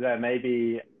there may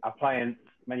be appliance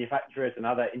manufacturers and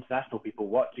other international people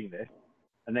watching this,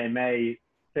 and they may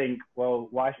think, well,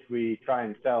 why should we try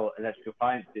and sell electrical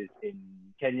appliances in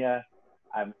Kenya?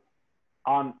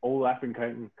 Aren't all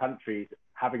African countries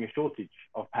having a shortage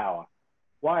of power?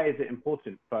 Why is it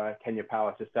important for Kenya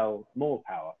Power to sell more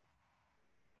power?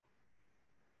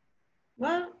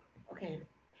 Well, okay.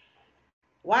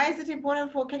 Why is it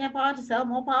important for Kenya Power to sell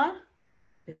more power?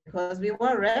 Because we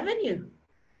want revenue.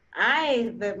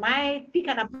 My Peak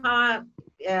and Power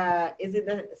is in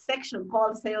the section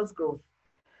called sales growth.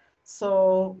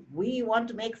 So we want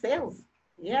to make sales.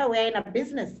 Yeah, we're in a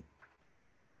business.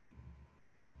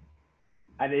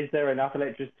 And is there enough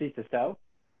electricity to sell?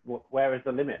 Where is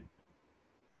the limit?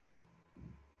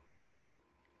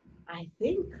 I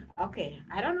think, okay,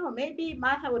 I don't know, maybe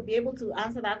Martha would be able to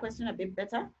answer that question a bit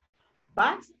better,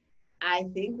 but I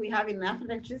think we have enough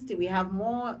electricity. We have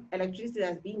more electricity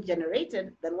that's being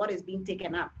generated than what is being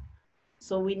taken up.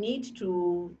 So we need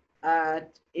to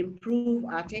improve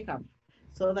our take-up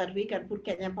so that we can put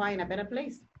Kenya Power in a better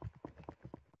place.